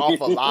in off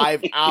a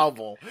live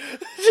album.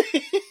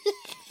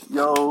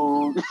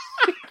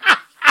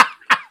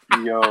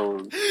 Yo,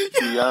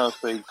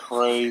 Beyonce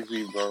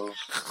crazy, bro.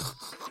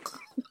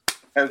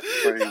 That's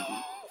crazy.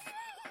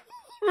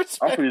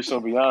 Respect. I'm pretty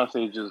sure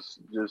Beyonce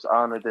just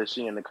honored that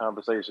she in the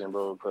conversation,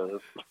 bro.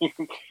 Cause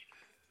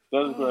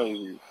that's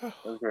crazy.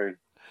 That's crazy.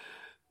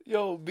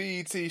 Yo,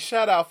 BET,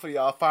 shout out for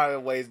y'all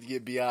finding ways to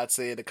get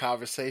Beyonce in the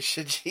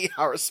conversation. G,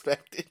 I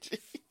respect it.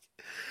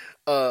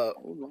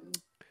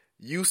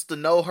 Used to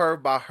Know Her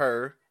by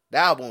Her. The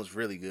album was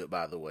really good,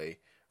 by the way.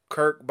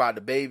 Kirk by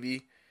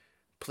DaBaby.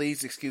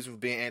 Please Excuse Me for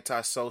Being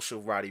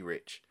Antisocial, Roddy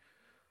Ricch.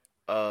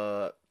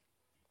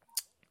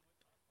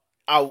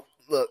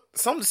 Look,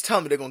 someone's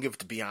telling me they're gonna give it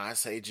to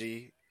Beyonce,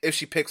 G, if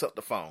she picks up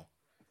the phone.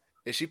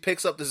 If she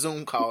picks up the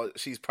Zoom call,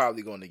 she's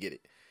probably going to get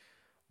it.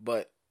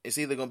 But it's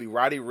either going to be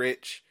Roddy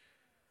Ricch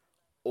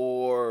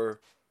or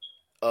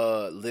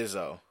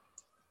Lizzo.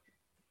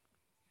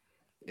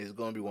 It's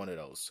going to be one of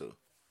those two.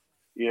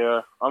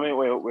 Yeah. I mean,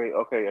 wait.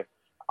 Okay.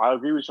 I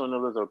agree with you on the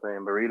Lizzo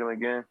thing, but read them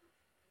again.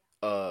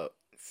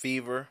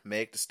 Fever,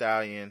 Meg Thee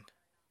Stallion,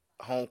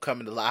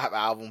 Homecoming the live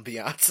album,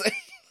 Beyonce. Okay.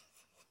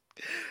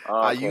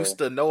 I used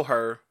to know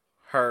her,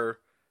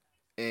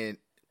 and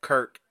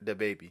Kirk the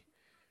baby.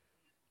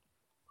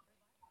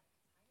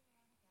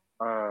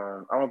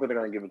 I don't think they're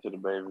gonna give it to the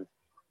baby,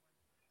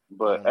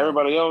 but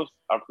everybody else,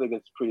 I think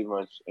it's pretty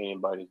much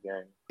anybody's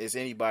game. It's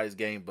anybody's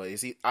game, but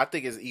I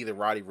think it's either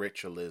Roddy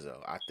Ricch or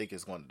Lizzo. I think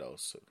it's one of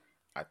those two.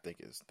 I think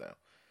it's them.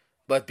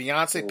 But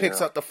Beyonce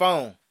picks up the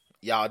phone.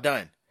 Y'all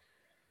done.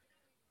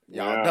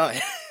 Y'all done.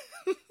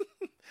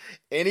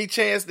 Any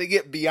chance to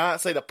get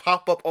Beyonce to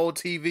pop up on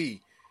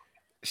TV,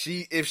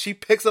 if she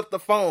picks up the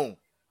phone,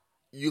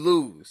 you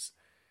lose.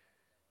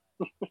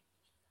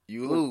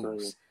 You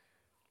lose.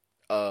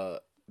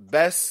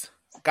 Best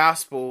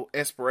gospel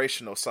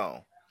inspirational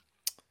song.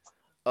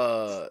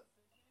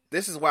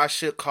 This is why I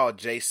should call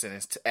Jason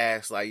is to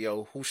ask like,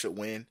 yo, who should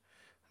win?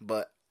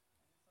 But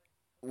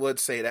would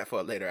say that for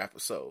a later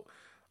episode.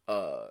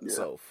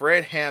 So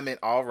Fred Hammond,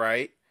 All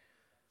Right.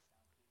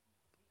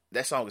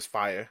 That song is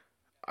fire.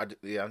 It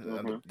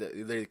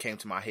literally came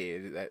to my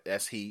head.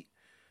 That's heat.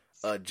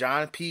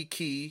 John P.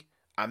 Key,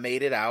 I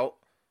Made It Out.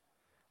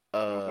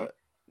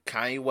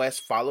 Kanye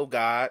West, Follow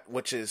God,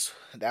 which is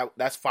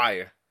that's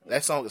fire.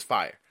 That song is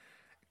fire.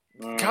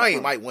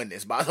 Kanye might win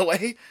this, by the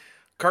way.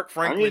 Kirk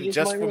Franklin,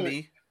 Just For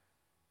Me.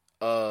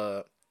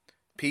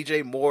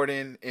 PJ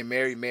Morton and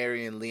Mary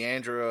and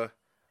Leandra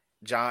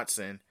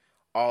Johnson,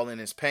 All in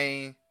His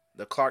Pain.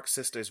 The Clark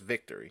Sisters,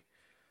 Victory.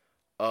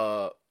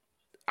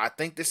 I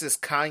think this is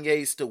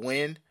Kanye's to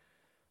win,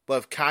 but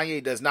if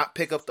Kanye does not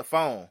pick up the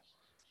phone,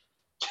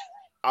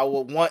 I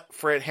would want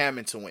Fred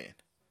Hammond to win.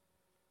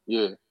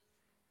 Yeah.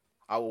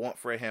 I would want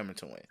Fred Hammond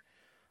to win.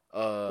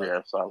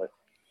 Yeah, solid.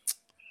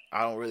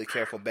 I don't really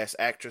care for Best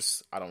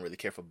Actress. I don't really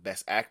care for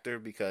Best Actor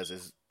because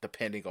it's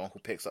depending on who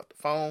picks up the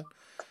phone.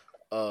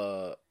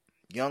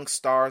 Young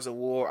Stars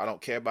Award. I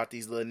don't care about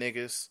these little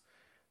niggas.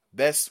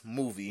 Best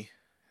Movie.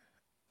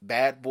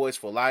 Bad Boys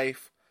for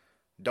Life.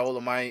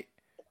 Dolomite.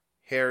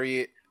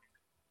 Harriet.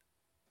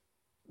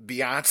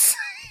 Beyonce.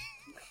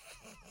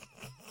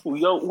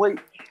 Yo, wait.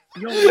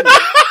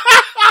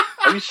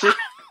 Are you serious?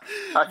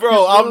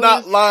 Bro, I'm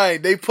not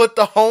lying. They put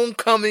The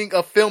Homecoming,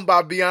 a film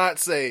by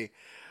Beyonce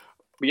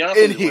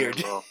in here.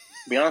 Winning, bro.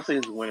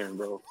 Beyonce is winning,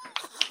 bro.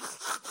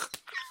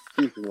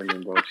 She's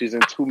winning, bro. She's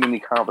in too many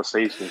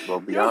conversations, bro.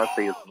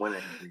 Beyonce is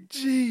winning.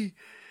 Gee.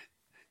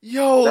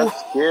 Yo.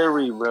 That's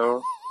scary,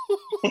 bro.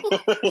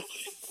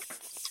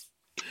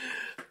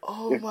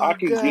 Oh if my I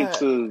could God. get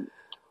to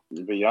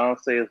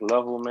Beyonce's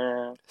level,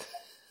 man,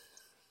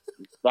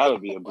 that'll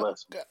be a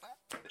blessing.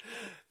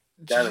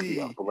 That'll be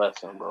a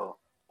blessing, bro.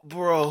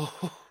 Bro.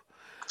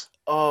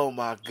 Oh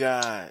my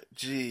God.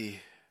 Gee.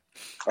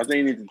 I think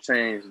you need to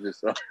change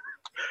this.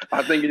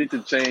 I think you need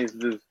to change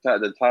this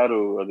the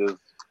title of this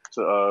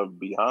to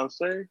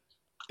Beyonce.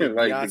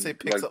 Beyonce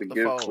picks up the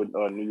gift phone.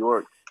 With New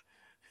York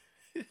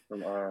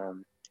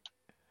from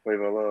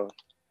Flavor of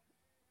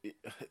Love.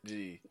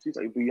 Gee. She's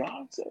like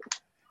Beyonce.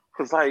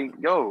 Cause like,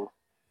 yo,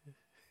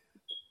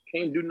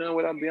 can't do nothing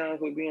without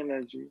Beyonce being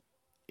that G.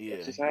 Yeah,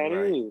 that's just how it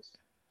is.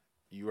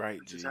 You right,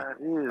 G. That's how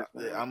it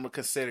is. I'm gonna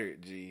consider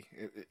it, G.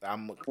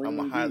 I'm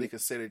gonna highly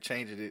consider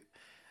changing it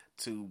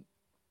to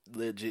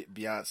legit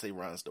Beyonce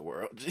runs the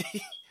world, G.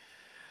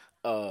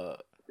 I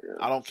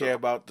don't care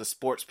about the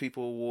Sports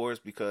People Awards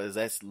because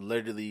that's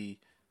literally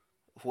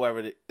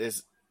whoever they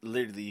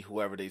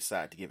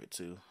decide to give it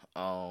to.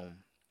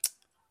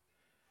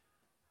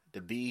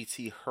 The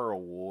BET Her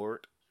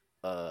Award.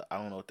 I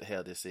don't know what the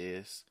hell this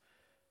is.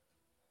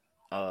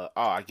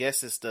 I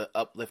guess it's the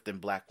Uplifting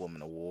Black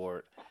Woman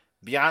Award.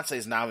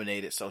 Beyonce's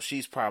nominated, so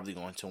she's probably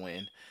going to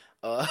win.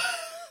 Whether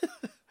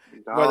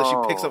she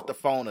picks up the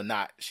phone or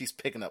not, she's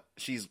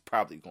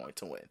probably going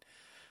to win.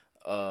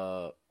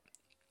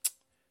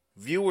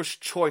 Viewer's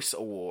Choice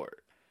Award.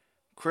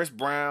 Chris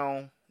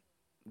Brown,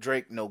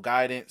 Drake, No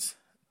Guidance,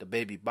 The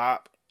Baby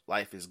Bop,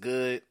 Life is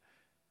Good.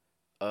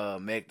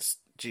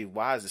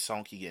 Why is this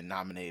song keep getting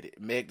nominated?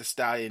 Meg Thee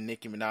Stallion,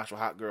 Nicki Minaj for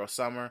Hot Girl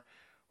Summer,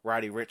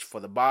 Roddy Ricch for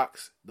The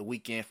Box, The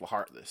Weeknd for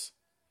Heartless.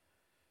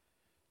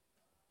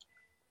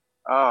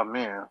 Oh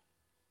man.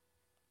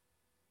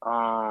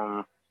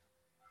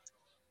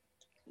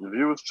 The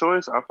Viewer's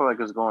Choice, I feel like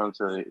it's going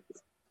to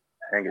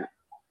hang it.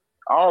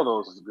 All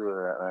those is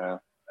good, man.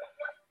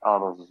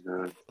 All those is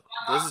good.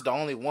 This is the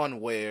only one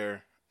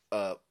where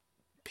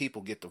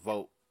people get to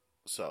vote,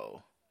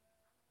 so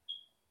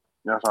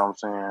that's what I'm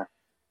saying.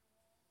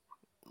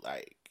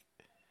 Like,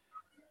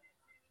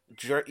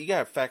 you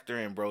gotta factor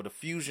in, bro, the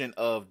fusion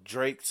of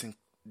Drake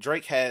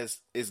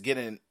is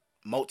getting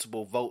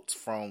multiple votes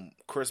from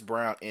Chris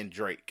Brown and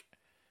Drake.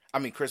 I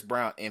mean, Chris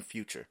Brown and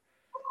Future.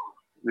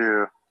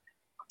 Yeah.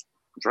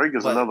 Drake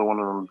is another one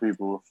of them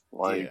people.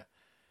 Like,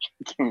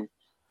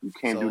 You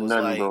can't So do it's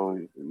nothing, like,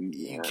 bro.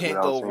 you can't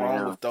Without go saying wrong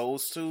him. with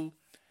those two.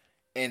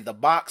 And The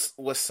Box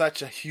was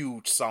such a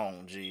huge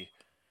song, G.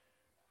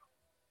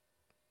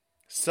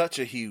 Such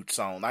a huge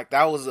song. Like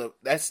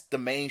that's the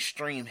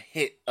mainstream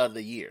hit of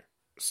the year.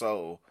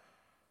 So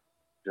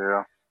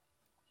Yeah.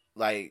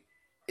 like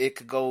it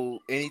could go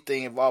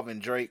anything involving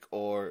Drake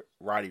or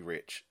Roddy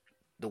Ricch.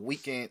 The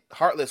Weeknd,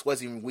 Heartless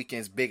wasn't even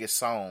Weeknd's biggest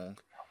song.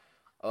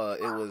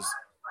 It was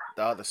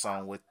the other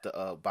song with the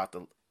about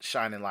the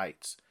shining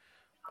lights.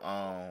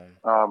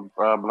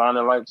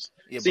 Blinding Lights.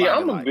 Yeah, See,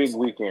 Blinding I'm a big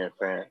Lights. Weeknd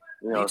fan.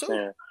 You know Me what I'm too.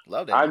 saying?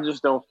 Love that I man.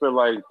 just don't feel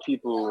like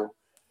people.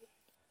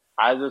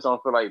 I just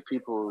don't feel like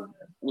people,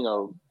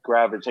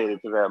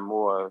 gravitated to that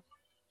more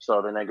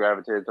so than they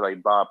gravitated to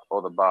like Bop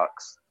or The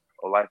Box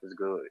or Life is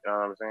Good. You know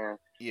what I'm saying?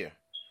 Yeah.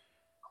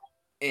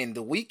 And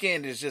The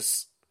Weeknd is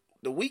just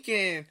The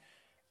Weeknd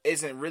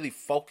isn't really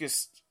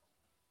focused.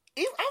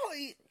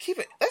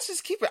 Let's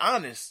just keep it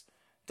honest.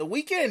 The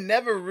Weeknd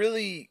never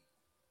really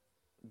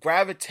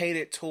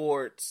gravitated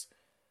towards,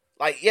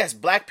 like, yes,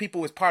 black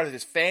people was part of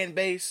his fan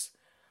base,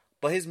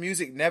 but his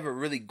music never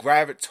really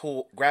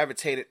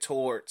gravitated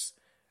towards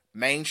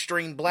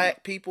mainstream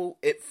black people.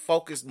 It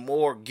focused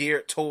more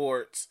geared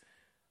towards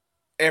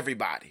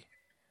everybody.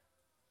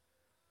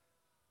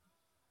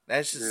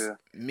 That's just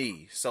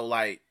me. So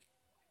like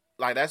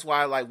that's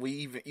why like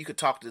you could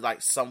talk to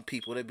like some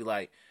people, they'd be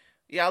like,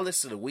 yeah, I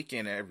listen to The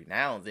Weeknd every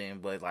now and then,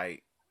 but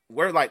like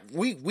we're like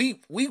we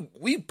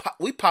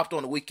popped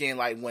on The Weeknd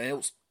like when it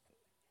was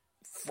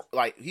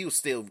like he was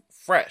still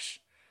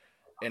fresh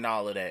and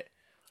all of that.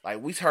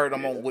 Like we heard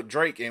him on with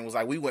Drake and was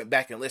like we went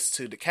back and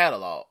listened to the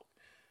catalog.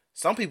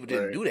 Some people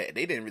didn't do that.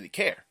 They didn't really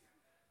care.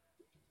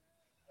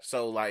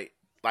 So like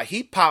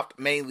he popped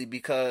mainly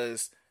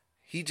because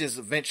he just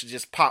eventually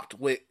just popped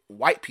with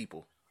white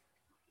people.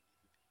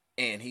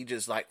 And he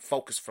just like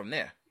focused from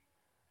there.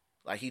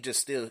 Like he just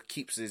still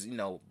keeps his,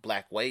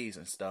 black ways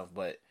and stuff,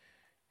 but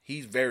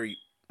he's very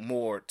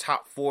more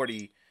top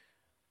 40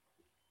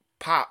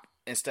 pop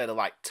instead of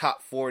like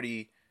top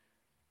 40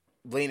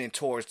 leaning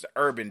towards the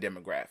urban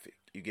demographic.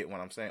 You get what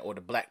I'm saying? Or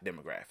the black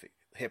demographic.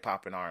 Hip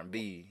hop and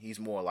R&B. He's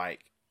more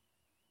like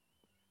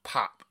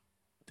pop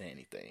than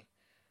anything.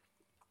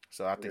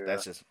 So I think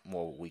that's just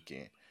more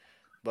Weeknd.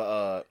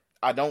 But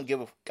I don't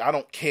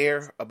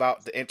care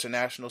about the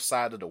international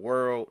side of the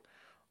world.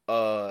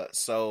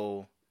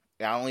 So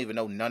I don't even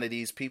know none of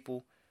these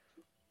people.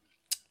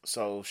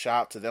 So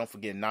shout out to them for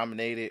getting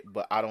nominated,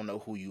 but I don't know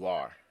who you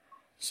are.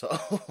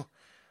 So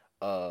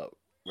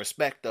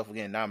respect them for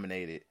getting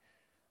nominated.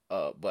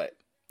 So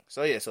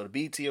the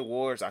BET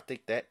Awards, I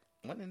think that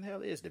when in the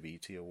hell is the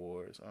BET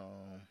Awards?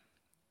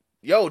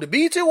 The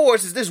BET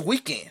Awards is this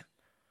weekend.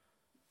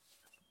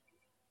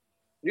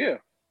 Yeah.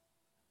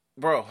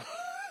 Bro.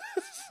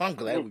 I'm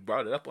glad we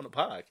brought it up on the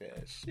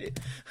podcast. Shit.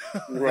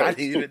 Right. I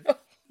didn't even know.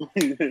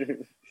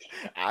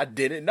 I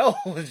didn't know.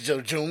 It's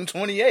June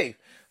 28th.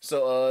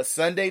 So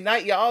Sunday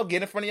night, y'all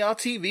get in front of y'all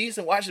TVs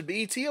and watch the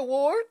BET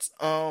Awards.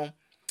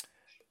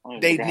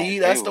 They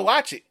need us to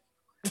watch it.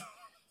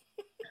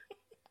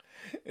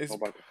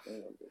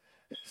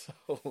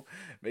 So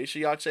make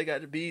sure y'all check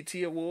out the BET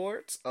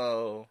Awards.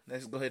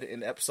 Let's go ahead and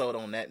end the episode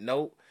on that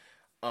note.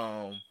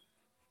 But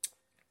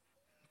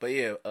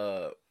yeah,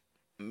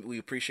 we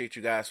appreciate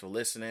you guys for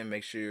listening.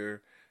 Make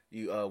sure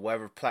you,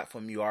 whatever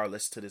platform you are,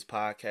 listen to this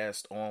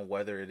podcast on,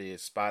 whether it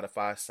is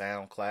Spotify,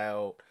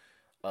 SoundCloud,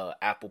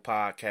 Apple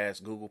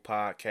Podcasts, Google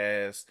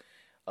Podcasts,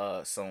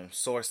 some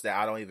source that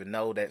I don't even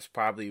know that's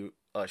probably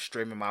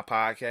streaming my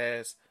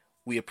podcast.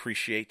 We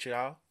appreciate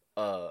y'all.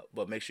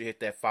 But make sure you hit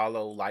that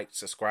follow, like,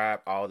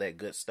 subscribe, all that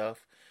good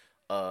stuff.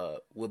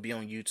 We'll be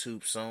on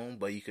YouTube soon,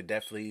 but you could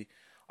definitely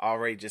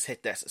already just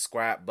hit that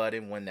subscribe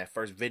button when that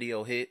first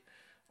video hit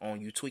on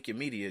You Tweaking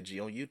Media, G,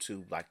 on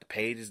YouTube. Like, the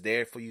page is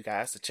there for you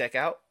guys to check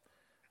out.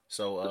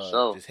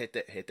 So just hit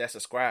that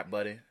subscribe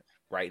button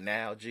right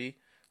now, G.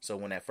 So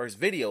when that first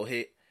video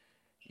hit,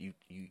 you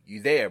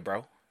there,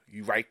 bro.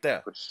 You right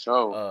there. For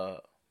sure.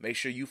 Make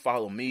sure you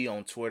follow me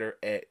on Twitter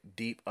at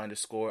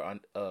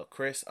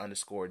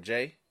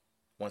deep_Chris_J.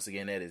 Once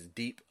again, that is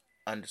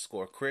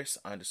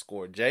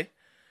deep_Chris_J.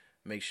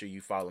 Make sure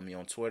you follow me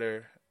on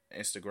Twitter,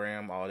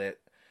 Instagram, all that.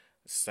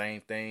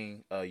 Same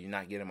thing. You're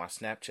not getting my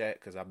Snapchat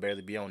because I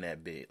barely be on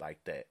that bit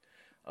like that.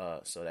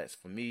 So that's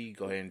for me.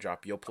 Go ahead and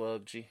drop your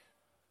plug, G.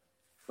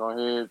 Go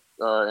ahead.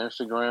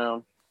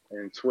 Instagram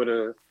and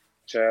Twitter,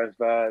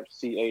 Chazvibe,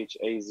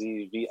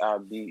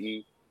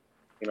 CHAZVIBE.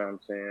 You know what I'm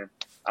saying?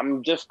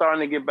 I'm just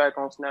starting to get back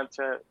on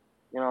Snapchat.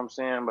 You know what I'm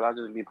saying? But I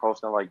just be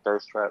posting like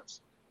thirst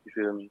traps. You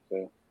feel me?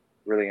 So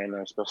really ain't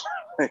nothing special.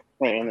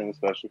 Ain't nothing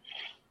special.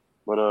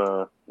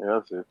 But yeah,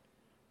 that's it.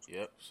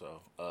 Yep.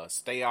 So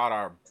stay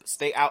out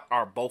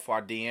both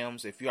our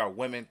DMs. If you are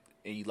women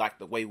and you like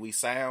the way we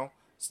sound,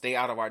 stay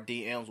out of our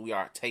DMs. We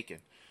are taken.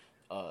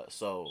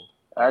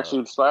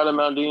 Actually, slide them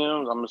out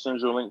DMs. I'm gonna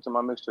send you a link to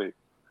my mixtape.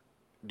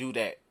 Do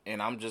that,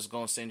 and I'm just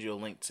gonna send you a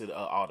link to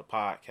all the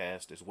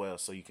podcasts as well,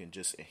 so you can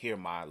just hear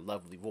my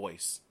lovely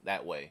voice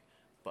that way.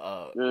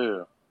 But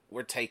yeah,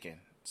 we're taken,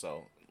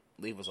 so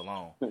leave us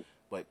alone.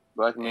 but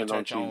Black men enter don't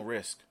at your own cheat.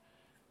 risk.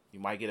 You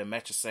might get a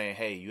message saying,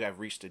 "Hey, you have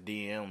reached the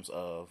DMs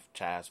of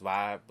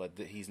Chazvibe, but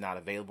he's not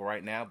available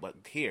right now. But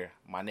here,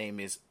 my name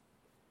is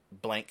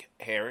blank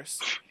Harris.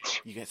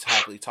 You can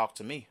happily talk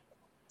to me."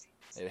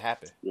 It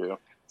happened. Yeah.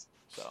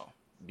 So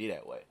be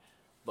that way.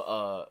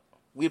 But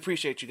we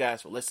appreciate you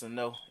guys for listening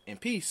though. And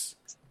peace.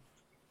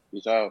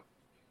 Peace out.